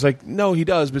 She was like, no, he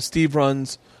does, but Steve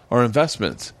runs our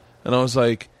investments. And I was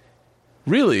like,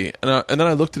 really? And then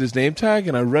I looked at his name tag,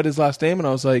 and I read his last name, and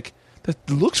I was like, that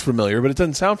looks familiar, but it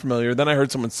doesn't sound familiar. Then I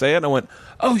heard someone say it, and I went,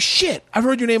 oh, shit, I've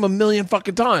heard your name a million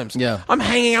fucking times. Yeah. I'm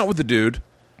hanging out with the dude,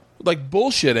 like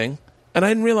bullshitting, and I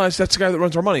didn't realize that's the guy that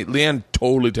runs our money. Leanne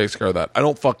totally takes care of that. I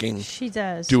don't fucking She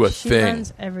does. do a she thing.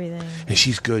 runs everything. And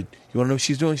she's good. You want to know what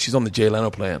she's doing? She's on the Jay Leno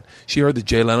plan. She heard that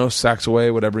Jay Leno sacks away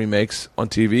whatever he makes on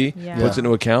TV, Yeah. puts it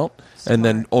into account, and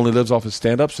then Smart. only lives off his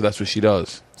stand-up, so that's what she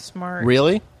does. Smart.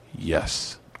 Really?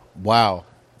 Yes. Wow.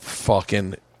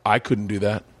 Fucking, I couldn't do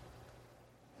that.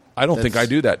 I don't think I That's-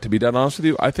 do that, to be dead honest with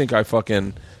you. I think I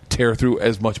fucking tear through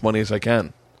as much money as I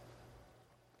can.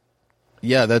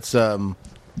 Yeah, that's I'm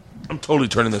totally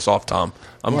turning this off, Tom.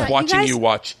 I'm Yeah, watching you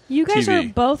watch You guys TV.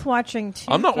 are both watching two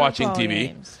I'm not watching football TV.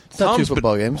 games. it's not two Tom's been-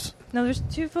 football games. No, there's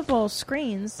two football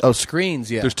screens. Oh,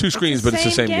 screens, yeah. There's two screens, but it's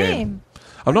the same game.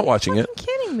 I'm not watching it. Fucking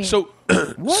kidding me. So,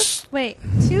 what? Wait,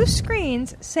 two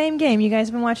screens, same game. You guys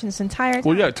have been watching this entire time.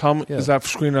 well, yeah, Tom Yeah. is that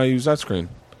screen, I use that screen.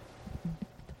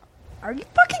 Are you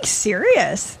fucking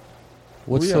serious?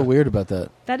 What's Oh, yeah. so weird about that?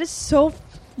 That is so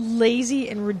lazy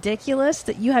and ridiculous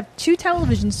that you have two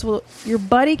televisions so your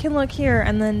buddy can look here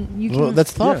and then you can. Well,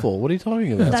 that's thoughtful. What are you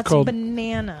talking about? that's called-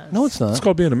 bananas. No, it's not. It's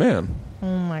called being a man.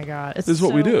 Oh my god, it's This is what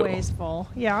so we do. wasteful.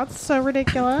 Yeah, it's so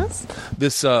ridiculous.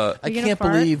 This, I you gonna can't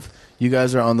fart? believe you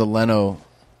guys are on the Leno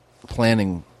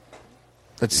planning.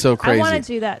 That's so I crazy. want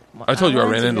to do that. I told you I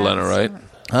wanna ran do into that. Leno, right?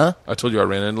 Huh? I told you I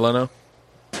ran into Leno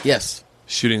Yes.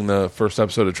 shooting the first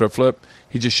episode of Trip Flip.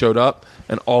 He just showed up,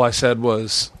 and all I said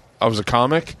was I was a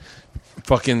comic.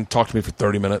 Fucking talked to me for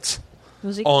 30 minutes.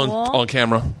 Was he on cool? on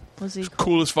camera. Was he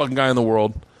Coolest fucking guy in the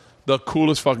world. The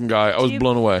coolest fucking guy. I was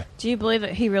blown away. Do you believe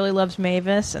that he really loves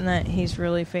Mavis and that he's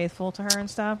really faithful to her and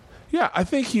stuff? Yeah, I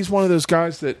think he's one of those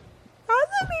guys that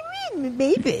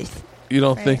Mavis. you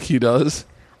don't think he does.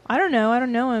 I don't know. I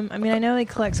don't know him. I mean, I know he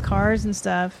collects cars and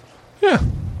stuff. Yeah.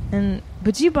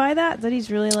 But do you buy that? That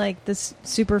he's really like this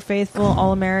super faithful,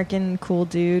 all-American, cool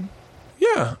dude?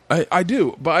 Yeah, I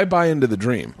do. But I buy into the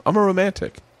dream. I'm a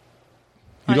romantic.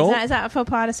 You don't? Is that a faux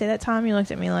pas to say that, Tom? You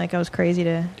looked at me like I was crazy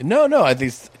to... No, I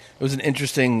think it was an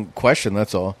interesting question,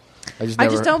 that's all. I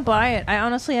just don't buy it.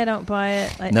 I don't buy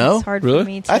it. No? It's hard Really? for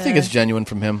me to... I think it's genuine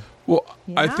from him. Well,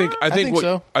 Yeah? I think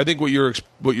so. I think what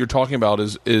you're talking about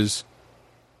is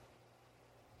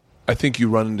I think you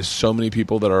run into so many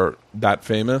people that are that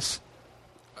famous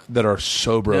that are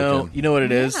so broken. No, you know what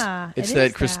it is? Yeah, It's it that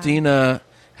is that. Christina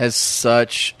has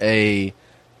such a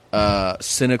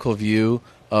cynical view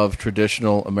of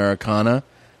traditional Americana,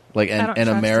 like I don't and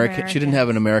trust American. She didn't American. have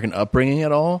an American upbringing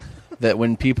at all. That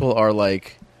when people are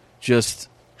like just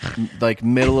like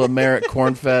middle American,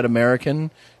 corn-fed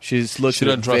American, she's looked She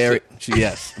at doesn't trust it.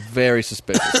 yes, very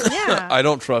suspicious. Yeah. I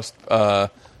don't trust. I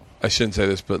shouldn't say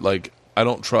this, but like I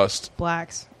don't trust.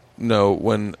 Blacks. No,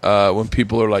 when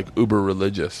people are like uber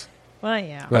religious. Well,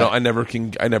 yeah. I never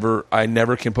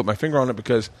can put my finger on it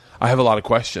because I have a lot of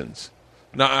questions.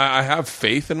 Now I have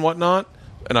faith and whatnot,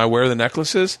 and I wear the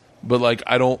necklaces, but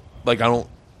I don't.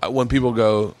 When people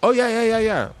go, oh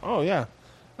yeah, oh yeah,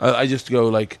 I just go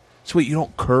like, sweet. You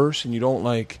don't curse and you don't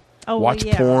watch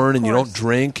porn and you don't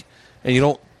drink and you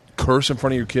don't curse in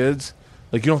front of your kids.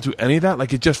 Like you don't do any of that.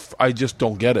 Like I just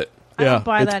don't get it. I don't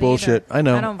buy it's that bullshit.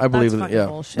 either. I know. I believe that's it. Yeah,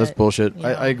 bullshit. that's bullshit. Yeah.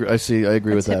 I agree. I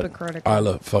agree with that. Hypocritical.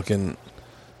 Isla fucking.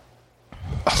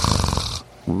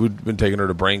 We've been taking her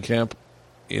to brain camp.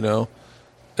 You know,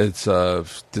 it's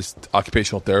this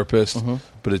occupational therapist,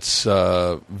 but it's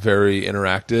very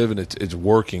interactive and it's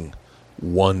working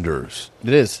wonders.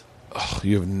 It is. Oh,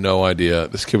 you have no idea.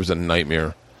 This kid was a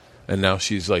nightmare, and now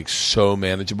she's like so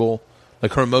manageable.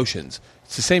 Like her emotions,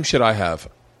 it's the same shit I have.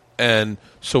 And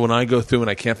so when I go through and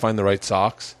I can't find the right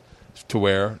socks to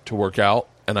wear to work out,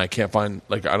 and I can't find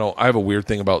I have a weird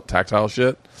thing about tactile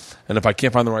shit, and if I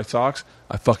can't find the right socks,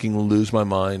 I fucking lose my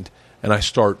mind, and I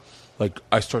start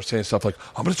saying stuff like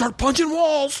I'm gonna start punching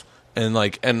walls, and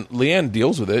Leanne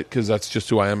deals with it because that's just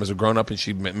who I am as a grown up, and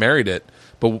she married it.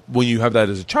 But when you have that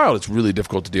as a child, it's really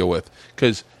difficult to deal with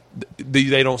because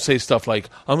they don't say stuff like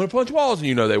I'm going to punch walls,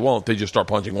 and they won't. They just start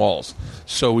punching walls.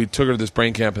 So we took her to this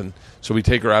brain camp, and so we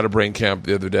take her out of brain camp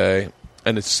the other day,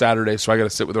 and it's Saturday, so I got to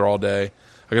sit with her all day.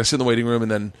 I got to sit in the waiting room,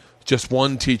 and then just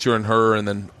one teacher and her, and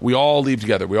then we all leave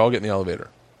together. We all get in the elevator.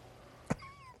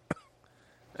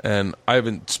 And I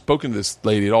haven't spoken to this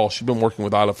lady at all. She's been working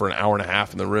with Isla for an hour and a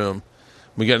half in the room.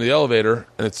 We get in the elevator,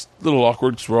 and it's a little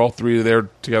awkward because we're all three there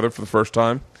together for the first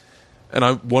time. And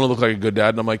I want to look like a good dad.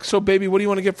 And I'm like, so, baby, what do you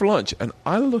want to get for lunch? And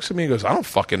Isla looks at me and goes, I don't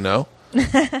fucking know.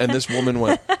 And this woman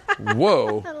went,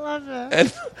 whoa. I love it.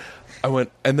 And I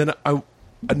went, and then I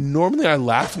normally I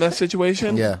laugh in that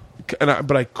situation. Yeah.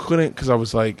 But I couldn't because I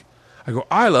was like, I go,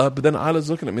 Isla. But then Isla's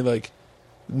looking at me like,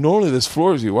 normally this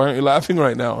floors you. Why aren't you laughing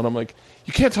right now? And I'm like,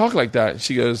 you can't talk like that. And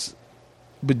she goes,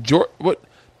 but George, what?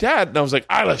 Dad? And I was like,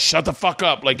 Isla, shut the fuck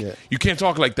up. You can't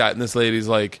talk like that. And this lady's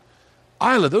like,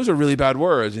 Isla, those are really bad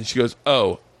words. And she goes,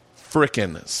 oh,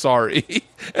 frickin', sorry.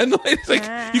 And the lady's like,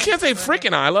 you can't say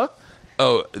frickin', Isla.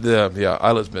 Oh, yeah,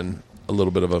 Isla's been a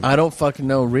little bit of a... I don't fucking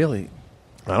know, really.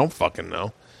 I don't fucking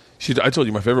know. I told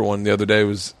you my favorite one the other day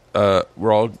was, we have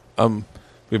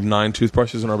 9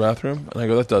 toothbrushes in our bathroom. And I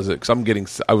go, that does it.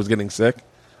 Because I was getting sick.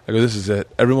 I go, this is it.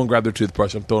 Everyone grab their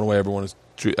toothbrush. I'm throwing away everyone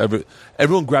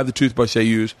grab the toothbrush they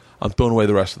use. I'm throwing away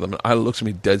the rest of them. And Isla looks at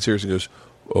me dead serious and goes,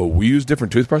 oh, we use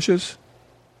different toothbrushes?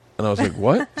 And I was like,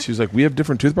 what? She was like, we have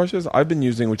different toothbrushes? I've been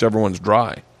using whichever one's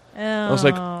dry. Oh. I was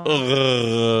like,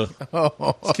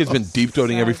 ugh. This kid's been deep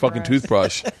throating every fucking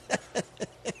toothbrush.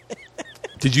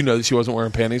 Did you know that she wasn't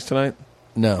wearing panties tonight?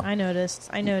 No. I noticed.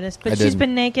 But I she's didn't.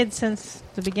 been naked since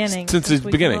the beginning. Since the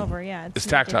we beginning. came over. Yeah, It's naked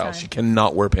tactile. time. She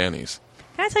cannot wear panties.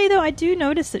 Can I tell you, though, I do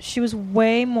notice that she was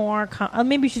way more...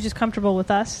 maybe she's just comfortable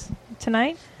with us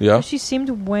tonight. Yeah? But she seemed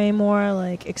way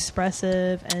more,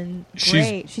 expressive and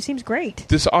great. She seems great.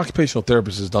 This occupational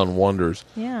therapist has done wonders.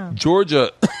 Yeah.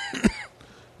 Georgia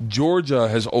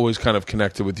has always kind of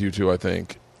connected with you two, I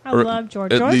think. I love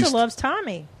Georgia. at Georgia least- loves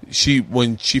Tommy.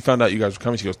 When she found out you guys were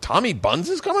coming, she goes, Tommy Buns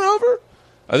is coming over?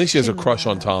 I think she has a crush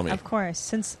on Tommy. Of course,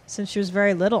 since she was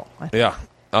very little. I think. Yeah.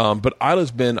 But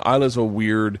Isla's a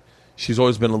weird... She's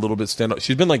always been a little bit stand-up.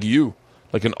 She's been like you,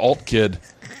 like an alt kid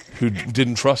who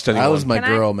didn't trust anyone. Isla's my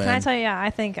girl, man. Can I tell you? I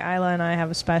think Isla and I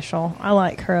have a special. I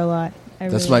like her a lot.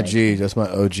 That's my G. That's my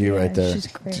OG right there. She's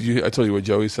great. I told you what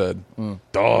Joey said.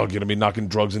 Dog, you're gonna be knocking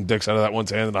drugs and dicks out of that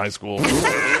one's hand in high school.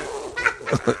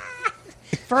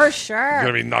 For sure. You're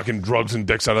gonna be knocking drugs and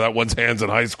dicks out of that one's hands in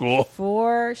high school.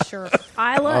 For sure.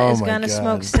 Isla is going to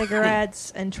smoke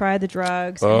cigarettes and try the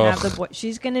drugs and have the boy.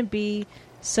 She's going to be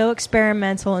so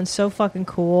experimental and so fucking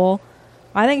cool.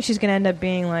 I think she's going to end up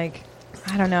being like,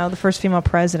 I don't know, the first female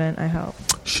president, I hope.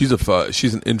 She's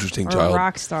she's an interesting Or child. a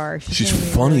rock star.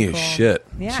 She's funny as shit.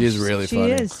 Yeah, She is really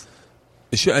funny. She is.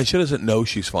 And she doesn't know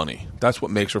she's funny. That's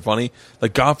what makes her funny.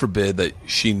 Like, God forbid that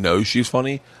she knows she's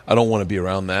funny. I don't want to be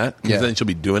around that because then she'll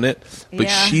be doing it. But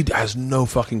she has no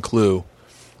fucking clue.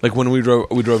 Like, when we drove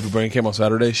to Brain Camp on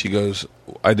Saturday, she goes,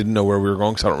 I didn't know where we were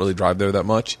going because I don't really drive there that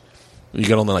much. You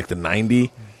get on like the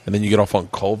 90, and then you get off on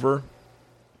Culver.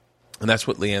 And that's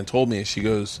what Leanne told me. She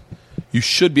goes, you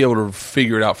should be able to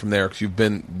figure it out from there because you've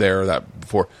been there that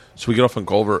before. So we get off on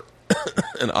Culver,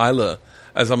 and Isla,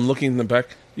 as I'm looking in the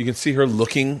back, you can see her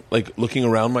looking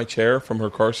around my chair from her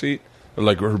car seat, or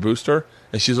like her booster,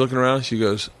 and she's looking around. And she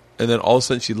goes, and then all of a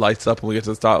sudden she lights up, and we get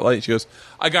to the stoplight. And she goes,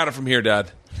 "I got it from here,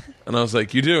 Dad." And I was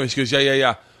like, "You do?" And she goes,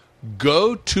 "Yeah.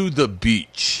 Go to the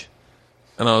beach."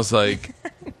 And I was like,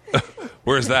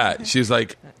 "Where's that?" She's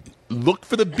like, "Look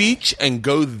for the beach and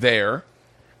go there,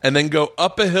 and then go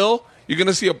up a hill. You're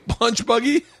gonna see a punch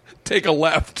buggy. Take a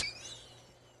left."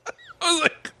 I was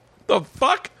like, "The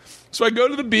fuck?" So I go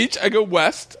to the beach, I go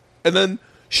west, and then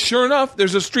sure enough,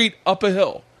 there's a street up a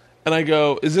hill. And I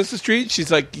go, "Is this the street?"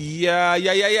 She's like,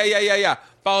 Yeah.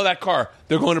 Follow that car.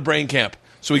 They're going to Brain Camp.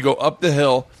 So we go up the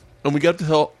hill, and we get up the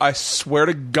hill. I swear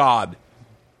to God,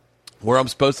 where I'm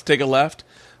supposed to take a left,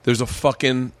 there's a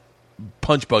fucking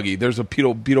punch buggy. There's a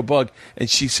beetle bug. And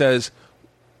she says,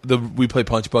 we play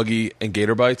punch buggy and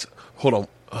gator bites. Hold on.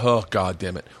 Oh, God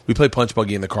damn it. We play punch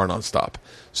buggy in the car nonstop.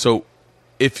 So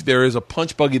if there is a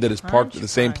punch buggy that is parked at the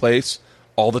same place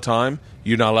all the time,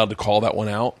 you're not allowed to call that one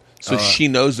out. So she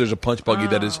knows there's a punch buggy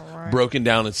that is broken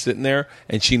down and sitting there,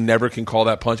 and she never can call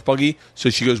that punch buggy.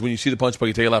 So she goes, when you see the punch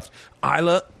buggy, take a left.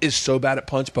 Isla is so bad at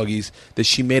punch buggies that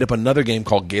she made up another game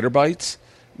called Gator Bites.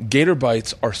 Gator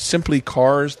Bites are simply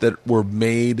cars that were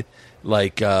made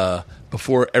like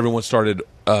before everyone started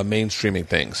mainstreaming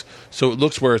things. So it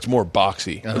looks where it's more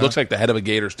boxy. It looks like the head of a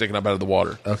gator sticking up out of the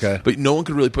water. Okay. But no one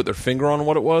could really put their finger on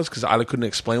what it was because Isla couldn't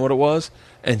explain what it was.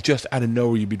 And just out of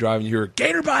nowhere, you'd be driving, you hear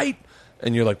Gator Bite,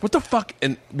 and you're like, what the fuck?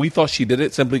 And we thought she did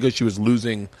it simply because she was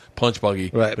losing punch buggy.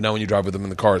 Right. But now when you drive with them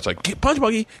in the car, it's like, punch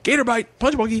buggy, Gator Bite,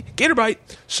 punch buggy, Gator Bite.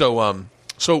 So,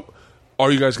 so are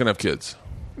you guys going to have kids?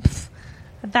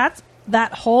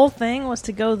 That whole thing was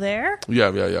to go there?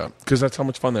 Yeah. Because that's how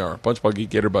much fun they are. Punch buggy,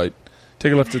 Gator Bite.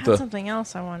 Take a left at the... something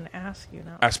else I wanted to ask you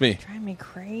now. Ask me. Drive me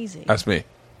crazy. Ask me.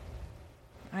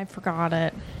 I forgot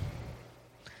it.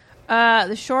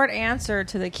 The short answer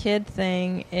to the kid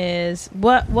thing is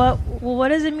what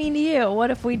does it mean to you?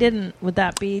 What if we didn't? Would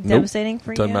that be devastating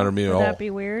for you? Doesn't matter to me at all. Would that be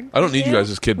weird? I don't need you guys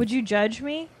as kids. Would you judge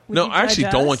me? No, I actually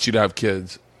don't want you to have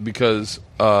kids because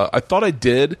I thought I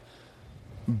did,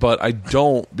 but I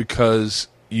don't because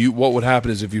what would happen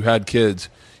is if you had kids,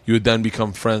 you would then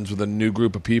become friends with a new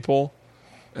group of people,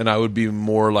 and I would be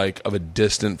more like of a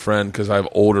distant friend because I have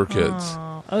older kids.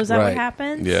 Oh, is that what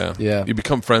happens? Yeah. You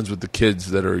become friends with the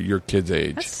kids that are your kids'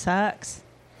 age. That sucks.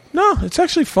 No, it's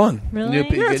actually fun. Really? You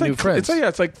get new friends.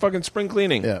 It's like fucking spring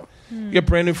cleaning. Yeah. You get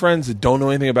brand new friends that don't know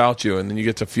anything about you, and then you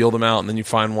get to feel them out, and then you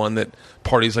find one that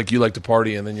parties like you like to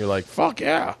party, and then you're like, fuck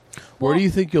yeah. Where do you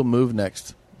think you'll move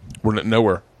next? We're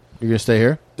nowhere. You're going to stay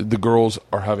here? The girls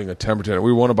are having a temper tantrum.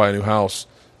 We want to buy a new house,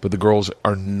 but the girls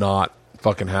are not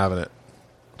fucking having it.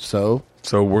 So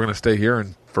we're going to stay here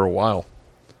for a while.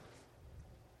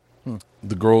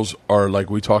 The girls are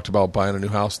like, we talked about buying a new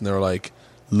house, and they're like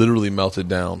literally melted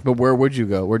down. But where would you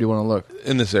go? Where do you want to look?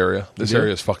 In this area. This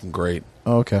area is fucking great.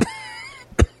 Oh, okay.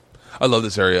 I love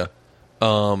this area.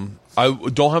 I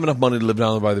don't have enough money to live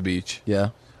down by the beach. Yeah.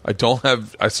 I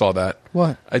saw that.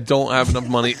 What? I don't have enough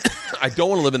money. I don't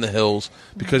want to live in the hills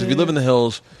because if you live in the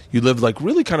hills, you live like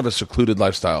really kind of a secluded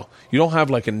lifestyle. You don't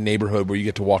have like a neighborhood where you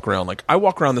get to walk around. Like I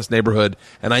walk around this neighborhood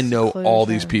and I know all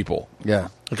these people. Yeah.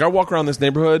 Like I walk around this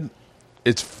neighborhood,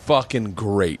 it's fucking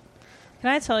great. Can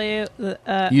I tell you?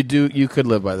 You could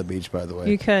live by the beach, by the way.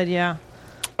 You could, yeah.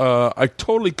 I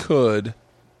totally could.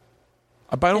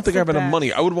 But I don't think I have enough best.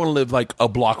 money. I would want to live like a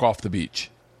block off the beach.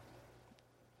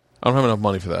 I don't have enough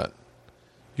money for that.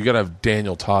 You got to have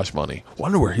Daniel Tosh money.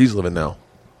 Wonder where he's living now.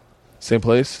 Same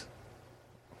place?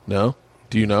 No?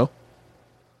 Do you know?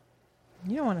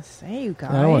 You don't want to say, you guys.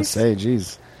 I don't want to say,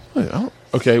 jeez.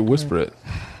 Okay, whisper it.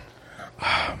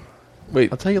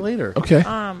 Wait. I'll tell you later. Okay.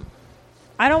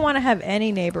 I don't want to have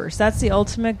any neighbors. That's the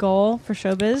ultimate goal for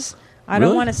showbiz. I Really?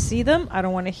 don't want to see them. I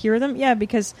don't want to hear them. Yeah,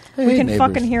 because I we hate can neighbors.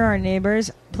 fucking hear our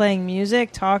neighbors playing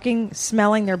music, talking,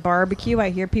 smelling their barbecue. I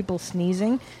hear people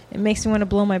sneezing. It makes me want to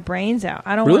blow my brains out.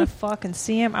 I don't Really? want to fucking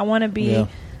see them. I want to be Yeah.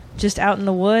 just out in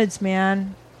the woods,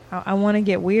 man. I want to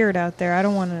get weird out there. I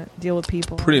don't want to deal with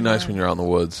people. Pretty nice when you're out in the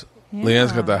woods. Yeah.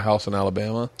 Leanne's got that house in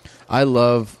Alabama. I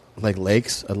love like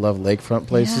lakes. I love lakefront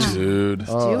places. Yeah. Dude.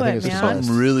 Oh, do I think it, it's the man. best.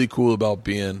 Something really cool about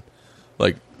being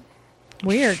like,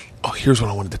 Weird. oh, here's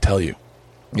what I wanted to tell you.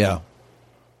 Yeah.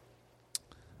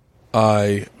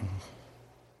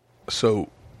 So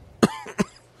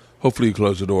hopefully you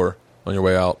close the door on your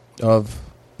way out Of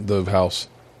the house.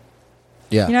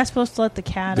 yeah. You're not supposed to let the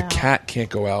cat The out. cat can't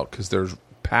go out because there's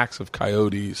packs of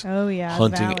coyotes Oh, yeah.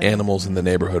 hunting valid. animals in the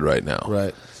neighborhood right now.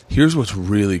 Right. Here's what's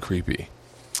really creepy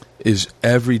is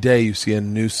every day you see a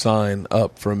new sign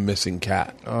up for a missing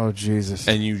cat. Oh Jesus.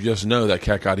 And you just know that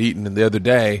cat got eaten. And the other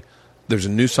day, there's a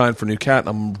new sign for new cat.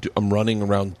 And I'm running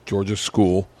around Georgia's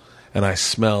school, and I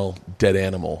smell dead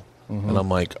animal. And I'm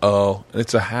like, oh, and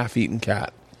it's a half-eaten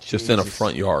cat just in a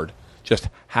front yard. Just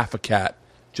half a cat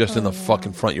just in the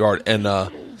fucking front yard. And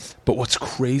but what's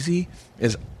crazy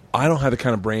is I don't have the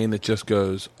kind of brain that just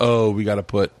goes, oh, we got to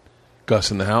put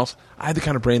Gus in the house. I have the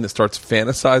kind of brain that starts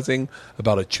fantasizing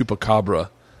about a chupacabra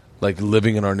like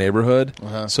living in our neighborhood.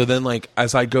 So then like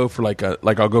as I go for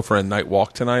I'll go for a night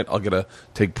walk tonight, I'll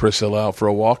take Priscilla out for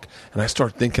a walk, and I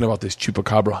start thinking about this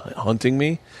chupacabra hunting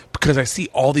me because I see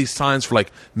all these signs for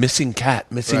like missing cat,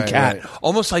 Right, cat. right.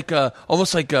 Almost like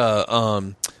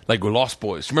Lost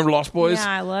Boys. Remember Lost Boys?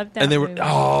 Yeah, I loved that And they were movie.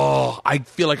 I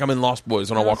feel like I'm in Lost Boys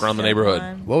when I walk around the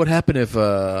neighborhood. What would happen if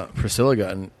Priscilla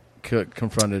got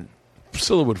confronted?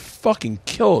 Priscilla would fucking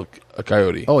kill a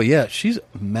coyote. Oh yeah, she's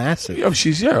massive. Yeah,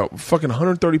 she's fucking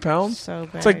 130 pounds. So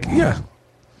big. It's like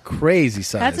Crazy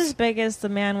size. That's as big as the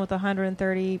man with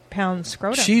 130-pound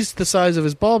scrotum. She's the size of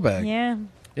his ball bag. yeah.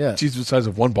 Yeah. she's the size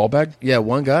of one ball bag. Yeah,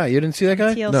 one guy. You didn't see that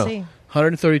guy? TLC.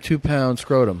 132-pound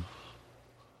scrotum.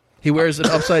 He wears an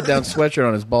upside down sweatshirt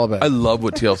on his ball bag. I love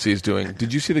what TLC is doing.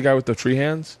 Did you see the guy with the tree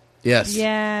hands? Yes.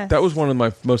 Yeah. That was one of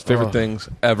my most favorite Oh. things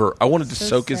ever. I wanted to So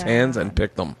soak his hands and sad.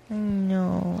 pick them.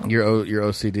 No. Your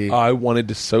OCD. I wanted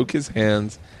to soak his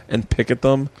hands and pick at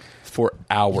them for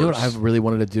hours. You know what I really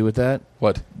wanted to do with that?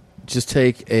 What? Just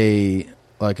take a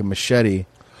machete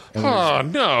and Oh,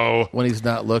 no. when he's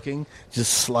not looking,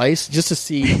 just slice just to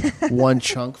see one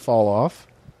chunk fall off.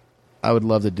 I would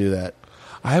love to do that.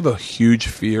 I have a huge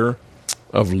fear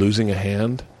of losing a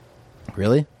hand.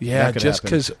 Really? Yeah, That could just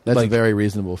happen. 'cause, that's like- a very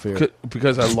reasonable fear.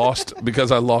 Because I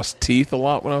lost teeth a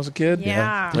lot when I was a kid.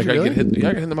 Yeah. Like Did you I get really? hit. Yeah, I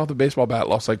got hit in the mouth with a baseball bat.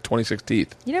 Lost like 26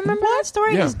 teeth. You don't remember that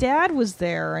story? Yeah. His dad was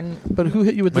there, and But who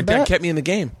hit you with My the dad bat? kept me in the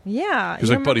game. yeah. He was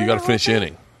like, "Buddy, you got to finish the it."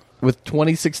 inning." With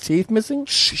 26 teeth missing?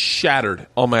 Shattered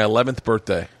on my 11th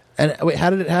birthday. And wait, how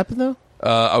did it happen though?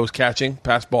 I was catching,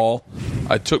 pass ball.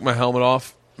 I took my helmet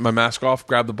off, my mask off,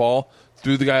 grabbed the ball,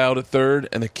 threw the guy out at third,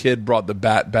 and the kid brought the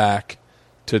bat back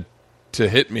to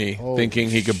hit me, Holy thinking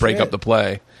he could break shit. up the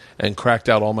play, and cracked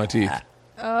out all my teeth.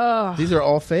 These are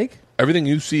all fake? Everything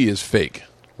you see is fake.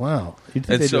 Wow. You'd think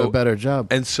And they'd do so- a better job.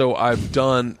 And so I've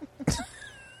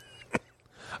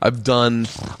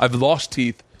lost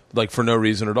teeth like for no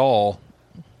reason at all.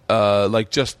 Like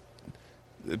just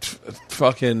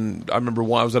fucking. I remember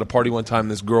I was at a party one time.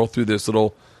 This girl threw this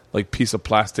little like piece of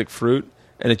plastic fruit,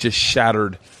 and it just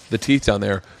shattered the teeth down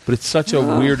there. But it's such a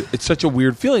weird. It's such a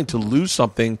weird feeling to lose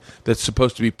something that's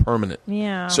supposed to be permanent.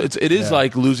 Yeah. So it is Yeah.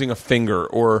 like losing a finger,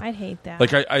 or I'd hate that.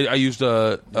 like I used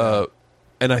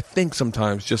and I think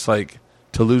sometimes just like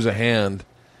to lose a hand.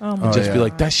 oh my And just be yeah.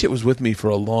 like, that shit was with me for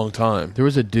a long time. There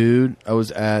was a dude I was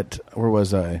at. Where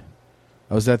was I?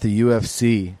 I was at the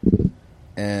UFC,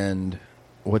 and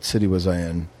what city was I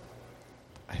in?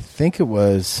 I think it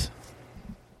was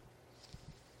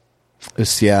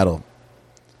Seattle.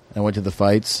 I went to the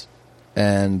fights,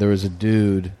 and there was a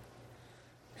dude.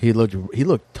 He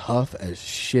looked tough as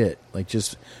shit. Like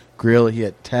just grill. He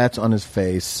had tats on his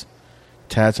face,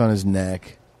 tats on his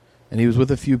neck, and he was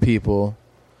with a few people,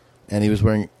 and he was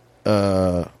wearing,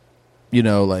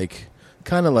 like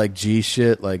kind of like G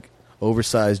shit, like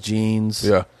oversized jeans,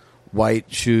 Yeah. white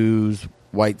shoes,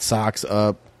 white socks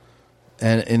up,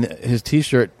 and in his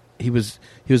t-shirt he was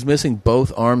missing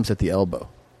both arms at the elbow.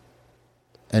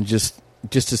 And just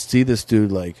to see this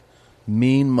dude like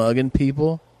mean mugging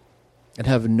people and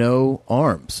have no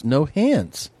arms, no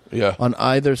hands Yeah. on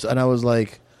either side. And I was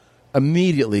like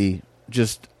immediately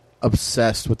just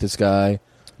obsessed with this guy,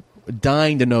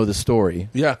 dying to know the story.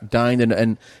 Yeah. Dying to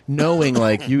and knowing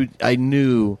like I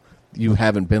knew you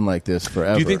haven't been like this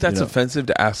forever. Do you think that's know? offensive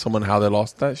to ask someone how they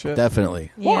lost that shit?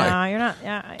 Definitely. Yeah, you're not.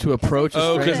 Yeah, To approach a Oh,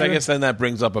 stranger. because I guess then that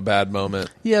brings up a bad moment.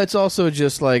 Yeah, it's also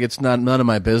just like it's none of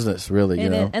my business, really. You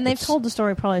know, and they've told the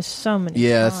story probably so many.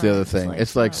 Yeah, times. that's the other thing.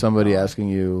 It's like oh, somebody God. asking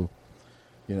you,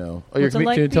 you know, oh, What's it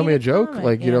like can you tell me being a a joke? comic?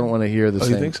 Like you Yeah. don't want to hear the Oh,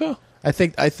 same. you think so? I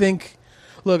think.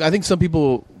 Look, I think some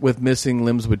people with missing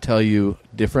limbs would tell you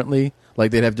differently.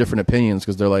 Like they'd have different opinions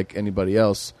because they're like anybody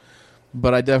else.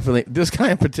 But I definitely, this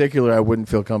guy in particular, I wouldn't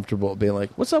feel comfortable being like,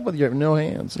 "What's up with your no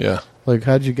hands?" Yeah. Like,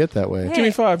 how'd you get that way? Hey. Give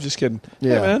me 5. Just kidding.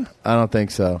 Yeah, Hey, man. I don't think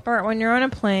so. Or when you're on a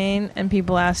plane and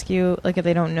people ask you, like if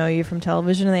they don't know you from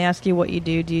television and they ask you what you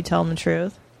do you tell them the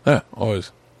truth? Yeah,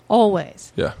 always.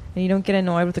 Always. Yeah. And you don't get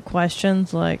annoyed with the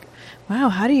questions like, wow,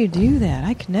 how do you do that?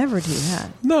 I could never do that.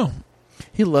 No.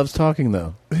 He loves talking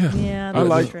though. Yeah. Yeah, I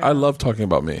that's true. I love talking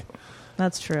about me.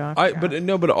 That's true. But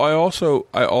I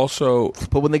also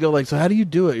But when they go like, "So how do you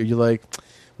do it?" You're like,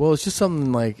 "Well, it's just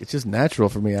something like it's just natural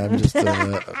for me. I'm just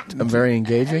I'm very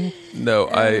engaging." no,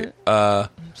 I'm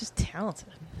just talented.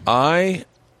 I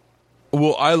a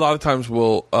lot of times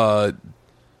will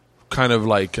kind of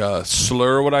like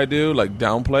slur what I do, like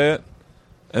downplay it,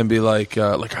 and be like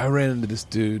I ran into this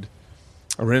dude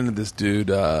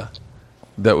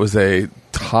that was a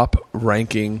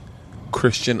top-ranking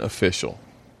Christian official.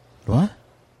 What?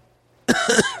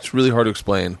 It's really hard to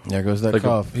explain. There goes that Like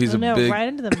cough. he's Oh, a no, big. right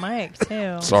into the mic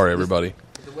too. Sorry, everybody.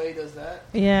 The way he does that.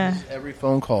 Yeah. Every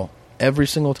phone call, every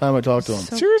single time I talk to him.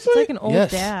 So, Seriously? It's like an old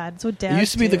Yes. dad. It's what dad It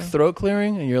used to be the do. throat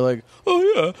clearing, and you're like, Oh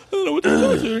yeah, I don't know what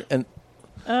to do.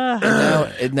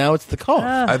 and now it's the cough.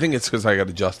 I think it's because I got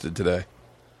adjusted today.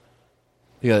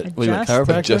 You got a Adjust?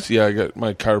 chiropractor? I got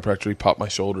my chiropractor. He popped my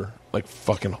shoulder like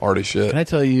fucking hard as shit. Can I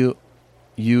tell you,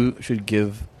 you should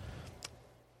give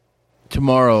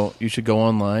tomorrow. You should go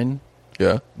online,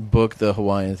 Yeah. book the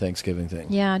Hawaiian Thanksgiving thing.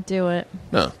 Yeah, do it.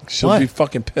 No, she'll What? be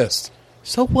fucking pissed.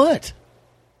 So what?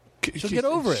 She'll get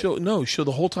over it. She'll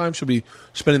the whole time she'll be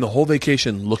spending the whole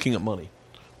vacation looking at money.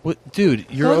 What, dude?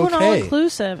 You're Go to an okay.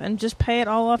 all-inclusive and just pay it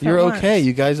all off You're at once. okay.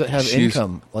 You guys have She's-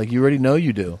 income. Like you already know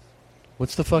you do.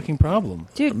 What's the fucking problem?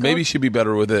 Dude, Maybe she'd be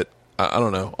better with it. I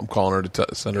don't know. I'm calling her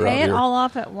to send her out pay it here. all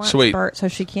off at once, So wait. Bert, so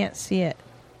she can't see it.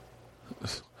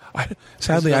 Sadly,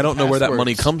 There's no I don't know where that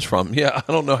money passwords. comes from. Yeah,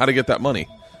 I don't know how to get that money.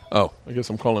 Oh, I guess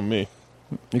I'm calling me.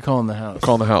 You're calling the house.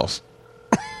 Calling the house.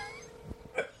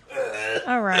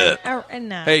 All right.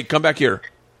 Enough. Hey, come back here.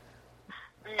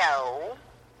 No.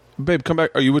 Babe, come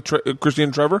back. Are you with Christina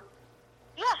and Trevor?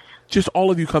 Yes. Just all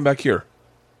of you come back here.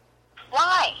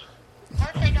 Why? What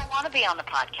if they don't want to be on the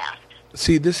podcast?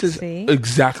 See, this is See?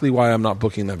 exactly why I'm not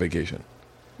booking that vacation.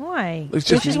 Why? It's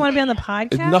You just- just want to be on the podcast?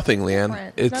 It's nothing, Leanne.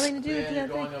 Different. It's nothing to do with the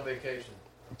other thing. on vacation.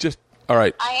 just all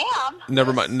right. I am.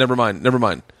 Never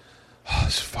mind.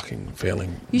 It's fucking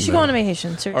failing. You should No. go on a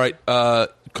vacation. Seriously. All right,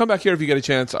 come back here if you get a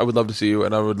chance. I would love to see you,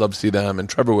 and I would love to see them. And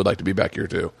Trevor would like to be back here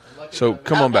too. So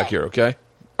come on back here, okay?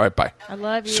 All right, bye. I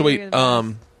love you. So wait, You're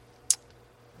the best.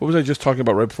 what was I just talking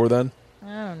about right before then?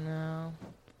 I don't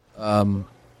know.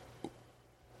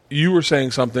 You were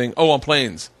saying something. Oh, on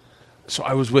planes. So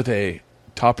I was with a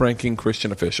top-ranking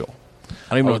Christian official.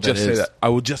 I don't even know I will what just that say is. that. I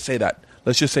will just say that.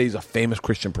 Let's just say he's a famous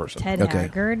Christian person. Ted Okay.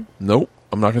 Haggard. Nope,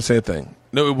 I'm not going to say a thing.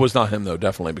 No, it was not him though.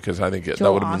 Definitely because I think that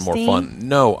Joel would have been more Osteen? fun.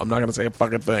 No, I'm not going to say a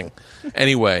fucking thing.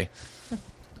 Anyway,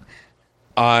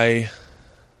 I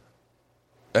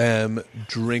am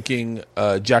drinking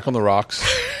Jack on the Rocks.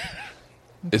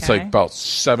 It's Okay. like about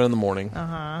 7 in the morning.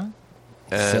 Uh-huh.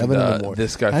 And 7 in the morning.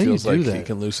 this guy How do you feels do like he that?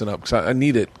 can loosen up because I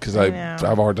need it because I know. have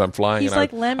a hard time flying. He's and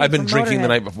like Lemmy I've been from drinking the Motorhead.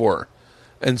 night before,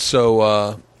 and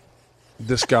so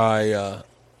this guy,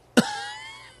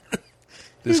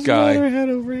 this guy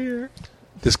over here.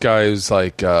 this guy is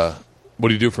like, what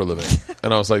do you do for a living?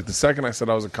 And I was like, the second I said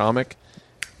I was a comic,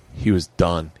 he was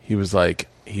done. He was like,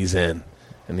 he's in.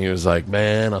 And he was like,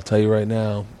 man, I'll tell you right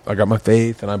now, I got my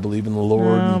faith and I believe in the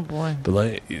Lord. Oh, And- boy. But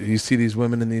like, you see these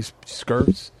women in these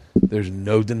skirts? There's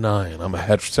no denying I'm a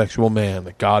heterosexual man,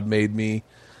 that God made me.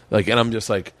 Like, and I'm just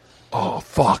like, oh,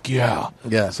 fuck yeah.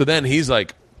 Yeah. So then he's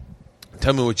like,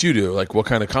 tell me what you do. Like, what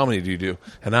kind of comedy do you do?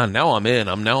 And now I'm in.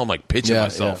 I'm like pitching Yeah,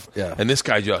 myself. yeah. And this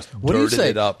guy just What do you dirted say?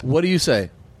 it up. What do you say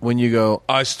when you go?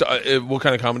 What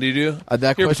kind of comedy do you do?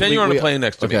 That Here, question pretend you're on we- a plane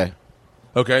next to okay. me.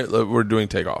 Okay, we're doing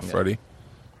takeoff. Ready?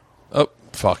 Oh,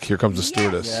 fuck. Here comes the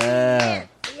stewardess. Yeah.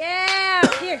 Yeah.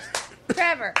 Here's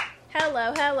Trevor.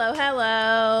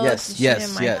 Hello. Yes, Is she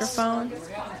yes, in a yes.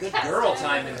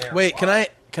 microphone? Wait, can I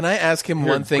ask him Here,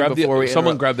 one thing grab before we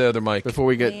someone interrupt- grab the other mic. before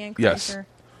we get? Ian Yes. Kreischer.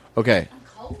 Okay,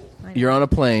 you're on a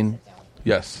plane.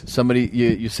 Yes. Somebody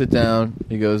you sit down.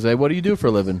 He goes, "Hey, what do you do for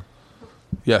a living?"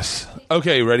 Yes.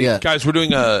 Okay, ready, Yeah. guys. We're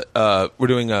doing a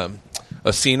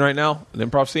scene right now, an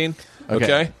improv scene.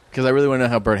 Okay. Because I really want to know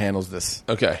how Bert handles this.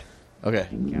 Okay. Okay.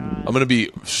 I'm gonna be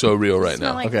so real right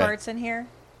Smell now. like Okay. farts in here.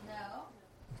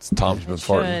 Tom's been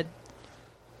farting. Should.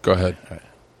 Go ahead.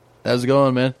 How's it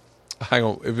going, man? Hang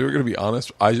on. If we're gonna be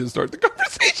honest, I should start the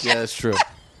conversation. Yeah, that's true.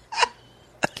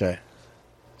 Okay.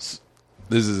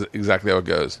 This is exactly how it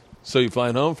goes. So you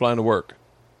flying home, flying to work.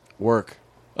 Work.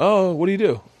 Oh, what do you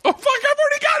do? Oh, fuck, I've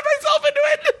already got myself into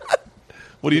it.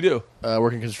 What do you do?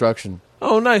 Work in construction.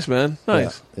 Oh, nice, man.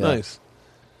 Nice. Yeah, yeah. Nice.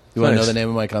 You want to Nice. know the name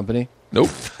of my company? Nope.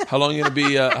 How long you going to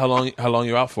be, how long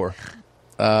you out for?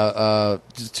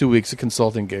 Just 2 weeks, a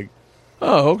consulting gig.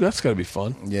 Oh, that's got to be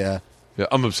fun. Yeah. Yeah,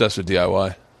 I'm obsessed with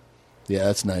DIY. Yeah,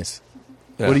 that's nice.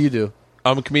 Yeah. What do you do?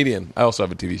 I'm a comedian. I also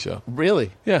have a TV show.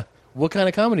 Really? Yeah. What kind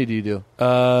of comedy do you do?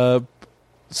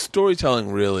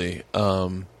 Storytelling, really.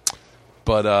 But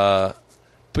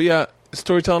yeah,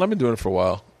 storytelling, I've been doing it for a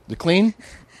while. The clean?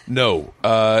 No.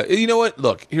 You know what?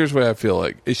 Look, here's what I feel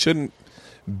like. It shouldn't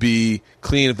be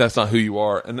clean if that's not who you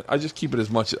are. And I just keep it as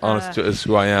much honest as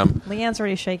who I am. Leanne's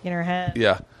already shaking her head.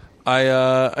 Yeah.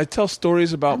 I tell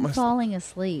stories about I'm my... falling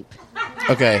asleep.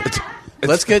 Okay.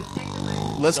 Let's get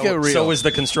real. So is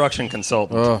the construction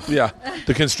consultant. Oh. Yeah.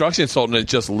 The construction consultant had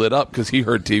just lit up because he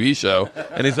heard TV show.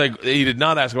 And he's like, he did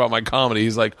not ask about my comedy.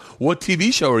 He's like, what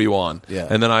TV show are you on? Yeah.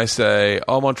 And then I say,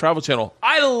 oh, I'm on Travel Channel.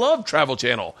 I love Travel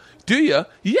Channel. Do you?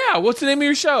 Yeah. What's the name of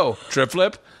your show? Trip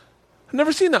Flip? I've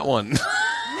never seen that one.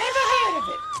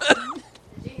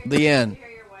 Leanne,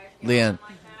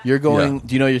 you're going... Yeah.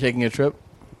 Do you know you're taking a trip?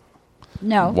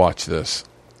 No. Watch this.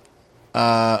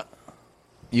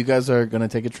 You guys are going to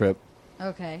take a trip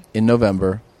Okay. in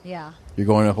November. Yeah. You're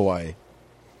going to Hawaii.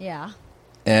 Yeah.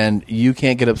 And you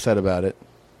can't get upset about it.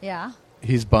 Yeah.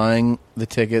 He's buying the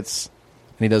tickets,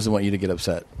 and he doesn't want you to get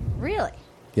upset. Really?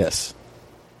 Yes.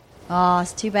 Oh,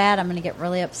 it's too bad. I'm going to get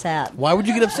really upset Why would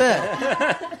you get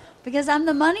upset? because I'm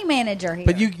the money manager here.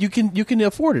 But you can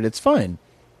afford it. It's fine.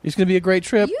 It's going to be a great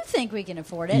trip. You think we can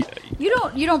afford it? You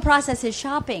don't process his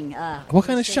shopping. What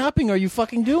kind of shopping are you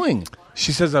fucking doing?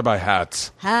 She says I buy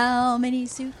hats. How many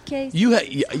suitcases?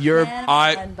 You're can a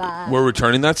man buy? We're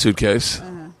returning that suitcase.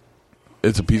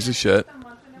 It's a piece of shit.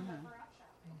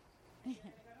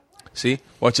 See?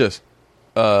 Watch this.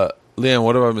 Leanne,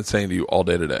 what have I been saying to you all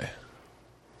day today?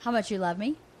 How much you love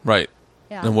me? Right.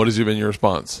 Yeah. And what has been your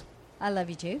response? I love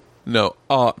you too. No.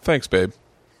 Thanks, babe.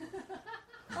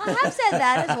 Well, I have said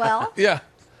that as well. Yeah.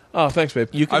 Oh, thanks, babe.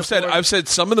 I've said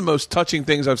some of the most touching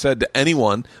things I've said to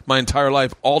anyone my entire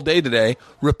life, all day today,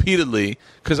 repeatedly,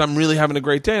 because I'm really having a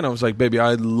great day. And I was like, baby,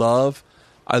 I love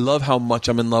how much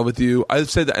I'm in love with you. I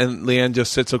said that, and Leanne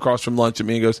just sits across from lunch at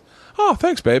me and goes, oh,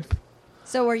 thanks, babe.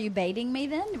 So were you baiting me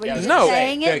then? Were you just No.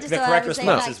 saying it? The just so correct I would say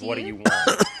response back is, to what do you? you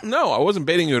want? No, I wasn't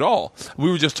baiting you at all. We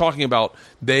were just talking about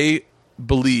they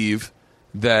believe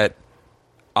that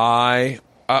I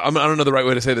don't know the right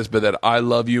way to say this, but that I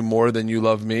love you more than you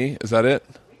love me. Is that it?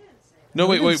 No,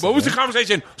 wait. What was the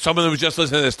conversation? Someone that was just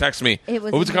listening to this text me. It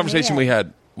was What was in the conversation your we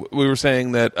had? We were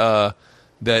saying that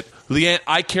that Leanne,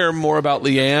 I care more about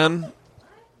Leanne.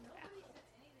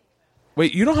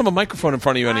 Wait, you don't have a microphone in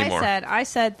front of you anymore. I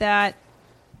said that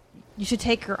you should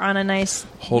take her on a nice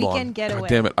Hold weekend on. getaway. God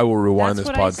damn it. I will rewind That's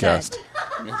this what I said.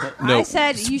 podcast. No. I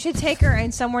said you should take her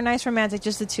in somewhere nice, romantic,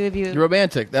 just the two of you.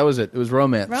 romantic. That was it. It was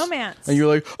romance. Romance. And you're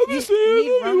like, I'm just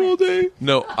saying, I love you all day.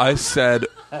 No, I said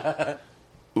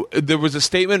there was a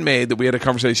statement made that we had a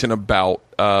conversation about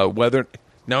whether.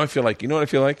 Now I feel like, you know what I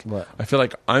feel like? What? I feel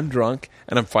like I'm drunk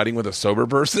and I'm fighting with a sober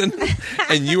person,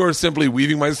 and you are simply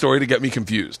weaving my story to get me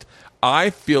confused.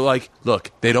 I feel like, look,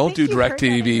 they don't do think you heard that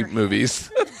in direct TV your head. movies.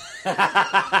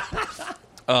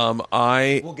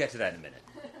 We'll get to that in a minute.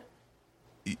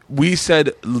 We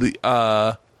said, maybe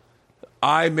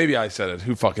I said it.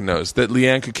 Who fucking knows? That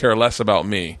Leanne could care less about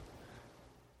me.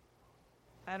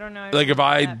 I don't know. Like if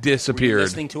I Were you disappeared.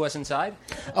 listening to us inside?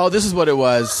 Oh, this is what it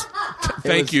was.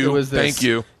 Thank you. It was this. Thank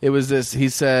you. It was this. He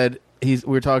said, we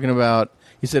were talking about,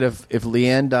 he said if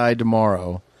Leanne died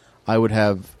tomorrow, I would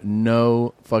have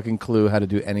no fucking clue how to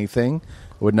do anything.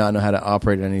 I would not know how to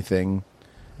operate anything.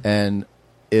 And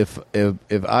if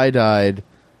I died,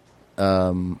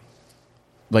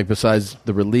 like besides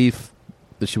the relief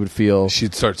that she would feel,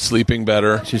 She'd start sleeping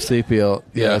better. she'd feel.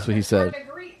 Yeah, Yeah. that's what he said.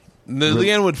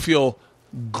 Leanne would feel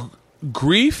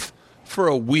grief for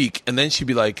a week, and then she'd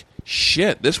be like,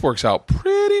 shit, this works out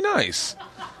pretty nice.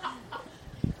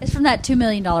 It's from that $2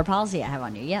 million policy I have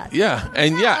on you. Yes. Yeah,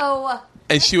 and Oh,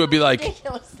 and she would be like,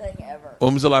 ridiculous thing ever.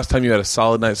 when was the last time you had a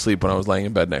solid night's sleep? When I was laying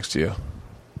in bed next to you.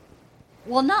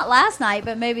 Well, not last night,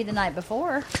 but maybe the night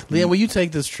before. Leanne, will you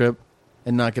take this trip?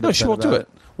 and not get No, upset she won't about do it.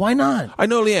 Why not? I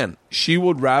know Leanne. She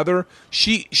would rather.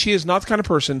 She is not the kind of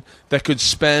person that could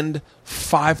spend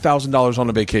 $5,000 on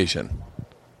a vacation.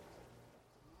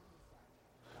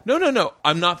 No.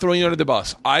 I'm not throwing you under the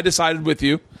bus. I decided with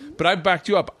you, but I backed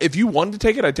you up. If you wanted to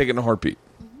take it, I'd take it in a heartbeat.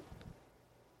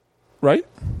 Right?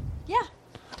 Yeah.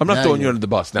 I'm not Now throwing you under the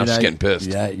bus. Now she's getting pissed.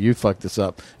 Yeah, you fucked this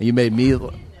up. You made me.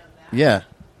 Yeah.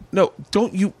 No,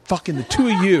 don't you fucking. The two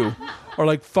of you are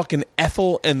like fucking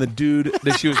Ethel and the dude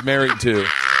that she was married to.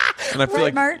 And I feel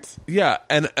like, Mertz. yeah,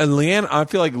 and Leanne, I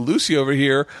feel like Lucy over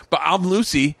here, but I'm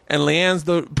Lucy, and Leanne's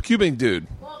the Cuban dude.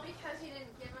 Well, because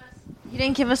you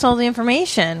didn't give us all the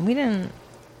information. We didn't.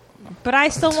 But I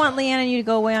still want Leanne and you to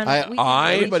go away on.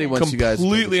 Everybody wants you guys to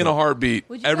completely in a heartbeat.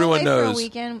 Would you Everyone go away knows. for a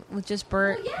weekend with just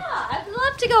Bert? Yeah, I'd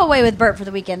love to go away with Bert for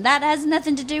the weekend. That has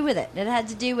nothing to do with it. It had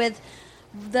to do with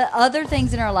the other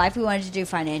things in our life we wanted to do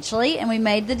financially, and we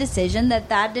made the decision that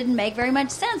didn't make very much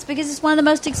sense because it's one of the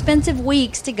most expensive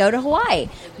weeks to go to Hawaii.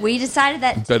 We decided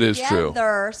that is true.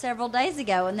 together several days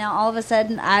ago, and now all of a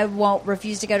sudden I won't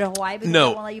refuse to go to Hawaii because I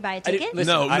won't let you buy a ticket.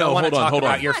 Listen, No, I don't no, want to hold on, talk hold on.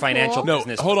 about your financial No,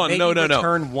 business. hold on, Maybe no.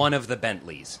 return one of the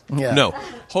Bentleys. Yeah. No,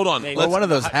 hold on. Maybe. Or one of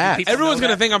those hats. People Everyone's know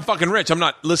going to that. think I'm fucking rich. I'm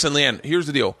not. Listen, Leanne, here's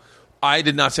the deal. I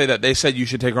did not say that. They said you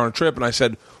should take her on a trip, and I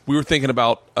said we were thinking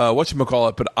about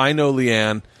whatchamacallit, but I know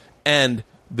Leanne, and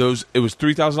it was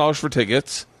 $3,000 for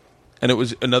tickets, and it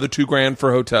was another $2,000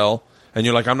 for a hotel, and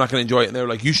you're like, I'm not going to enjoy it. And they were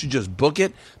like, you should just book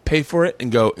it, pay for it,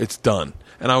 and go, it's done.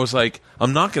 And I was like,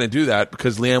 I'm not going to do that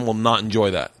because Leanne will not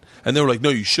enjoy that. And they were like, no,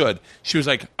 you should. She was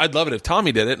like, I'd love it if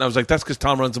Tommy did it. And I was like, that's because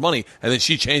Tom runs the money. And then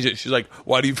she changed it. She's like,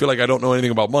 why do you feel like I don't know anything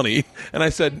about money? And I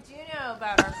said, Do you know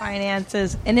about our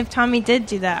finances? And if Tommy did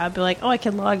do that, I'd be like, oh, I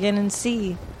could log in and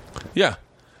see. yeah.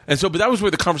 And so, but that was where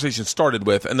the conversation started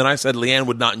with. And then I said Leanne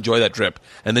would not enjoy that trip.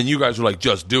 And then you guys were like,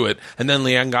 just do it. And then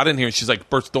Leanne got in here and she's like,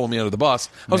 Bert's throwing me under the bus.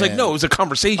 I was like, Man. no, it was a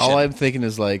conversation. All I'm thinking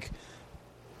is like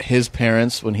his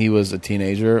parents when he was a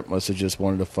teenager must have just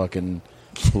wanted to fucking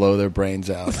blow their brains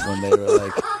out when they were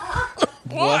like,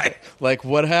 Why?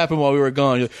 what happened while we were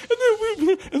gone? You're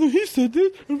like, and then he said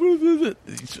this.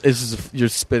 It's just, you're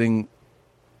spitting.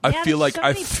 I Yeah, feel there's like so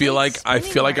many plates I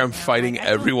feel like spinning I'm right now. fighting Like, I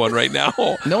don't- everyone right now.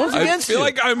 No one's I against feel you.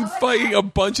 like I'm fighting a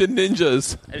bunch of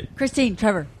ninjas. Christine,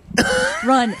 Trevor,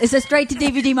 run! It's a straight to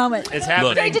DVD moment. It's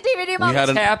happening. Straight to DVD We moment. had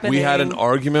happening. we had an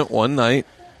argument one night.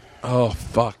 Oh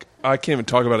fuck! I can't even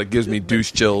talk about it. It gives me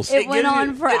douche chills. It went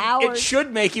on for It hours.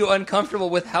 should make you uncomfortable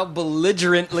with how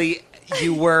belligerently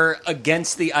you were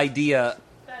against the idea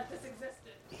That this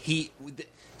existed.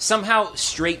 somehow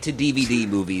straight to DVD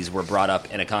movies were brought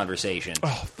up in a conversation.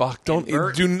 Oh fuck! Don't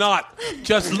Bert- do not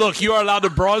just look. You are allowed to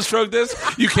broad stroke this.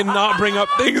 You cannot bring up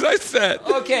things I said.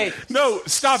 Okay, No,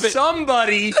 stop it.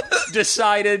 Somebody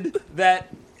decided that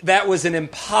was an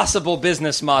impossible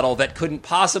business model that couldn't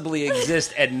possibly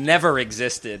exist and never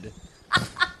existed.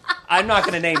 I'm not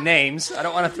going to name names. I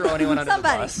don't want to throw anyone under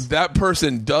Somebody. the bus. That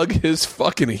person dug his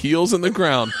fucking heels in the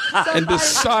ground and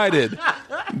decided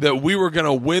that we were going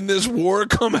to win this war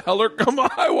come hell or come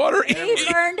high water. He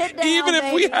burned it down, Even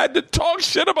if we baby. had to talk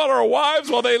shit about our wives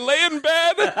while they lay in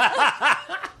bed.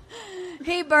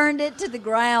 He burned it to the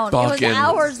ground. Fucking- It was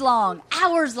hours long.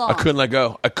 Hours long. I couldn't let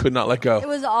go. I could not let It go.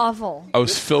 was awful. I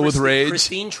was filled with rage.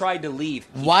 Christine tried to leave.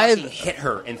 Why- He hit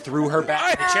her and threw her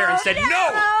back to the chair and said,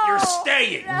 "No, you're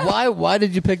staying." Why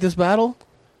did you pick this battle?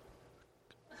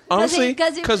 Honestly,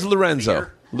 'Cause he- because Lorenzo.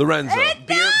 Lorenzo.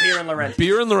 Beer and Lorenzo.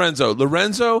 Beer and Lorenzo.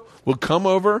 Lorenzo would come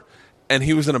over, and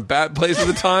he was in a bad place at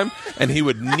the time, and he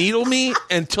would needle me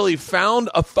until he found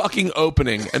a fucking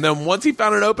opening. And then once he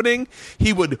found an opening,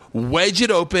 he would wedge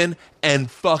it open and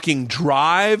fucking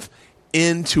drive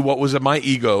into what was my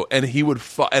ego. And he would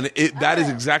that is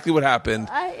exactly what happened.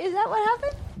 Is that what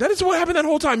happened? That is what happened that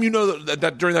whole time. You know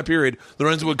that during that period,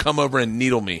 Lorenzo would come over and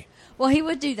needle me. Well, he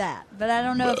would do that, but I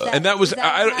don't know if that. And that was is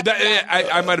that what happened?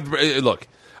 I might have look.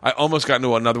 I almost got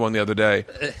into another one the other day,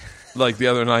 like the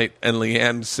other night, and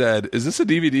Leanne said, "Is this a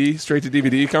DVD straight to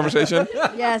DVD conversation?"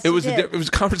 Yes, it was. you did. It was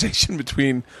a conversation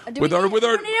between Do with we our need- with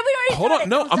our. we don't need to Hold start on, it.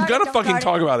 no, Don't I'm start gonna it. Don't fucking start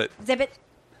talk about it. Zip it.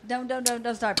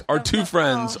 Don't start. Our Don't- two don't-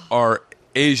 friends oh. are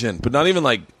Asian, but not even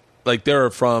like they're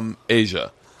from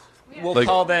Asia. We'll Like-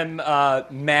 call them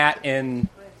Matt and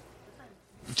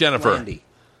Jennifer. Andy.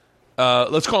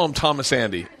 Let's call him Tom and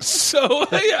Sandy. So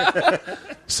yeah.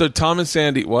 So Tom and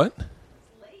Sandy, what?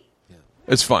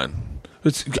 It's fine.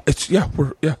 It's it's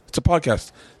a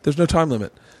podcast. There's no time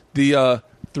limit. The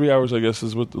 3 hours, I guess,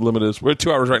 is what the limit is. We're at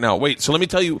 2 hours right now. Wait, so let me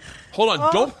tell you. Hold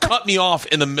on, don't cut me off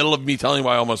in the middle of me telling you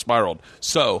why I almost spiraled.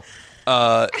 So,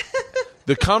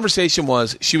 the conversation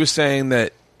was she was saying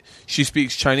that she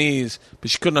speaks Chinese, but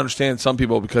she couldn't understand some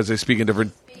people because they speak in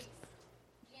different.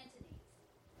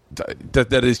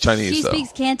 That is Chinese, She though.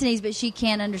 speaks Cantonese, but she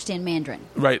can't understand Mandarin.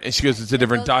 Right, and she goes, it's a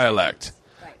different both dialect.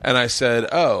 Right. And I said,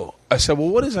 well,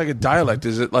 what is like a dialect?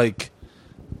 Is it like...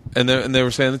 And they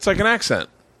were saying, it's like an accent.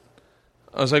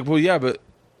 I was like, well, yeah, but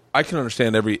I can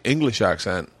understand every English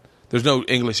accent. There's no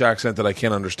English accent that I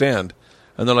can't understand.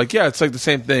 And they're like, yeah, it's like the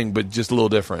same thing, but just a little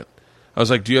different. I was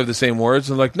like, do you have the same words?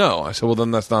 And they're like, no. I said, well,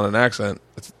 then that's not an accent.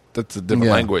 That's a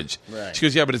different language. Right. She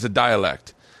goes, yeah, but it's a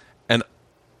dialect. And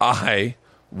I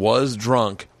was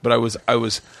drunk, but I was,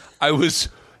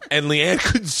 and Leanne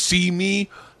could see me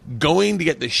going to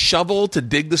get the shovel to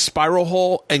dig the spiral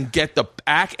hole and get the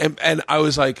pack, and I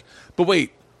was like, but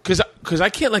wait, because I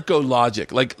can't let go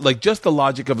logic, like just the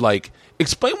logic of like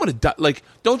explain what it like,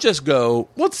 don't just go,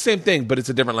 well, it's the same thing, but it's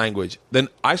a different language. Then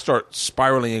I start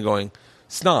spiraling and going,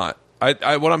 it's not.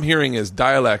 I what I'm hearing is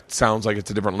dialect sounds like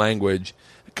it's a different language.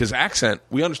 Because accent,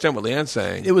 we understand what Leanne's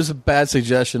saying. It was a bad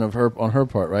suggestion of her on her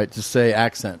part, right? To say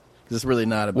accent. Because it's really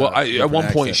not about. Well, at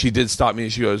one point she did stop me.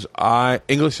 She goes,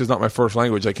 English is not my first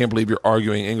language. I can't believe you're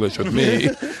arguing English with me.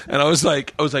 And I was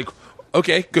like,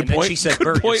 okay, good And point. then she said, good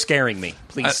Bert, you're point. scaring me.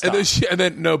 Please stop.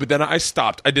 But then I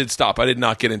stopped. I did stop. I did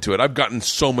not get into it. I've gotten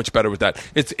so much better with that.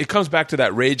 It comes back to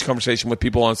that rage conversation with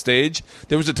people on stage.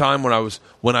 There was a time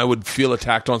when I would feel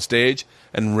attacked on stage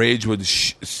and rage would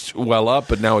well up,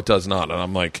 but now it does not. And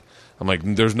I'm like,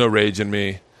 there's no rage in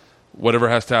me. Whatever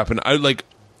has to happen.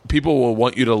 People will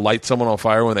want you to light someone on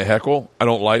fire when they heckle. I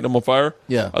don't light them on fire.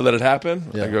 Yeah. I let it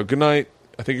happen. Yeah. I go, good night.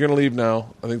 I think you're going to leave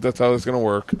now. I think that's how it's going to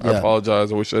work. I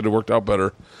apologize. I wish it had worked out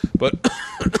better. But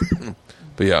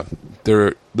yeah,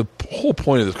 the whole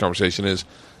point of this conversation is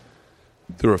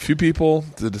there were a few people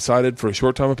that decided for a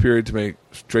short time of period to make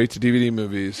straight-to-DVD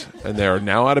movies, and they are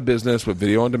now out of business with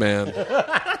video on demand.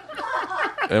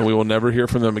 And we will never hear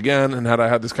from them again. And had I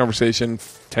had this conversation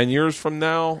 10 years from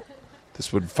now,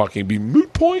 this would fucking be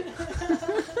moot point. It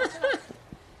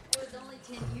was only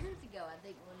 10 years ago, I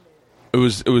think. It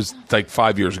was like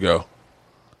 5 years ago.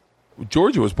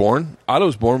 Georgia was born. Otto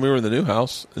was born. We were in the new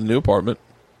house, in the new apartment.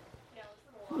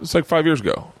 It's like 5 years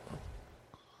ago.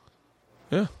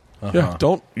 Yeah. Uh-huh. Yeah.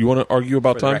 Don't you want to argue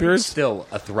about For the time record, periods? Still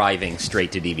a thriving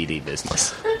straight-to-DVD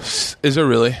business. Is there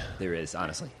really? There is,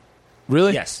 honestly.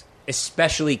 Really? Yes,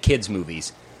 especially kids'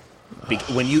 movies.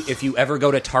 If you ever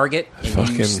go to Target and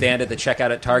you stand at the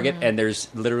checkout at Target and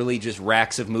there's literally just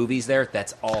racks of movies there,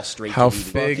 that's all straight How to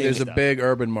DVD. Big. There's a big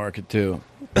urban market too.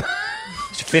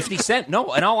 50 Cent.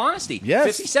 No, in all honesty, Yes.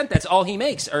 50 Cent. That's all he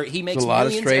makes, or he makes a lot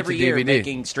of millions straight every to year DVD.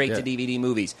 making straight to DVD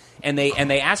movies. And they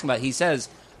ask him about it. He says,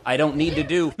 I don't need to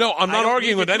do. No, I'm not I don't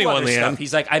arguing need with to do anyone, other Leanne. stuff.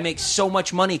 He's like, I make so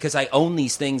much money because I own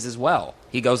these things as well.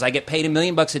 He goes, I get paid $1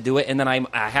 million to do it, and then I'm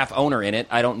a half owner in it.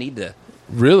 I don't need to.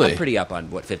 Really? I'm pretty up on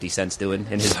what 50 Cent's doing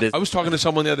in his business. I was talking to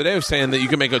someone the other day who was saying that you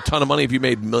can make a ton of money if you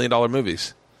made $1 million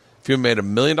movies. If you made $1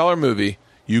 million movie,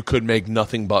 you could make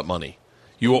nothing but money.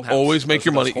 You will Blumhouse. always make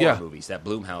your Those money. horror Yeah. movies, that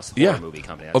Blumhouse horror movie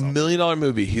company. That's $1 million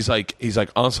movie. He's like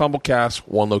ensemble cast,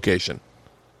 one location.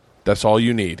 That's all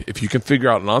you need. If you can figure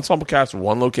out an ensemble cast,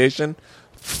 one location,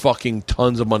 fucking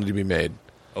tons of money to be made.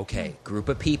 Okay, group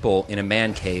of people in a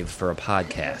man cave for a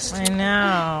podcast. I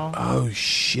know. Oh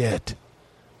shit!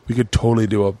 We could totally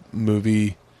do a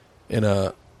movie in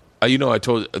a. I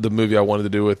told the movie I wanted to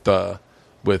do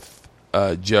with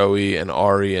Joey and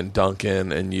Ari and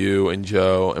Duncan and you and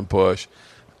Joe and Push.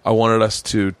 I wanted us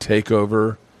to take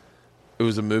over. It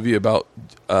was a movie about.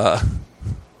 What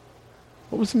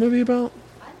was the movie about?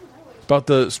 About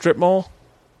the strip mall.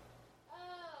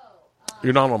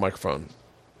 You're not on microphone.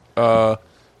 There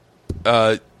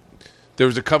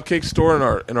was a cupcake store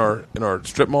in our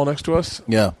strip mall next to us.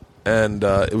 Yeah. And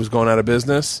it was going out of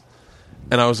business.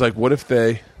 And I was like, what if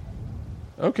they...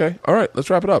 Okay, all right, let's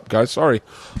wrap it up, guys. Sorry.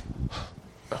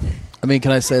 I mean,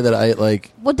 can I say that I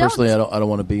like Well, don't- personally? I don't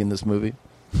want to be in this movie.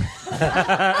 And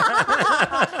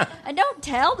don't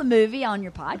tell the movie on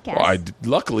your podcast. Well,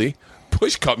 luckily,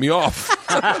 Push cut me off.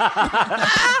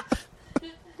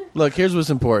 Look, here's what's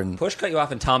important. Push cut you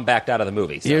off and Tom backed out of the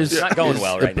movie. So Here's it's not going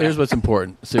well right now. Here's what's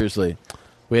important. Seriously,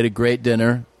 we had a great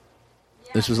dinner.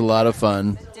 This was a lot of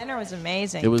fun. Dinner was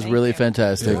amazing. It was Thank really you.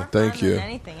 fantastic. More Thank fun you. than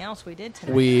anything else we did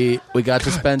today. We got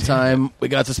to spend time. We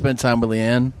got to spend time with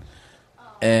Leanne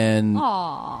and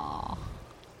Aww.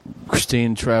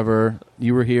 Christine, Trevor.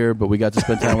 You were here, but we got to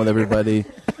spend time with everybody.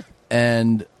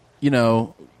 And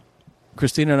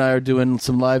Christina and I are doing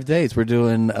some live dates. We're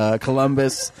doing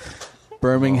Columbus,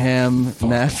 Birmingham,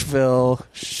 Nashville,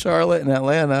 Charlotte, and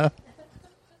Atlanta,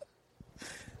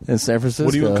 and San Francisco.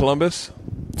 What are you in Columbus?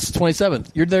 It's 27th.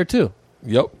 You're there too.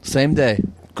 Yep. Same day.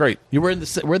 Great. We're in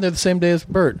there the same day as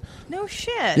Bert. No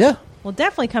shit. Yeah. Well,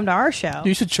 definitely come to our show.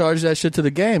 You should charge that shit to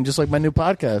the game, just like my new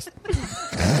podcast.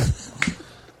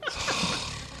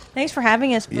 Thanks for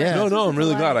having us. Brett. Yeah. No, I'm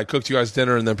really glad I cooked you guys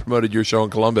dinner and then promoted your show in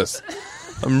Columbus.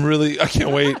 I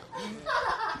can't wait.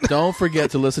 Don't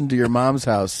forget to listen to Your Mom's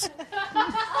House.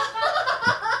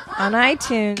 On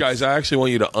iTunes. Guys, I actually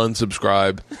want you to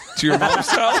unsubscribe to Your Mom's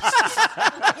House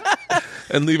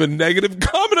and leave a negative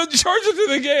comment on charge it to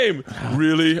the game.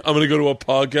 Really? I'm going to go to a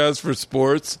podcast for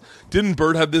sports? Didn't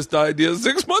Bert have this idea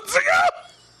 6 months ago?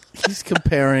 He's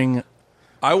comparing.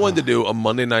 I wanted to do a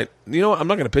Monday night. You know what? I'm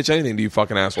not going to pitch anything to you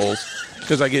fucking assholes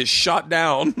because I get shot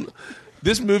down.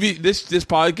 This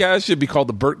podcast should be called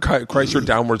the Bert Kreischer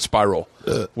Downward Spiral,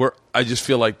 where I just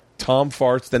feel like Tom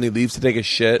farts, then he leaves to take a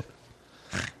shit.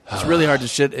 It's really hard to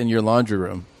shit in your laundry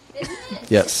room. Isn't it?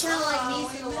 Yes. It's kind of like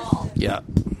knees to the wall. Yeah.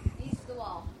 Knees to the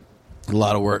wall. A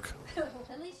lot of work. At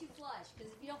least you flush,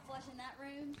 because if you don't flush in that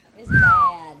room, it's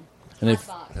bad. And if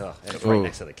Box. Oh, and it's right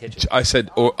next to the kitchen. I said,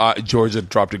 Georgia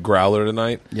dropped a growler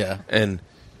tonight. Yeah. And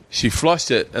she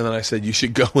flushed it, and then I said, you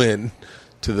should go in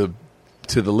to the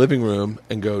living room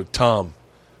and go, Tom,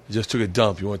 I just took a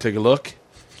dump. You want to take a look?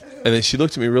 And then she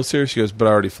looked at me real serious. She goes, but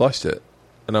I already flushed it.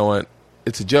 And I went,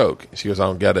 it's a joke. She goes, I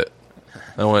don't get it.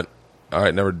 And I went, all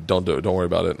right, don't do it. Don't worry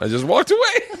about it. And I just walked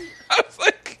away. I was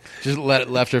like... Just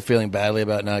left her feeling badly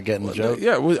about not getting the joke?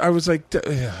 Yeah, I was like,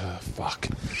 fuck.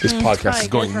 This podcast is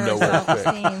going nowhere quick.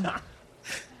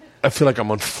 I feel like I'm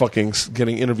on fucking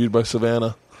getting interviewed by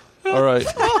Savannah. All right.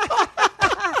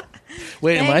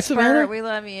 Wait, am I Thanks, Savannah? Bert. We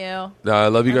love you. I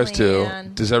love you guys too.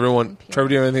 Leanne. Does everyone... Trevor,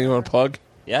 do you have anything you want to plug?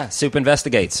 Yeah, Soup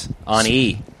Investigates on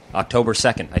E. October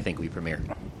 2nd, I think we premiere.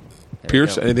 There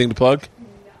Pierce, we go. anything to plug?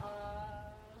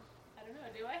 I don't know,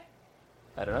 do I?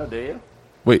 I don't know, do you?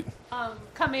 Wait.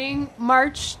 Coming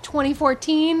March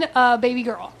 2014, Baby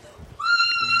Girl.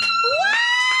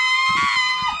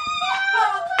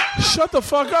 Shut the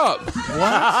fuck up.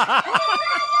 What?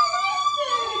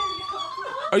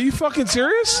 Are you fucking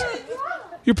serious?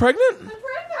 You're pregnant?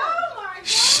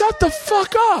 Shut the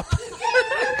fuck up.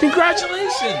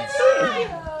 Congratulations.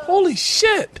 Holy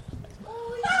shit.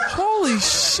 Holy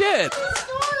shit.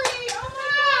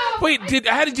 Wait, did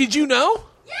you know?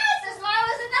 Yes, that's why I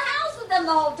was in the house with them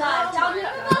the whole time.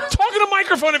 Talk in a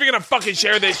microphone if you're going to fucking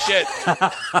share this shit.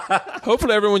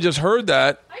 Hopefully everyone just heard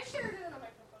that. I shared it on a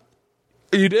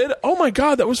microphone. You did? Oh my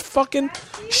God, that was fucking...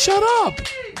 Shut up.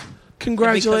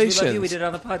 Congratulations. Because we love you, we did it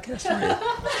on the podcast for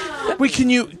you. Wait, can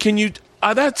you?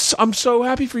 I'm so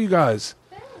happy for you guys.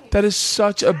 That is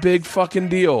such a big fucking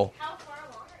deal.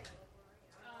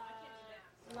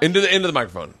 Into the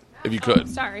microphone, if you could.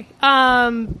 Sorry.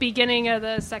 Beginning of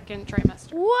the second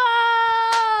trimester. Whoa!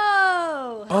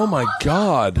 Oh my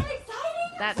God.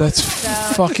 That's so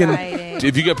fucking. exciting.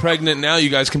 If you get pregnant now, you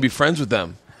guys can be friends with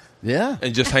them Yeah.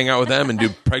 and just hang out with them and do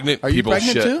pregnant Are you people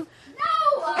pregnant shit. too?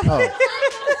 No!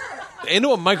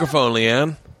 Into a microphone,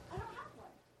 Leanne.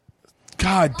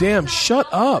 God damn, shut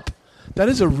up.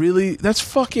 That's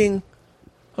fucking.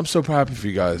 I'm so happy for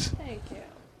you guys. Thank you.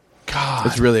 God.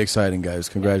 It's really exciting, guys.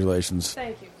 Congratulations.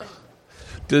 Thank you.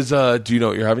 Do you know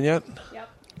what you're having yet? Yep.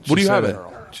 What do you said have? it.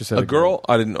 She said A girl?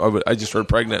 I didn't. I just heard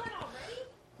pregnant.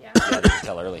 Yeah, they can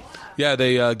tell early. Yeah,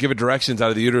 they give it directions out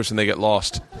of the uterus and they get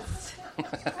lost.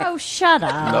 Oh, shut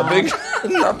up. Nothing.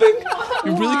 Nothing.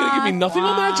 You're really gonna give me nothing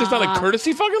on that? Just not a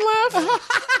courtesy fucking laugh?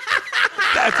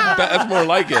 That's more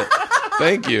like it.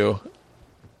 Thank you.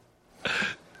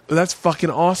 That's fucking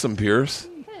awesome, Pierce.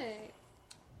 Hey.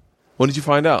 When did you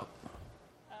find out?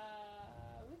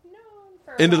 We've known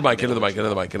for Into the mic. Into the mic. Into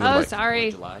the mic. Into the Oh, mic.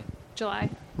 sorry. July. July.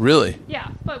 Really? Yeah,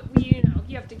 but you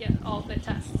have to get all the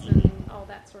tests and all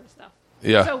that sort of stuff.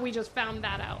 Yeah. So we just found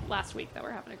that out last week that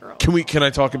we're having a girl. Can I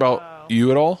talk about you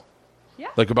at all? Yeah.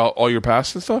 Like about all your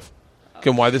past and stuff?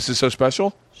 And why this is so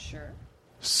special? Sure.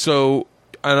 So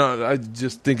I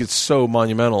just think it's so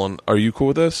monumental. And are you cool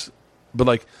with this? But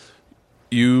like,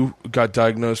 you got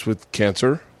diagnosed with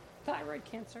cancer, Thyroid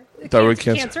cancer. Thyroid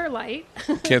cancer. Cancer light.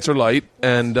 cancer light,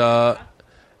 and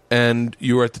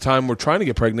you were at the time were trying to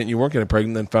get pregnant. You weren't getting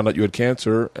pregnant, then found out you had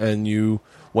cancer, and you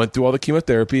went through all the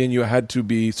chemotherapy, and you had to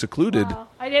be secluded. Well,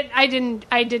 I didn't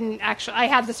actually. I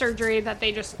had the surgery that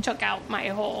they just took out my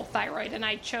whole thyroid, and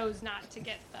I chose not to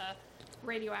get the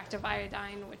radioactive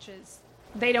iodine, which is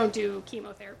they don't do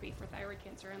chemotherapy for thyroid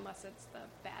cancer unless it's the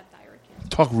bad thyroid cancer.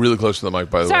 Talk really close to the mic,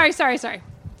 by the way. Sorry.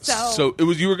 So it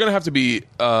was you were going to have to be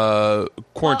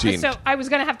quarantined. So I was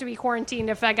going to have to be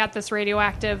quarantined if I got this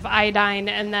radioactive iodine,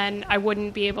 and then I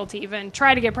wouldn't be able to even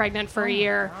try to get pregnant for a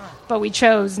year. But we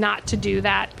chose not to do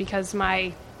that because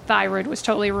my thyroid was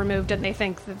totally removed, and they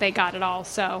think that they got it all.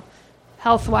 So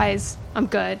health-wise, I'm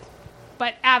good.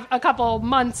 But a couple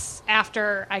months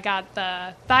after I got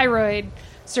the thyroid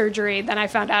surgery, then I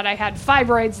found out I had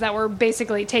fibroids that were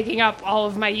basically taking up all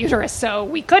of my uterus, so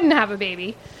we couldn't have a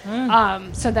baby.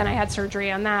 So then I had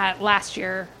surgery on that last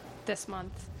year, this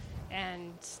month,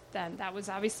 and then that was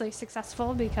obviously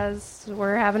successful because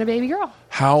we're having a baby girl.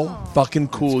 How fucking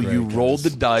cool. great, You guys. rolled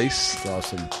the dice.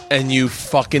 That's awesome. And you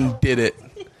fucking did it.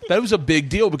 That was a big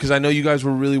deal because I know you guys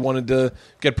were really wanted to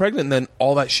get pregnant, and then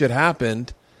all that shit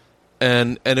happened,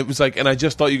 and it was like, and I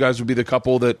just thought you guys would be the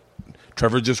couple that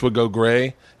Trevor just would go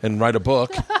gray and write a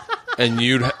book, and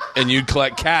you'd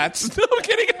collect cats. No, I'm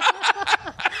kidding.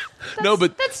 No,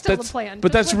 but that's still the plan.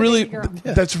 But Just that's with a really baby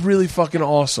girl. that's really fucking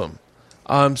awesome.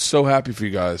 I'm so happy for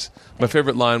you guys. My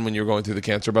favorite line when you were going through the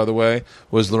cancer, by the way,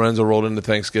 was Lorenzo rolled into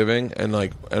Thanksgiving and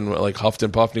huffed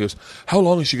and puffed, and he goes, "How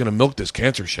long is she going to milk this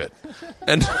cancer shit?"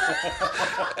 And,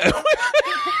 and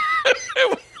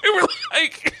we were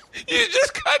like, "You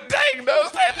just got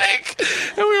diagnosed, I think."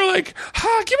 And we were like,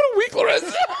 "Give it a week,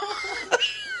 Lorenzo."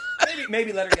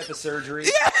 Maybe let her get the surgery.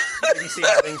 Yeah. Maybe see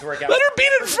how things work out. Let her beat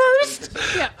it first.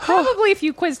 Yeah, probably if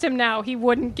you quizzed him now, he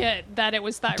wouldn't get that it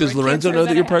was thyroid. Does Lorenzo cancer know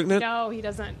that you're it had. pregnant? No, he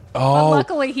doesn't. Oh. But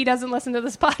luckily, he doesn't listen to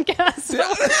this podcast.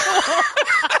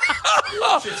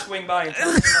 Should swing by and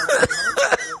tell him.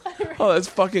 Oh, that's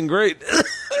fucking great.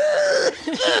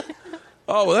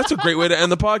 Oh, well, that's a great way to end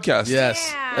the podcast.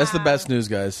 Yes. That's the best news,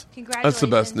 guys. Congratulations. That's the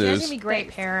best You're news. going to be great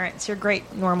parents. You're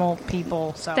great normal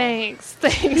people. So Thanks.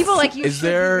 people like you. Is should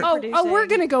there- be Oh, producing. we're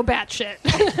gonna go batshit.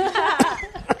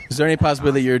 Is there any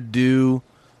possibility you're due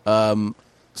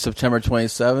September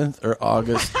 27th or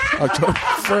October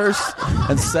 1st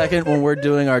and 2nd when we're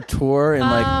doing our tour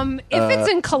in If it's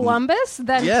in Columbus,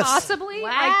 then yes. possibly Wow.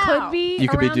 I could be. You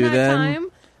could be around due that then? time.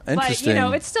 Interesting.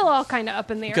 But it's still all kind of up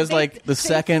in the air. because They- the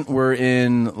 2nd we're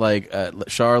in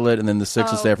Charlotte and then the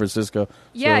 6th in San Francisco.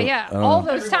 Yeah, So, yeah. I don't All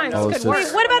know. those times All could those work.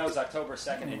 times. What about knows October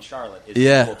 2nd in Charlotte is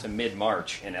Yeah. equal to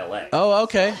mid-March in LA. Oh,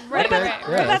 okay. Right, Okay. right.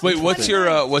 Yeah, that's Wait, what's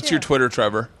your Twitter,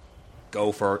 Trevor?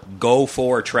 Go for Trevor.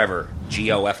 GOFOR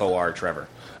Trevor.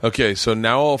 Okay, so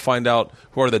now I'll find out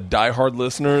who are the diehard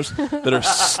listeners that are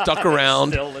stuck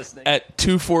around Still listening. at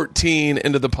 2:14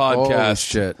 into the Holy podcast.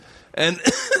 shit. And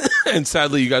and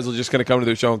sadly, you guys are just going to come to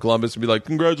their show in Columbus and be like,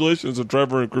 "Congratulations to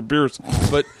Trevor and Pierce."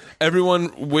 But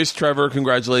everyone wish Trevor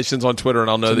congratulations on Twitter, and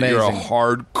I'll know It's that you're a amazing.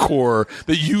 hardcore,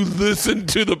 that you listen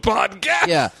to the podcast.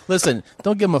 Yeah, listen,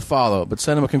 don't give him a follow, but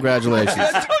send him a congratulations.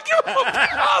 Don't give him a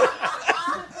follow.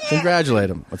 Congratulate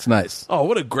him. That's nice. Oh,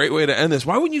 what a great way to end this.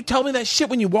 Why wouldn't you tell me that shit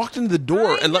when you walked into the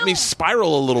door and let me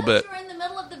spiral a little bit? You're in the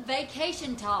middle of the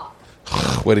vacation talk.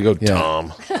 Way to go, Yeah.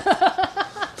 Tom.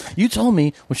 You told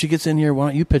me when she gets in here, why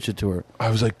don't you pitch it to her? I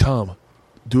was like, Tom,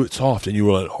 do it soft. And you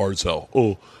were like, hard sell.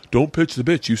 Oh, don't pitch the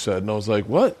bitch, you said. And I was like,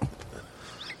 what?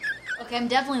 Okay, I'm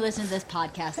definitely listening to this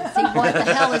podcast and see what the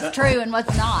hell is true and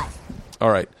what's not. All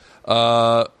right.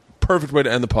 Perfect way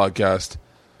to end the podcast.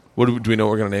 Do we know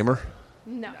what we're going to name her?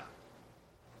 No.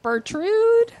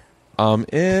 Bertrude? I'm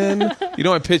in. You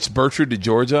know, I pitched Bertrude to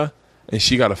Georgia, and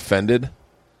she got offended.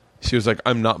 She was like,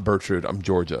 I'm not Bertrude, I'm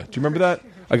Georgia. Do you remember that?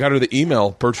 I got her the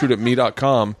email,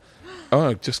 bertrude@me.com. Oh,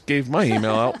 I just gave my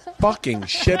email out. Fucking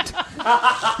shit. Fuck.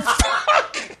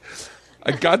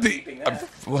 I got the...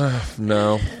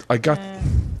 no. I got...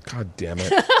 God damn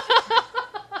it. I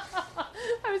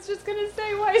was just going to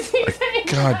say, why is he saying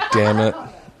God damn it.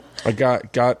 I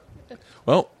got...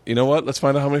 Well, you know what? Let's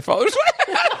find out how many followers we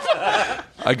have.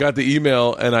 I got the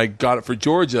email, and I got it for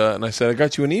Georgia, and I said, I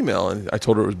got you an email. And I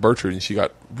told her it was Bertrude, and she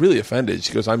got really offended.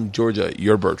 She goes, I'm Georgia,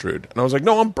 you're Bertrude. And I was like,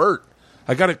 no, I'm Bert.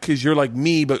 I got it because you're like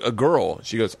me, but a girl.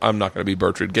 She goes, I'm not going to be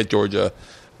Bertrude. Get Georgia.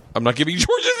 I'm not giving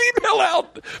Georgia's email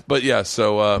out. But yeah,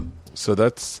 so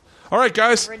that's... All right,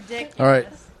 guys. Ridiculous. All right.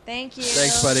 Thank you.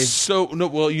 Thanks, buddy. So, no,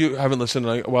 well, you haven't listened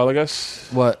in a while, I guess.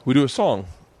 What? We do a song.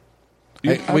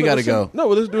 You Hey, we haven't gotta listened? go. No,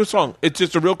 let's do a song. It's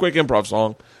just a real quick improv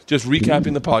song. Just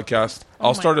recapping the podcast.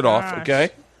 I'll start it off, okay?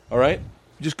 All right?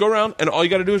 Just go around, and all you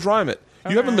got to do is rhyme it.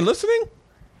 You haven't been listening?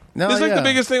 No, This is like yeah. the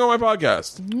biggest thing on my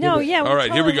podcast. No, yeah. All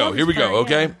right, here we go. Here we go,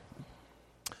 okay?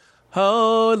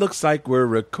 Oh, it looks like we're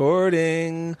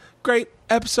recording. Great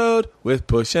episode with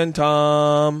Push and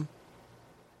Tom.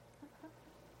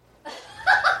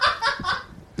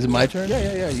 Is it my turn?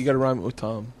 Yeah. You got to rhyme it with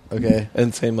Tom. Okay.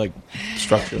 And same, like,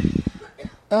 structure.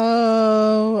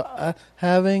 Oh,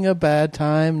 having a bad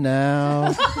time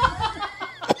now.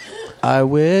 I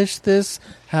wish this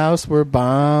house were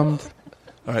bombed.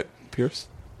 All right, Pierce?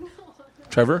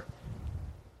 Trevor?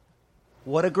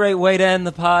 What a great way to end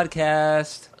the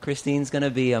podcast. Christine's going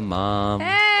to be a mom.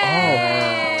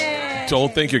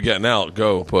 Don't think you're getting out.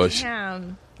 Go, Push.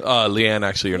 Damn. Leanne,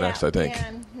 actually, you're next, I think.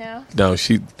 Man, no. No,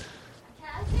 she...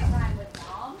 I can't rhyme with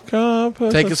Come,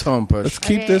 Puss. Take us home, Puss. Let's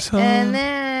keep this home. And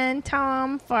then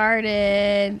Tom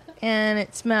farted, and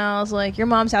it smells like your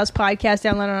mom's house podcast.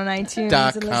 Download it on iTunes.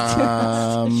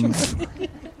 And listen to it.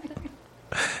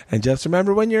 And just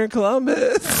remember when you're in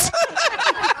Columbus.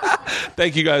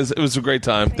 Thank you guys. It was a great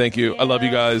time. Thank you. I love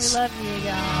you guys. We love you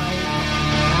guys.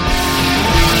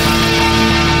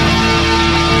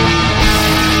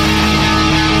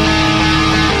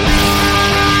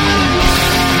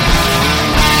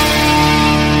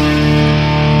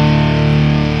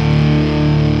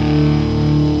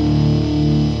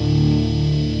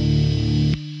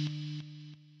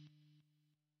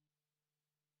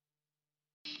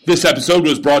 This episode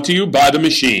was brought to you by The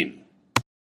Machine.